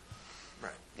 Yes.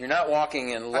 Right. You're not walking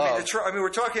in love. I mean, we're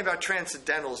talking about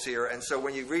transcendentals here, and so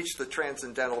when you reach the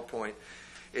transcendental point,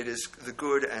 it is the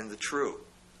good and the true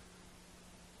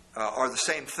are the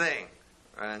same thing.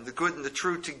 And the good and the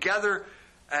true together,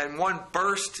 and one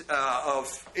burst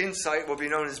of insight will be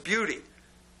known as beauty.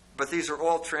 But these are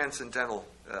all transcendental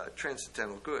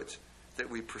goods that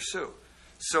we pursue.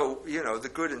 So,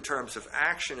 the good in terms of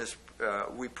action is,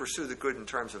 we pursue the good in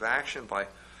terms of action by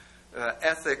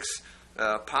ethics,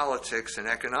 politics, and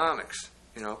economics,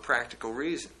 practical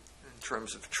reason. In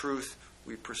terms of truth,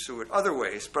 we pursue it other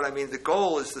ways. But, the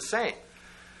goal is the same.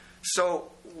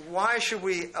 So why should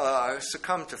we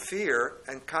succumb to fear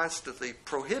and constantly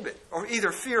prohibit, or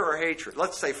either fear or hatred?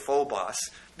 Let's say phobos,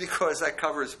 because that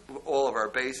covers all of our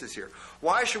bases here.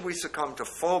 Why should we succumb to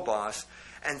phobos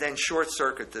and then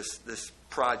short-circuit this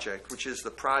project, which is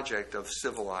the project of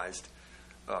civilized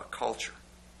culture?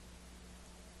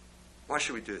 Why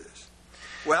should we do this?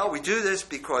 Well, we do this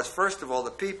because, first of all,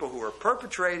 the people who are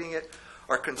perpetrating it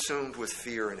are consumed with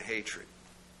fear and hatred.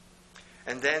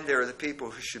 And then there are the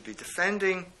people who should be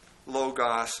defending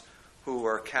Logos, who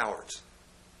are cowards.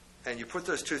 And you put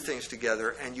those two things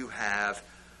together, and you have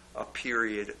a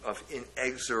period of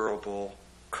inexorable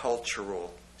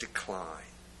cultural decline.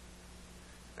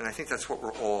 And I think that's what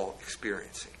we're all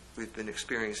experiencing. We've been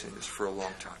experiencing this for a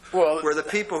long time. Where the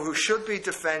people who should be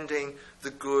defending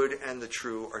the good and the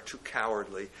true are too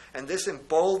cowardly. And this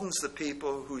emboldens the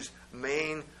people whose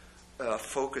main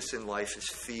focus in life is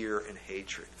fear and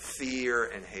hatred. Fear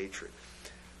and hatred.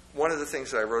 One of the things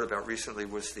that I wrote about recently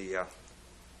was an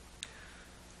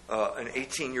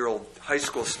 18-year-old high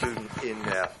school student in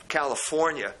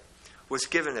California was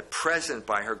given a present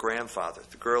by her grandfather.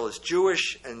 The girl is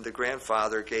Jewish, and the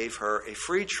grandfather gave her a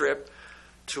free trip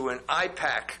to an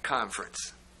IPAC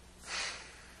conference.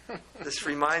 This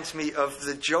reminds me of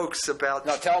the jokes about...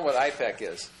 Now tell them what IPAC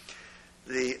is.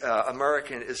 The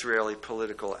American Israeli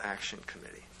Political Action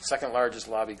Committee. Second largest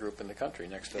lobby group in the country,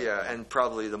 next to... Yeah, and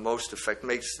probably the most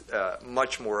makes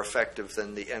much more effective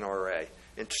than the NRA,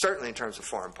 certainly in terms of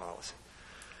foreign policy.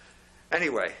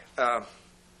 Anyway,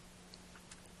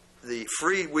 the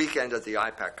free weekend at the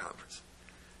IPAC conference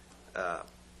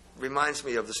reminds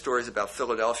me of the stories about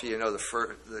Philadelphia.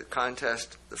 The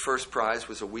contest, the first prize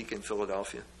was a week in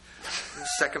Philadelphia. The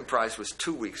second prize was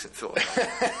 2 weeks in Philadelphia.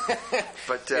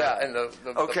 But and the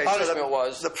punishment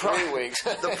was 3 weeks.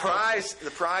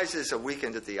 the prize is a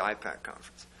weekend at the IPAC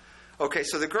conference. Okay,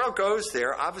 so the girl goes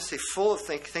there, obviously full of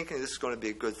thinking this is going to be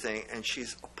a good thing, and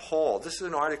she's appalled. This is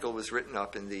an article that was written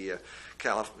up in the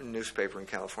newspaper in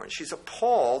California. She's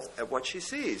appalled at what she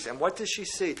sees. And what does she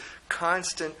see?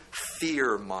 Constant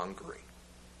fear-mongering.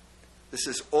 This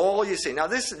is all you see. Now,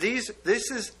 this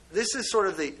is sort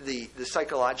of the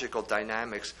psychological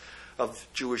dynamics of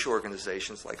Jewish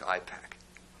organizations like IPAC.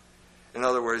 In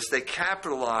other words, they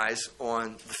capitalize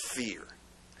on the fear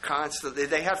constantly.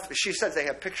 She said they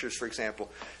have pictures, for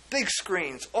example, big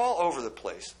screens all over the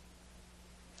place,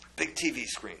 big TV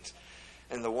screens.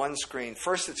 And the one screen,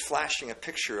 first it's flashing a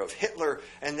picture of Hitler,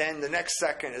 and then the next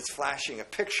second it's flashing a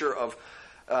picture of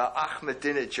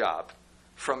Ahmadinejad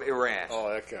from Iran. Oh,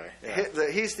 okay. Yeah.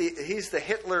 He's the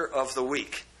Hitler of the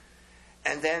week.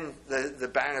 And then the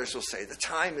banners will say, "The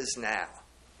time is now."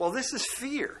 Well, this is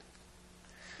fear.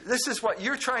 This is what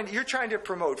you're trying to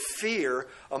promote fear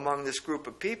among this group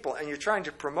of people, and you're trying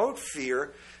to promote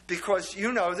fear because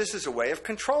this is a way of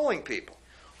controlling people.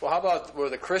 Well, how about where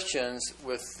the Christians,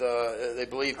 they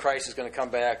believe Christ is going to come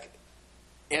back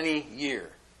any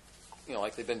year,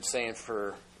 like they've been saying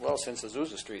since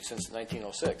Azusa Street, since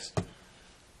 1906.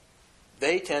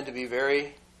 They tend to be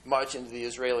very much into the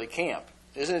Israeli camp.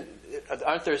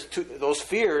 Aren't there those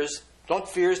fears? Don't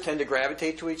fears tend to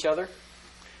gravitate to each other?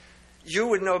 You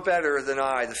would know better than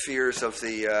I the fears of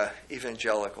the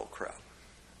evangelical crowd.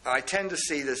 I tend to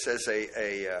see this as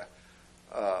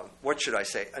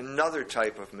another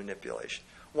type of manipulation.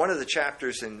 One of the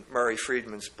chapters in Murray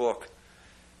Friedman's book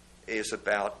is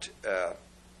about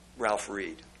Ralph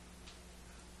Reed.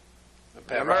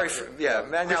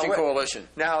 Christian Coalition.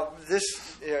 Now,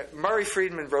 Murray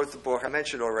Friedman wrote the book I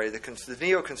mentioned already, the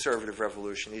Neoconservative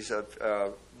Revolution. He's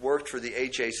worked for the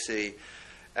AJC,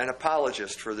 an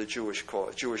apologist for the Jewish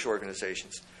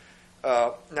organizations.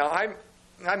 Now,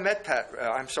 I met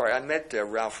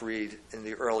Ralph Reed in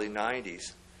the early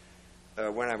 '90s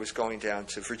when I was going down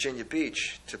to Virginia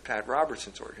Beach to Pat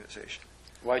Robertson's organization.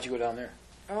 Why'd you go down there?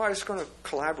 Oh, I was going to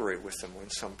collaborate with them on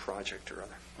some project or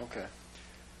other. Okay.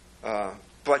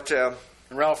 But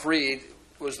Ralph Reed,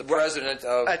 was the president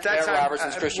of At that Mayor time,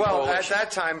 Robertson's Christian Coalition. At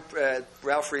that time,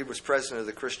 Ralph Reed was president of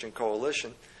the Christian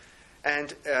Coalition.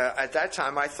 And at that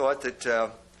time, I thought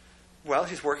that,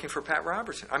 he's working for Pat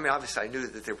Robertson. I mean, obviously, I knew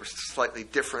that there were slightly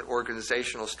different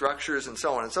organizational structures and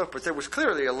so on and so forth, but there was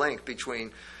clearly a link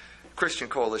between Christian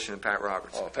Coalition and Pat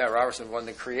Robertson. Oh, Pat Robertson was one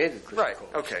that created Christian Right.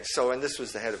 Coalition. Okay. So, and this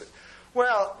was the head of it.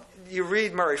 Well, you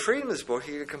read Murray Friedman's book,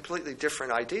 you get a completely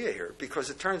different idea here, because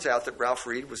it turns out that Ralph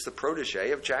Reed was the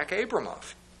protege of Jack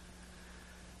Abramoff.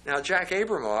 Now, Jack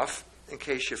Abramoff, in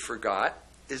case you forgot,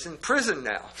 is in prison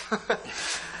now.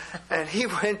 And he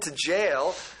went to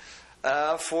jail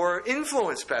for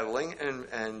influence peddling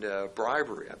and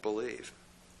bribery, I believe,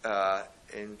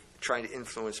 in trying to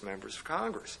influence members of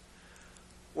Congress.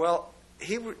 Well,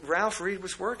 Ralph Reed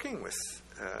was working with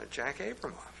Jack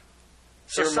Abramoff.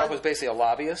 So Abramoff was basically a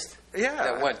lobbyist? Yeah.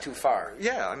 That went too far.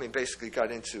 Yeah, I mean, basically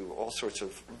got into all sorts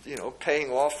of,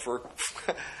 paying off for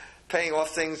paying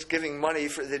off things, giving money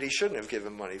for that he shouldn't have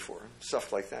given money for,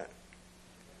 stuff like that.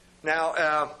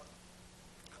 Now,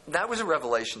 that was a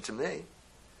revelation to me.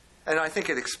 And I think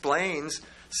it explains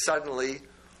suddenly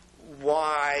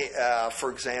why, for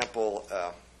example,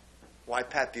 why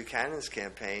Pat Buchanan's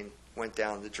campaign went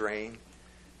down the drain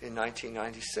in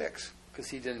 1996. Because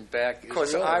he didn't back Israel.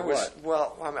 Because I was,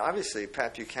 obviously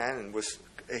Pat Buchanan was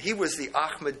the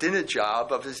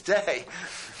Ahmadinejad of his day.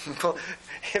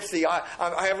 If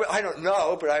I don't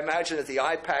know, but I imagine at the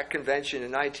IPAC convention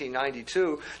in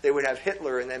 1992, they would have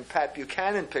Hitler and then Pat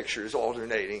Buchanan pictures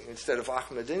alternating instead of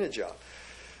Ahmadinejad.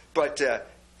 But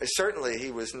certainly he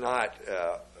was not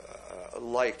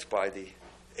liked by the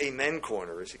Amen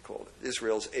Corner, as he called it,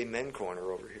 Israel's Amen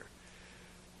Corner over here.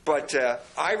 But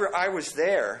I was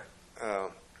there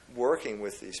working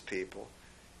with these people,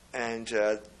 and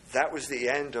that was the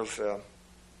end of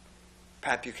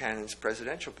Pat Buchanan's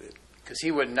presidential bid. Because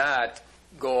he would not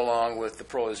go along with the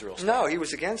pro-Israel stuff. No, he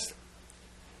was against it.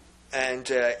 And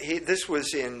this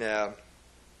was in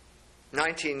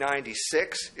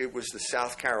 1996. It was the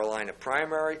South Carolina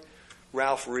primary.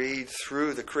 Ralph Reed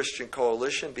threw the Christian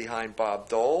Coalition behind Bob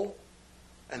Dole,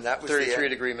 and that was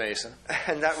 33-degree Mason.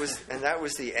 And that was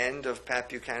the end of Pat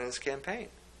Buchanan's campaign.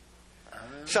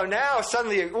 So now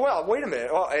suddenly, wait a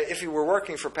minute. If he were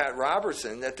working for Pat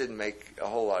Robertson, that didn't make a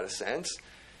whole lot of sense.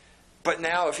 But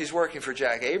now, if he's working for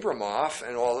Jack Abramoff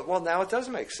and all that, now it does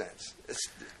make sense.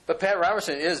 But Pat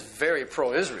Robertson is very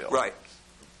pro-Israel. Right.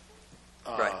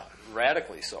 Right.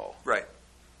 Radically so. Right.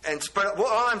 But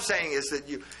all I'm saying is that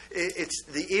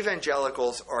the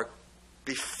evangelicals are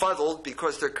befuddled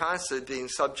because they're constantly being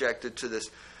subjected to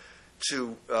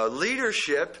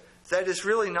leadership that is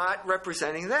really not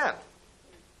representing them.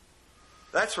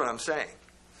 That's what I'm saying.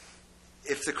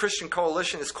 If the Christian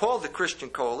Coalition is called the Christian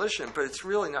Coalition, but it's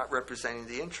really not representing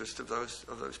the interest of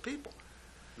those people.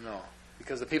 No,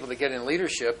 because the people that get in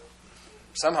leadership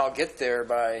somehow get there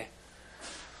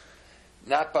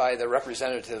not by the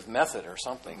representative method or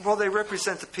something. Well, they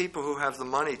represent the people who have the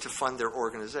money to fund their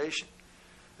organization.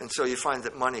 And so you find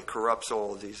that money corrupts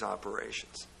all of these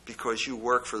operations because you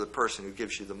work for the person who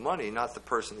gives you the money, not the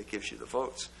person that gives you the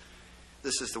votes.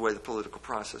 This is the way the political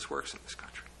process works in this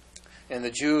country. And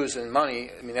the Jews and money,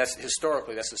 I mean, that's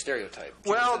historically, that's the stereotype.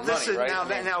 Jews Well, and this money, is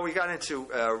right? now we got into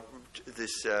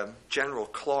this General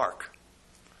Clark,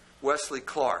 Wesley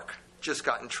Clark, just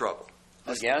got in trouble.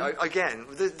 Again?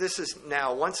 This is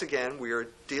now, once again, we are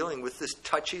dealing with this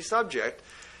touchy subject,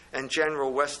 and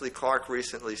General Wesley Clark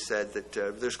recently said that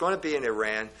there's going to be an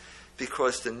Iran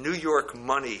because the New York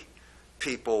money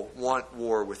people want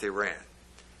war with Iran.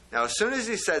 Now, as soon as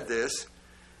he said this,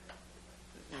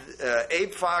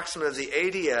 Abe Foxman of the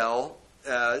ADL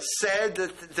said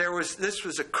that this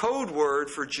was a code word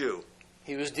for Jew.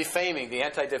 He was defaming the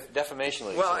Anti-Defamation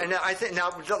League. Well, and I think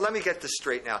now let me get this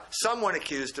straight. Now, someone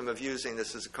accused him of using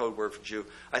this as a code word for Jew.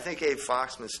 I think Abe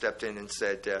Foxman stepped in and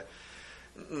said,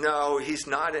 "No, he's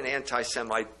not an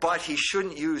anti-Semite, but he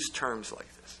shouldn't use terms like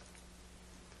this.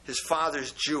 His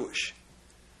father's Jewish."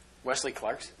 Wesley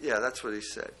Clark's? Yeah, that's what he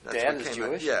said. That's Dad what is came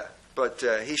Jewish? out. Yeah, but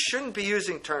he shouldn't be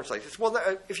using terms like this. Well,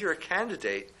 if you're a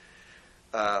candidate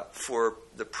for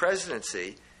the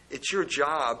presidency, it's your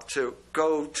job to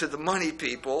go to the money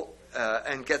people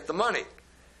and get the money.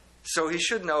 So he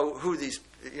should know who these,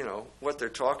 what they're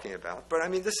talking about. But I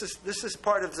mean, this is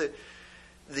part of the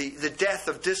death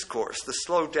of discourse, the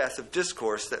slow death of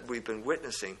discourse that we've been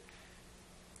witnessing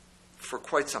for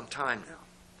quite some time now.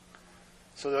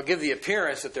 So they'll give the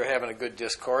appearance that they're having a good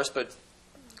discourse, but,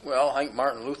 well, I think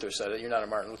Martin Luther said it. You're not a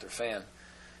Martin Luther fan.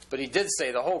 But he did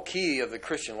say the whole key of the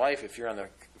Christian life, if you're on the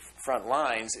front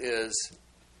lines, is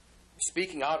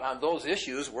speaking out on those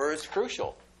issues where it's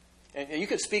crucial. And you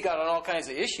can speak out on all kinds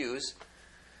of issues,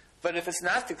 But if it's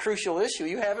not the crucial issue,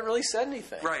 you haven't really said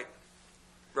anything. Right.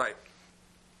 Right.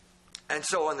 And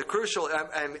so on the crucial,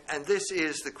 and this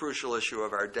is the crucial issue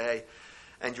of our day,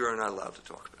 and you're not allowed to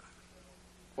talk about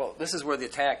it. Well, this is where the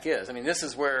attack is. I mean, this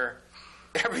is where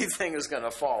everything is going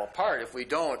to fall apart if we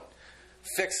don't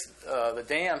fix the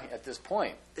dam at this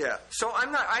point. Yeah. So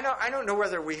I don't know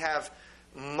whether we have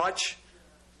much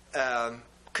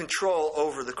control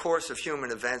over the course of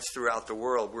human events throughout the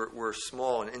world. We're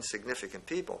small and insignificant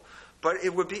people, but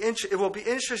it will be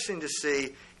interesting to see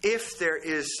if there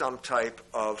is some type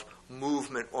of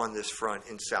movement on this front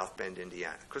in South Bend,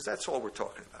 Indiana, because that's all we're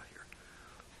talking about here.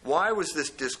 Why was this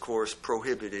discourse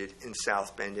prohibited in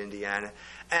South Bend, Indiana?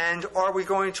 And are we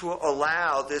going to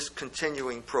allow this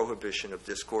continuing prohibition of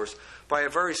discourse by a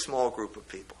very small group of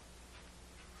people?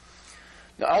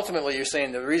 Now, ultimately, you're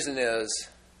saying the reason is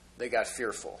they got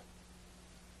fearful.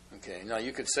 Okay. Now,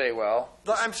 you could say, well...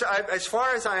 as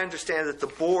far as I understand it, the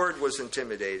board was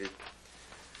intimidated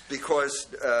because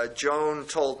Joan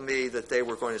told me that they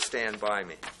were going to stand by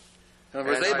me. In other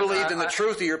words, they believed in the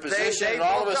truth of your position, and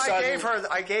all of a sudden...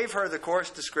 I gave her the course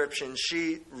description.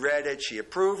 She read it. She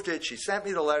approved it. She sent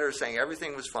me the letter saying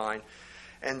everything was fine.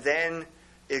 And then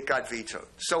it got vetoed.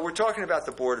 So we're talking about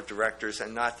the board of directors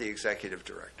and not the executive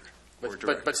director.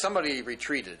 But somebody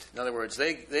retreated. In other words,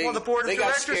 they the board of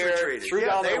got directors scared, retreated. threw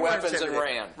down their weapons, and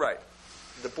ran. Right.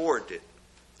 The board did.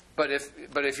 But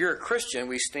if you're a Christian,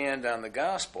 we stand on the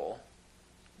gospel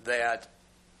that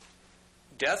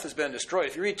death has been destroyed.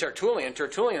 If you read Tertullian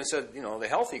said, the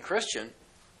healthy Christian,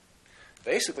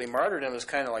 basically martyrdom is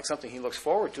kind of like something he looks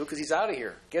forward to because he's out of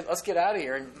here. Let's get out of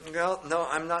here. Well, no,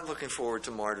 I'm not looking forward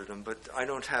to martyrdom, but I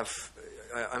don't have...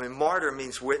 martyr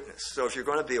means witness. So if you're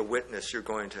going to be a witness, you're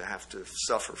going to have to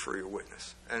suffer for your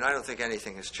witness. And I don't think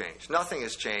anything has changed. Nothing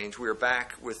has changed. We're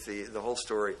back with the whole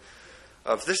story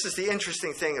of... This is the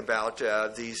interesting thing about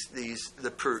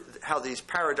how these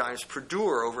paradigms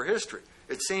perdure over history.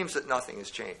 It seems that nothing has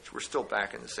changed. We're still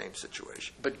back in the same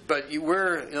situation. But you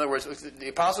were, in other words, the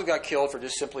apostles got killed for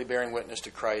just simply bearing witness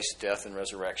to Christ's death and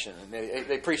resurrection. And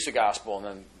they preached the gospel, and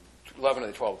then 11 of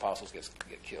the 12 apostles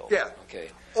get killed. Yeah. Okay.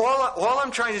 All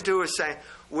I'm trying to do is say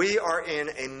we are in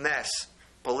a mess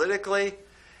politically,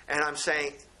 and I'm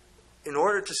saying in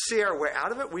order to see our way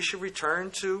out of it, we should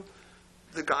return to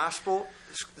the gospel,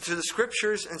 to the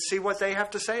scriptures, and see what they have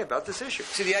to say about this issue.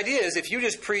 See, the idea is if you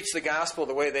just preach the gospel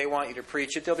the way they want you to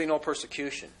preach it, there'll be no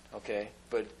persecution. Okay?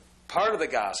 But part of the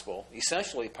gospel,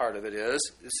 essentially part of it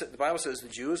is, the Bible says the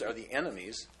Jews are the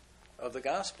enemies of the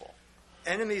gospel.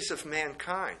 Enemies of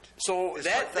mankind. So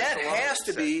that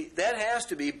has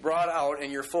to be brought out in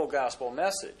your full gospel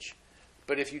message.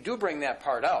 But if you do bring that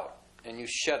part out and you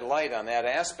shed light on that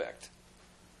aspect,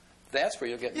 that's where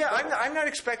you'll get in trouble. I'm not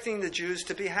expecting the Jews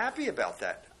to be happy about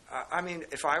that. I mean,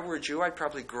 if I were a Jew, I'd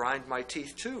probably grind my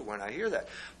teeth too when I hear that.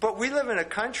 But we live in a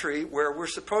country where we're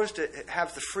supposed to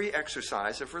have the free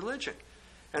exercise of religion.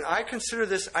 And I consider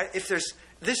this,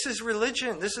 this is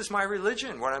religion. This is my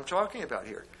religion, what I'm talking about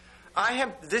here.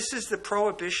 This is the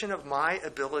prohibition of my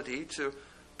ability to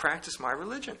practice my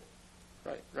religion.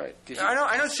 Right.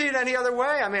 I don't see it any other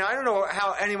way. I mean, I don't know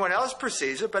how anyone else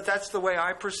perceives it, but that's the way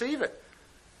I perceive it.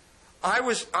 I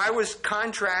was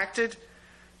contracted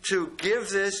to give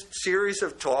this series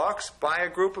of talks by a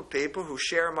group of people who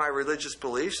share my religious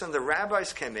beliefs, and the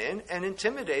rabbis came in and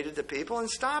intimidated the people and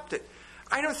stopped it.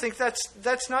 I don't think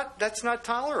that's not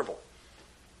tolerable.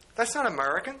 That's not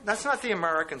American. That's not the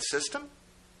American system.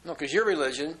 No, because your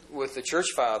religion, with the church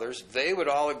fathers, they would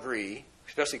all agree,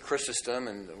 especially Chrysostom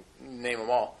and name them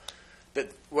all,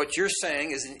 that what you're saying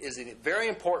is a very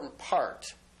important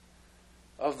part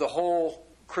of the whole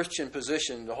Christian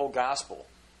position, the whole gospel.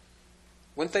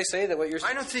 Wouldn't they say that what you're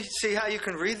saying? I don't see how you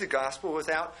can read the gospel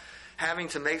without having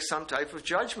to make some type of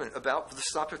judgment about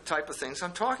the type of things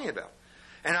I'm talking about.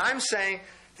 And I'm saying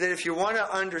that if you want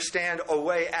to understand a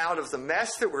way out of the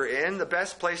mess that we're in, the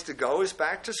best place to go is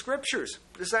back to scriptures.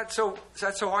 Is that so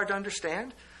hard to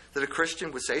understand? That a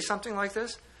Christian would say something like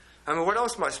this? I mean, what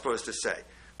else am I supposed to say?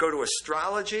 Go to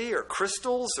astrology or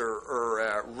crystals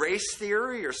or race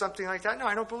theory or something like that? No,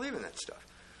 I don't believe in that stuff.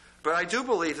 But I do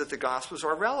believe that the Gospels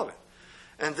are relevant.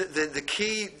 And the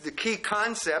key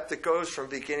concept that goes from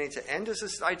beginning to end is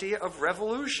this idea of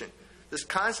revolution, this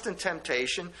constant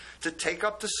temptation to take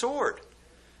up the sword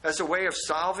as a way of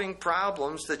solving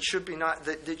problems that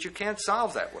that you can't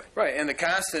solve that way. Right, and the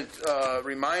constant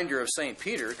reminder of St.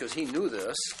 Peter, because he knew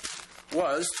this,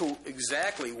 was to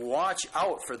exactly watch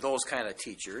out for those kind of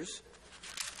teachers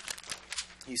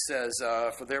he says,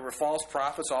 for there were false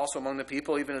prophets also among the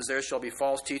people, even as there shall be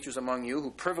false teachers among you,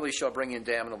 who privily shall bring in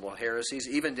damnable heresies,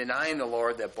 even denying the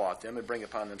Lord that bought them, and bring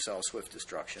upon themselves swift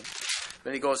destruction.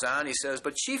 Then he goes on, he says,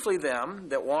 but chiefly them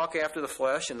that walk after the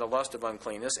flesh in the lust of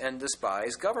uncleanness, and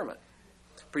despise government.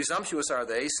 Presumptuous are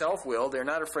they, self-willed, they're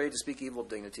not afraid to speak evil of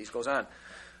dignities. Goes on.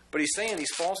 But he's saying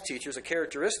these false teachers, a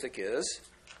characteristic is,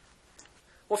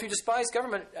 well, if you despise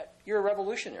government, you're a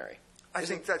revolutionary. I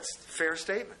think that's a fair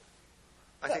statement.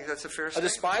 I think that's a fair A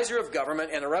statement. despiser of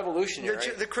government and a revolutionary.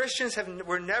 The Christians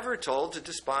were never told to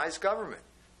despise government.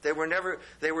 They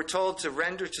were told to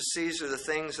render to Caesar the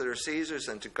things that are Caesar's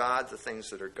and to God the things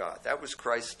that are God. That was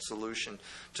Christ's solution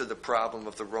to the problem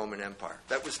of the Roman Empire.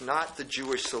 That was not the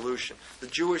Jewish solution. The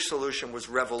Jewish solution was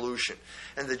revolution.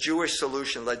 And the Jewish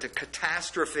solution led to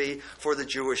catastrophe for the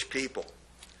Jewish people.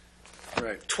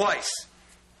 Right. Twice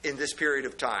in this period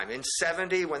of time. In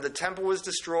 70, when the temple was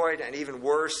destroyed, and even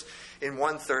worse, in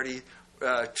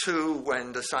 132,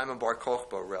 when the Simon Bar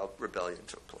Kokhba rebellion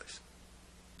took place.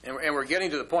 And we're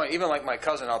getting to the point, even like my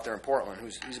cousin out there in Portland,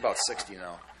 he's about 60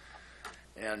 now,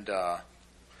 and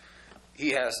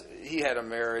he had a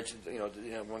marriage,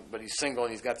 but he's single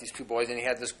and he's got these two boys, and he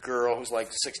had this girl who's like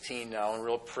 16 now and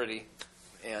real pretty,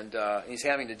 and he's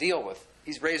having to deal with.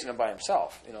 He's raising them by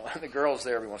himself, and the girl's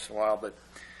there every once in a while, but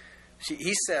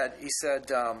he said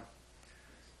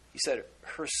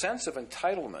her sense of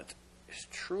entitlement is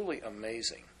truly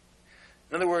amazing.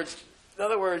 In other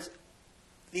words.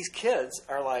 These kids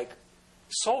are like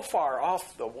so far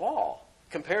off the wall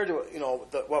compared to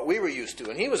what we were used to,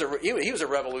 and he was a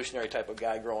revolutionary type of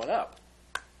guy growing up.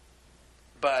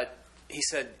 But he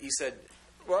said,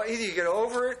 well, either you get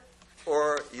over it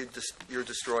or you're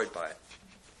destroyed by it.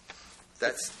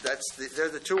 They're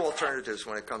the two alternatives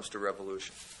when it comes to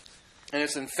revolution. And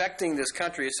it's infecting this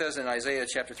country. It says in Isaiah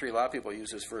chapter 3, a lot of people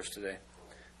use this verse today.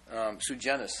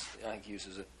 Sugenis, I think,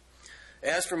 uses it.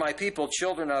 As for my people,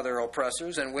 children are their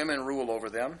oppressors, and women rule over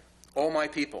them. O my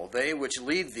people, they which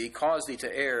lead thee cause thee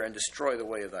to err and destroy the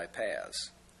way of thy paths.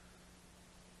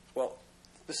 Well,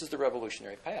 this is the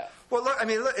revolutionary path. Well, look,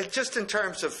 just in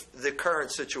terms of the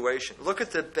current situation, look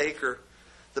at the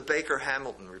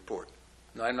Baker-Hamilton report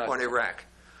on Iraq.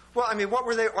 Well, what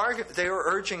were they arguing? They were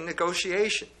urging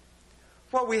negotiation.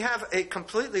 Well, we have a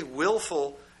completely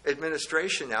willful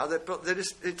administration now that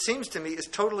is, it seems to me, is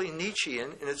totally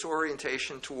Nietzschean in its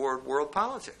orientation toward world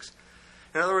politics.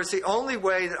 In other words, the only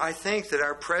way that I think that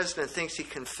our president thinks he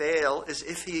can fail is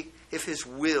if his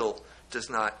will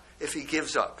if he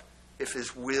gives up, if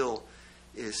his will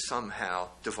is somehow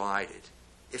divided.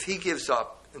 If he gives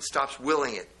up and stops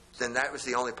willing it, then that was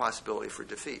the only possibility for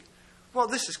defeat. Well,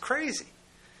 this is crazy.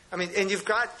 And you've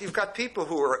got people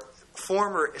who are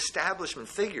former establishment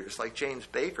figures like James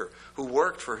Baker, who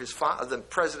worked for the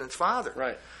president's father,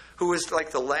 right, who was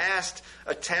like the last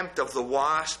attempt of the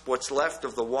WASP, what's left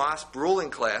of the WASP ruling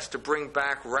class, to bring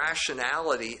back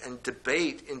rationality and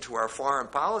debate into our foreign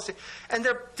policy, and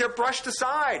they're brushed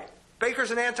aside.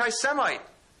 Baker's an anti-Semite.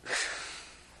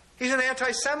 He's an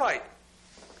anti-Semite.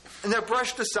 And they're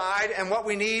brushed aside, and what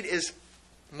we need is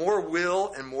more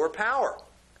will and more power.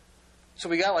 So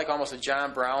we got like almost a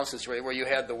John Brown situation where you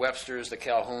had the Websters, the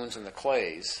Calhouns, and the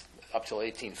Clays up till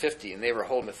 1850, and they were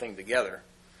holding the thing together.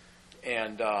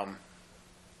 And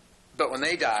but when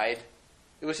they died,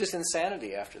 it was just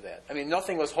insanity after that.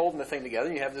 Nothing was holding the thing together.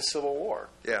 And you have this civil war.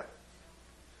 Yeah.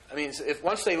 If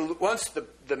once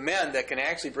the men that can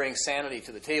actually bring sanity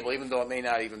to the table, even though it may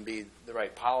not even be the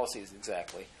right policies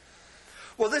exactly.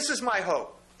 Well, this is my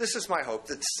hope. This is my hope,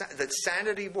 that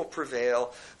sanity will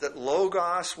prevail, that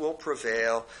logos will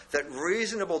prevail, that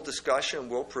reasonable discussion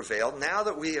will prevail now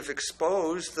that we have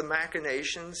exposed the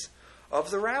machinations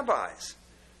of the rabbis.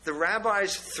 The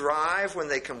rabbis thrive when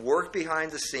they can work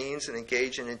behind the scenes and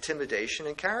engage in intimidation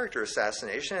and character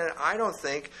assassination, and I don't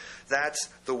think that's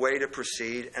the way to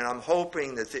proceed, and I'm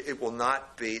hoping that they will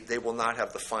not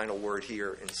have the final word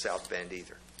here in South Bend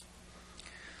either.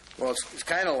 Well, it's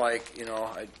kind of like,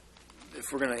 if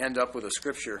we're going to end up with a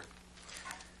scripture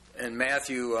in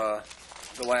Matthew,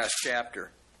 the last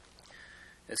chapter,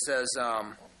 it says,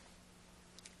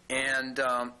 and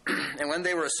when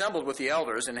they were assembled with the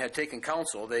elders and had taken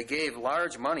counsel, they gave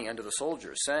large money unto the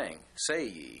soldiers, saying, Say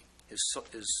ye, his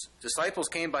disciples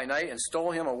came by night and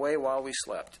stole him away while we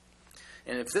slept.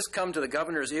 And if this come to the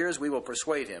governor's ears, we will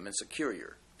persuade him and secure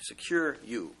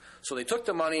you. So they took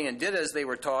the money and did as they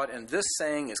were taught, and this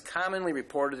saying is commonly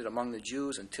reported among the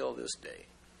Jews until this day.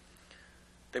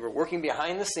 They were working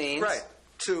behind the scenes. Right,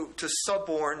 to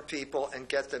suborn people and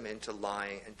get them into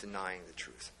lying and denying the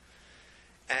truth.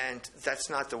 And that's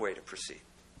not the way to proceed.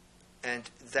 And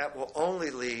that will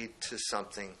only lead to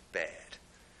something bad.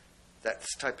 That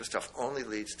type of stuff only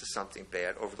leads to something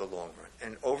bad over the long run.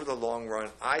 And over the long run,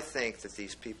 I think that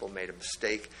these people made a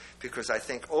mistake, because I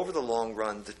think over the long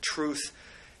run, the truth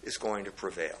is going to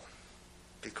prevail,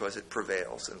 because it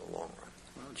prevails in the long run.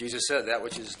 Well, Jesus said that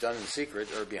which is done in secret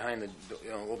or behind the,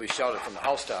 will be shouted from the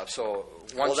housetops. So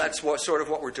that's sort of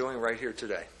what we're doing right here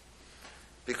today.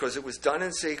 Because it was done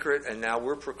in secret, and now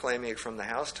we're proclaiming it from the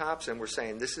housetops, and we're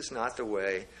saying this is not the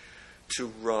way to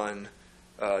run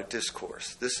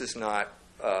discourse. This is not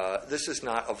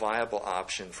a viable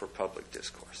option for public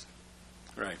discourse.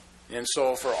 Right. And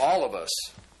so for all of us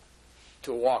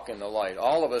to walk in the light,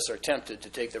 all of us are tempted to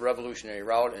take the revolutionary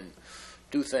route and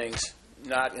do things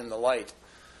not in the light.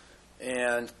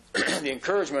 And the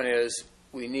encouragement is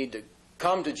we need to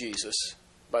come to Jesus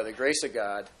by the grace of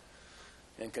God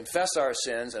and confess our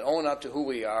sins and own up to who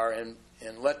we are, and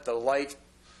let the light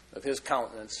of his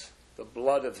countenance, the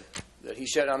blood that he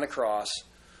shed on the cross,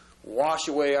 wash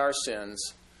away our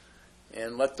sins,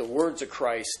 and let the words of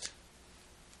Christ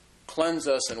cleanse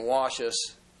us and wash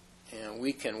us, and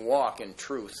we can walk in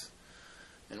truth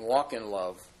and walk in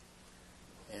love.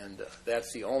 And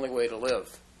that's the only way to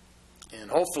live. And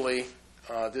hopefully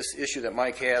this issue that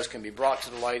Mike has can be brought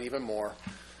to the light even more,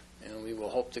 and we will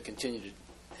hope to continue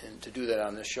to do that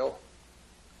on this show.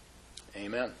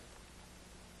 Amen.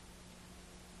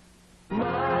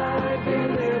 My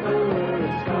deliverer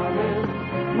is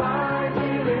coming. My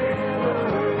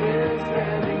deliverer is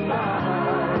standing by.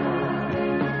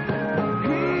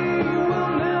 He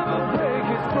will never break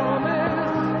his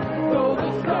promise, though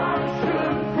the stars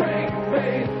should break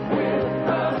faith with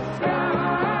the sky.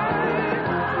 My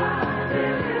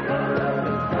deliverer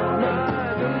is coming.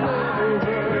 My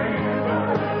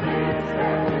deliverer is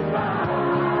standing by.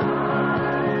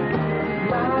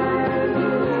 My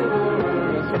deliverer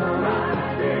is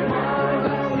coming. My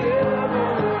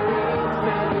deliverer is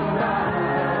standing by.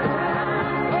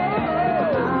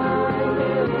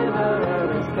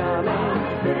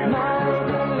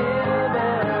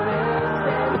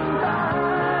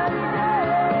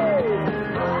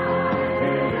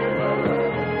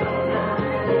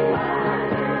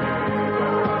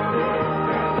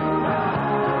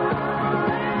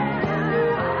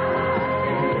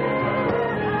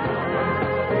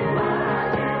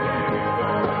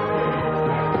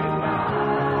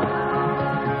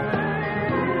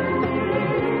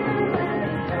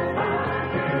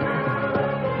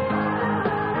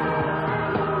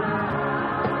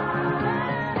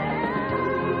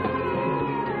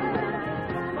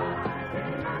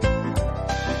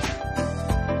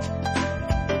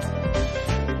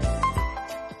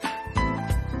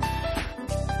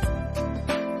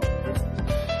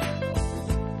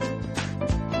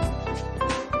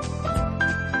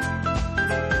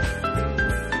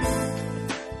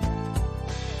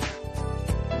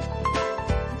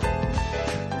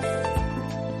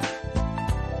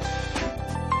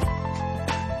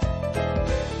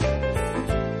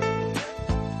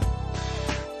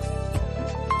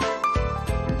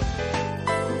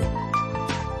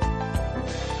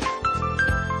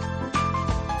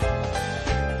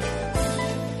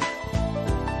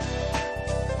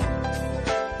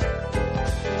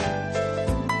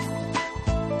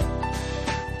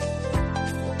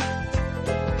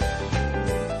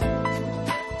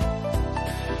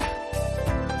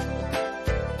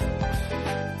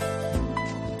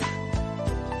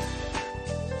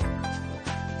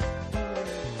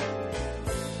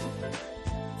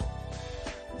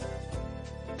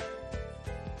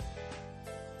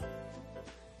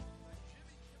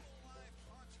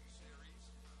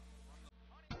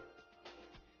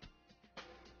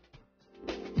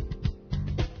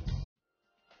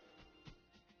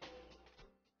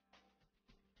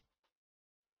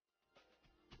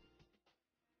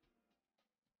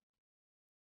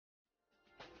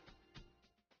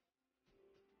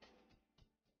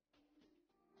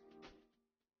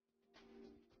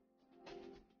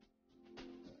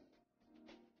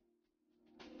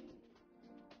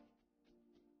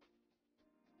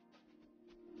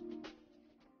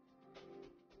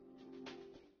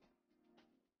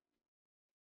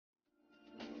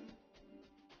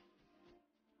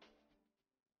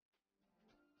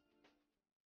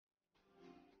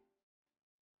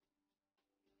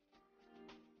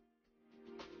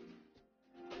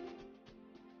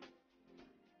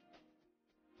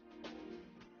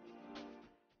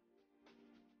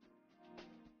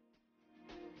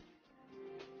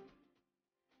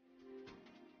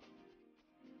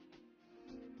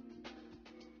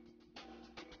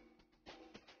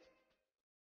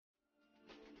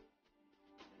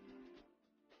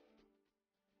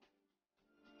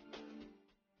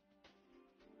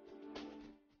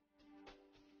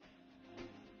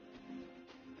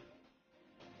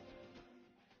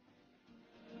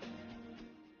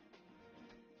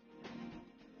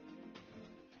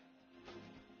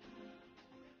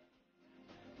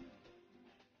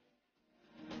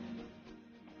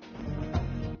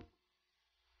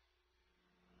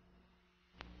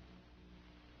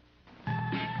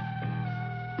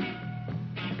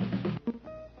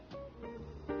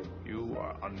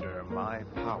 are under my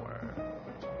power.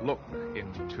 Look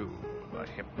into the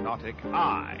hypnotic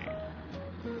eye.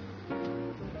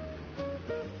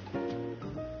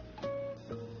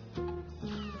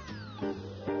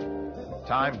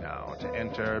 Time now to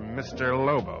enter Mr.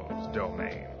 Lobo's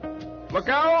domain. Look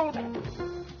out!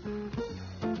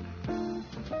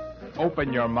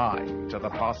 Open your mind to the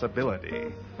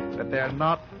possibility that they're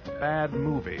not bad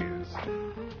movies,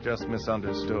 just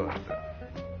misunderstood.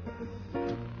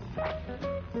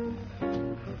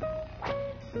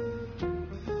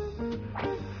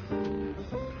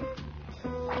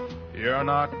 You're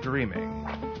not dreaming.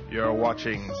 You're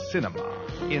watching cinema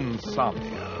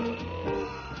insomnia.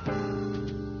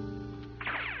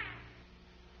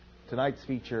 Tonight's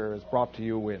feature is brought to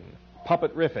you in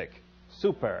Puppet-rific,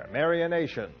 Super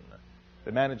Marionation.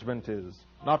 The management is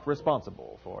not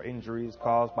responsible for injuries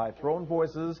caused by thrown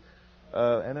voices,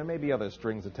 and there may be other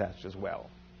strings attached as well.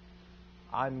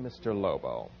 I'm Mr.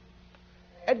 Lobo.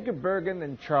 Edgar Bergen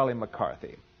and Charlie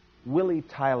McCarthy, Willie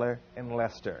Tyler and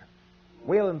Lester,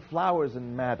 Waylon Flowers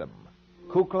and Madam,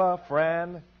 Kukla,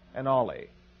 Fran, and Ollie.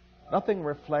 Nothing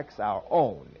reflects our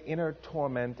own inner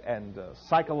torment and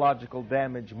psychological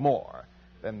damage more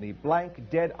than the blank,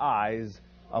 dead eyes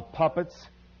of puppets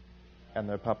and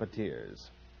their puppeteers.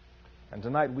 And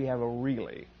tonight we have a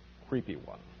really creepy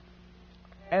one.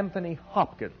 Anthony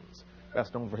Hopkins,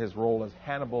 best known for his role as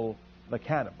Hannibal the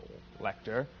Cannibal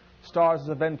Lecter, stars as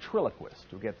a ventriloquist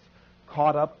who gets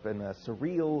caught up in a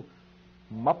surreal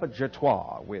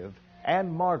muppetejoir with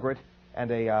Anne Margaret and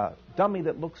a dummy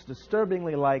that looks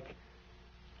disturbingly like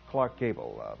Clark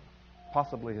Gable,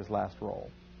 possibly his last role.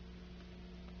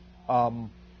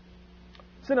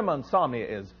 Cinema Insomnia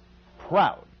is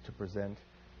proud to present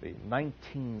the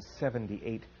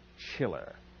 1978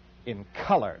 chiller, in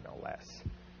color no less,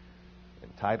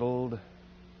 entitled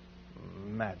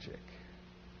Magic.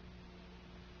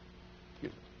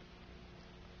 Excuse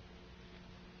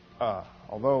me.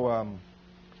 Although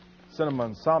Cinema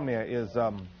Insomnia is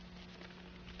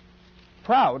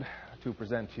proud to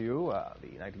present to you the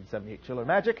 1978 chiller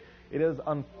Magic, it is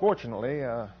unfortunately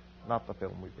not the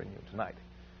film we bring you tonight.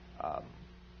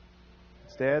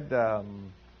 Instead,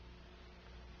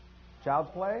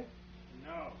 Child's Play?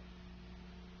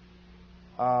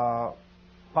 No.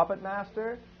 Puppet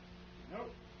Master? Nope.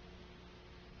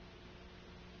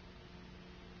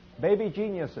 Baby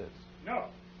Geniuses? No.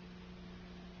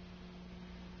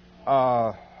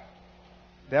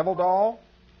 Devil Doll?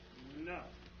 No.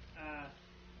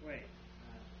 Wait.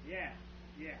 Yeah.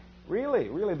 Really?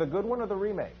 Really? The good one or the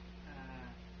remake?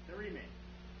 The remake.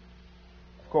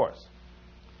 Of course.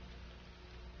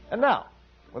 And now,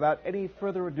 without any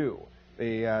further ado,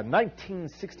 the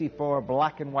 1964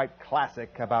 black and white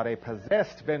classic about a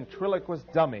possessed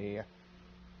ventriloquist dummy,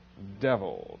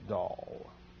 Devil Doll.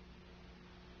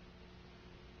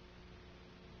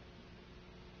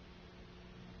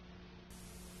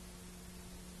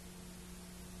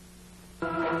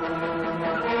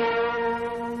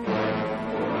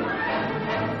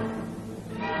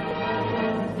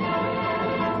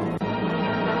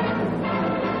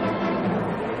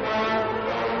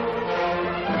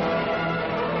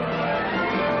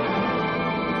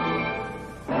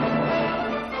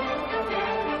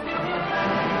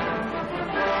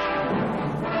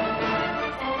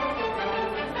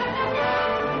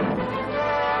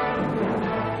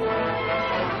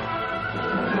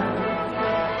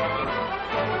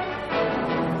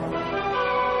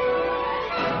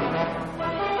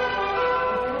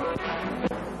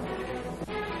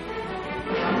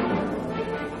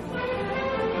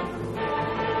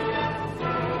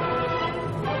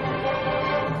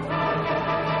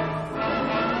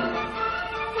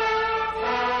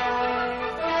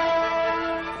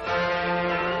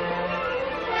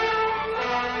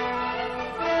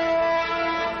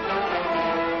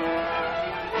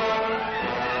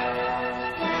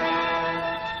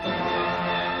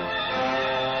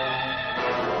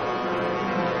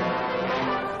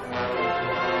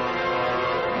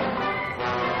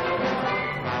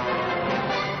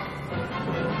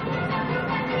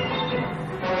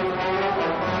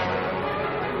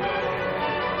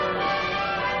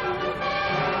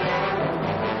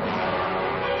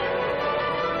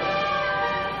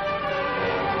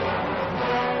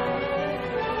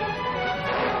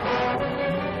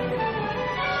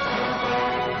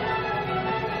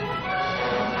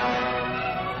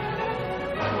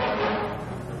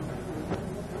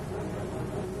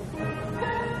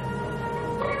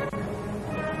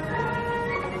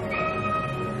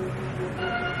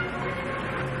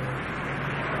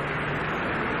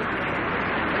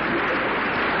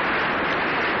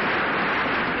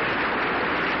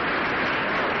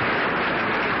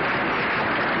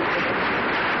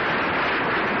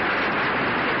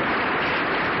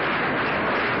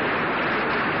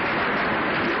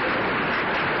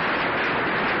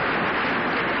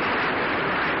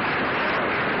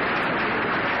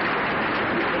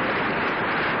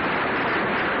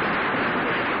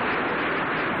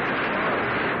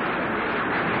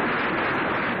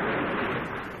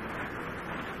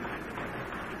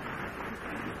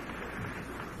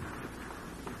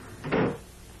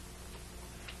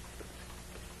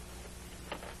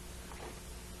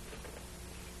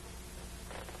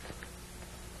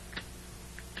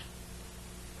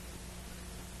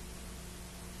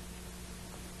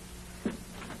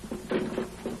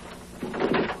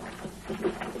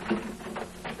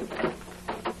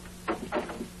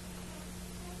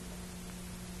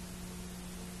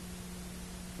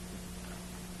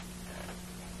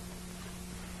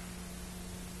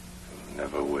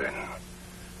 never win.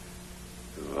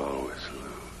 You'll always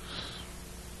lose.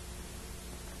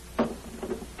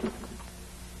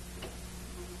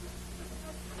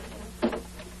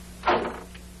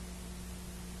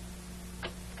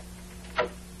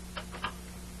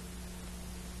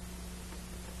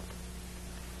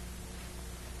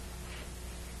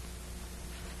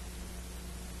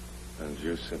 And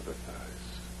you sympathize.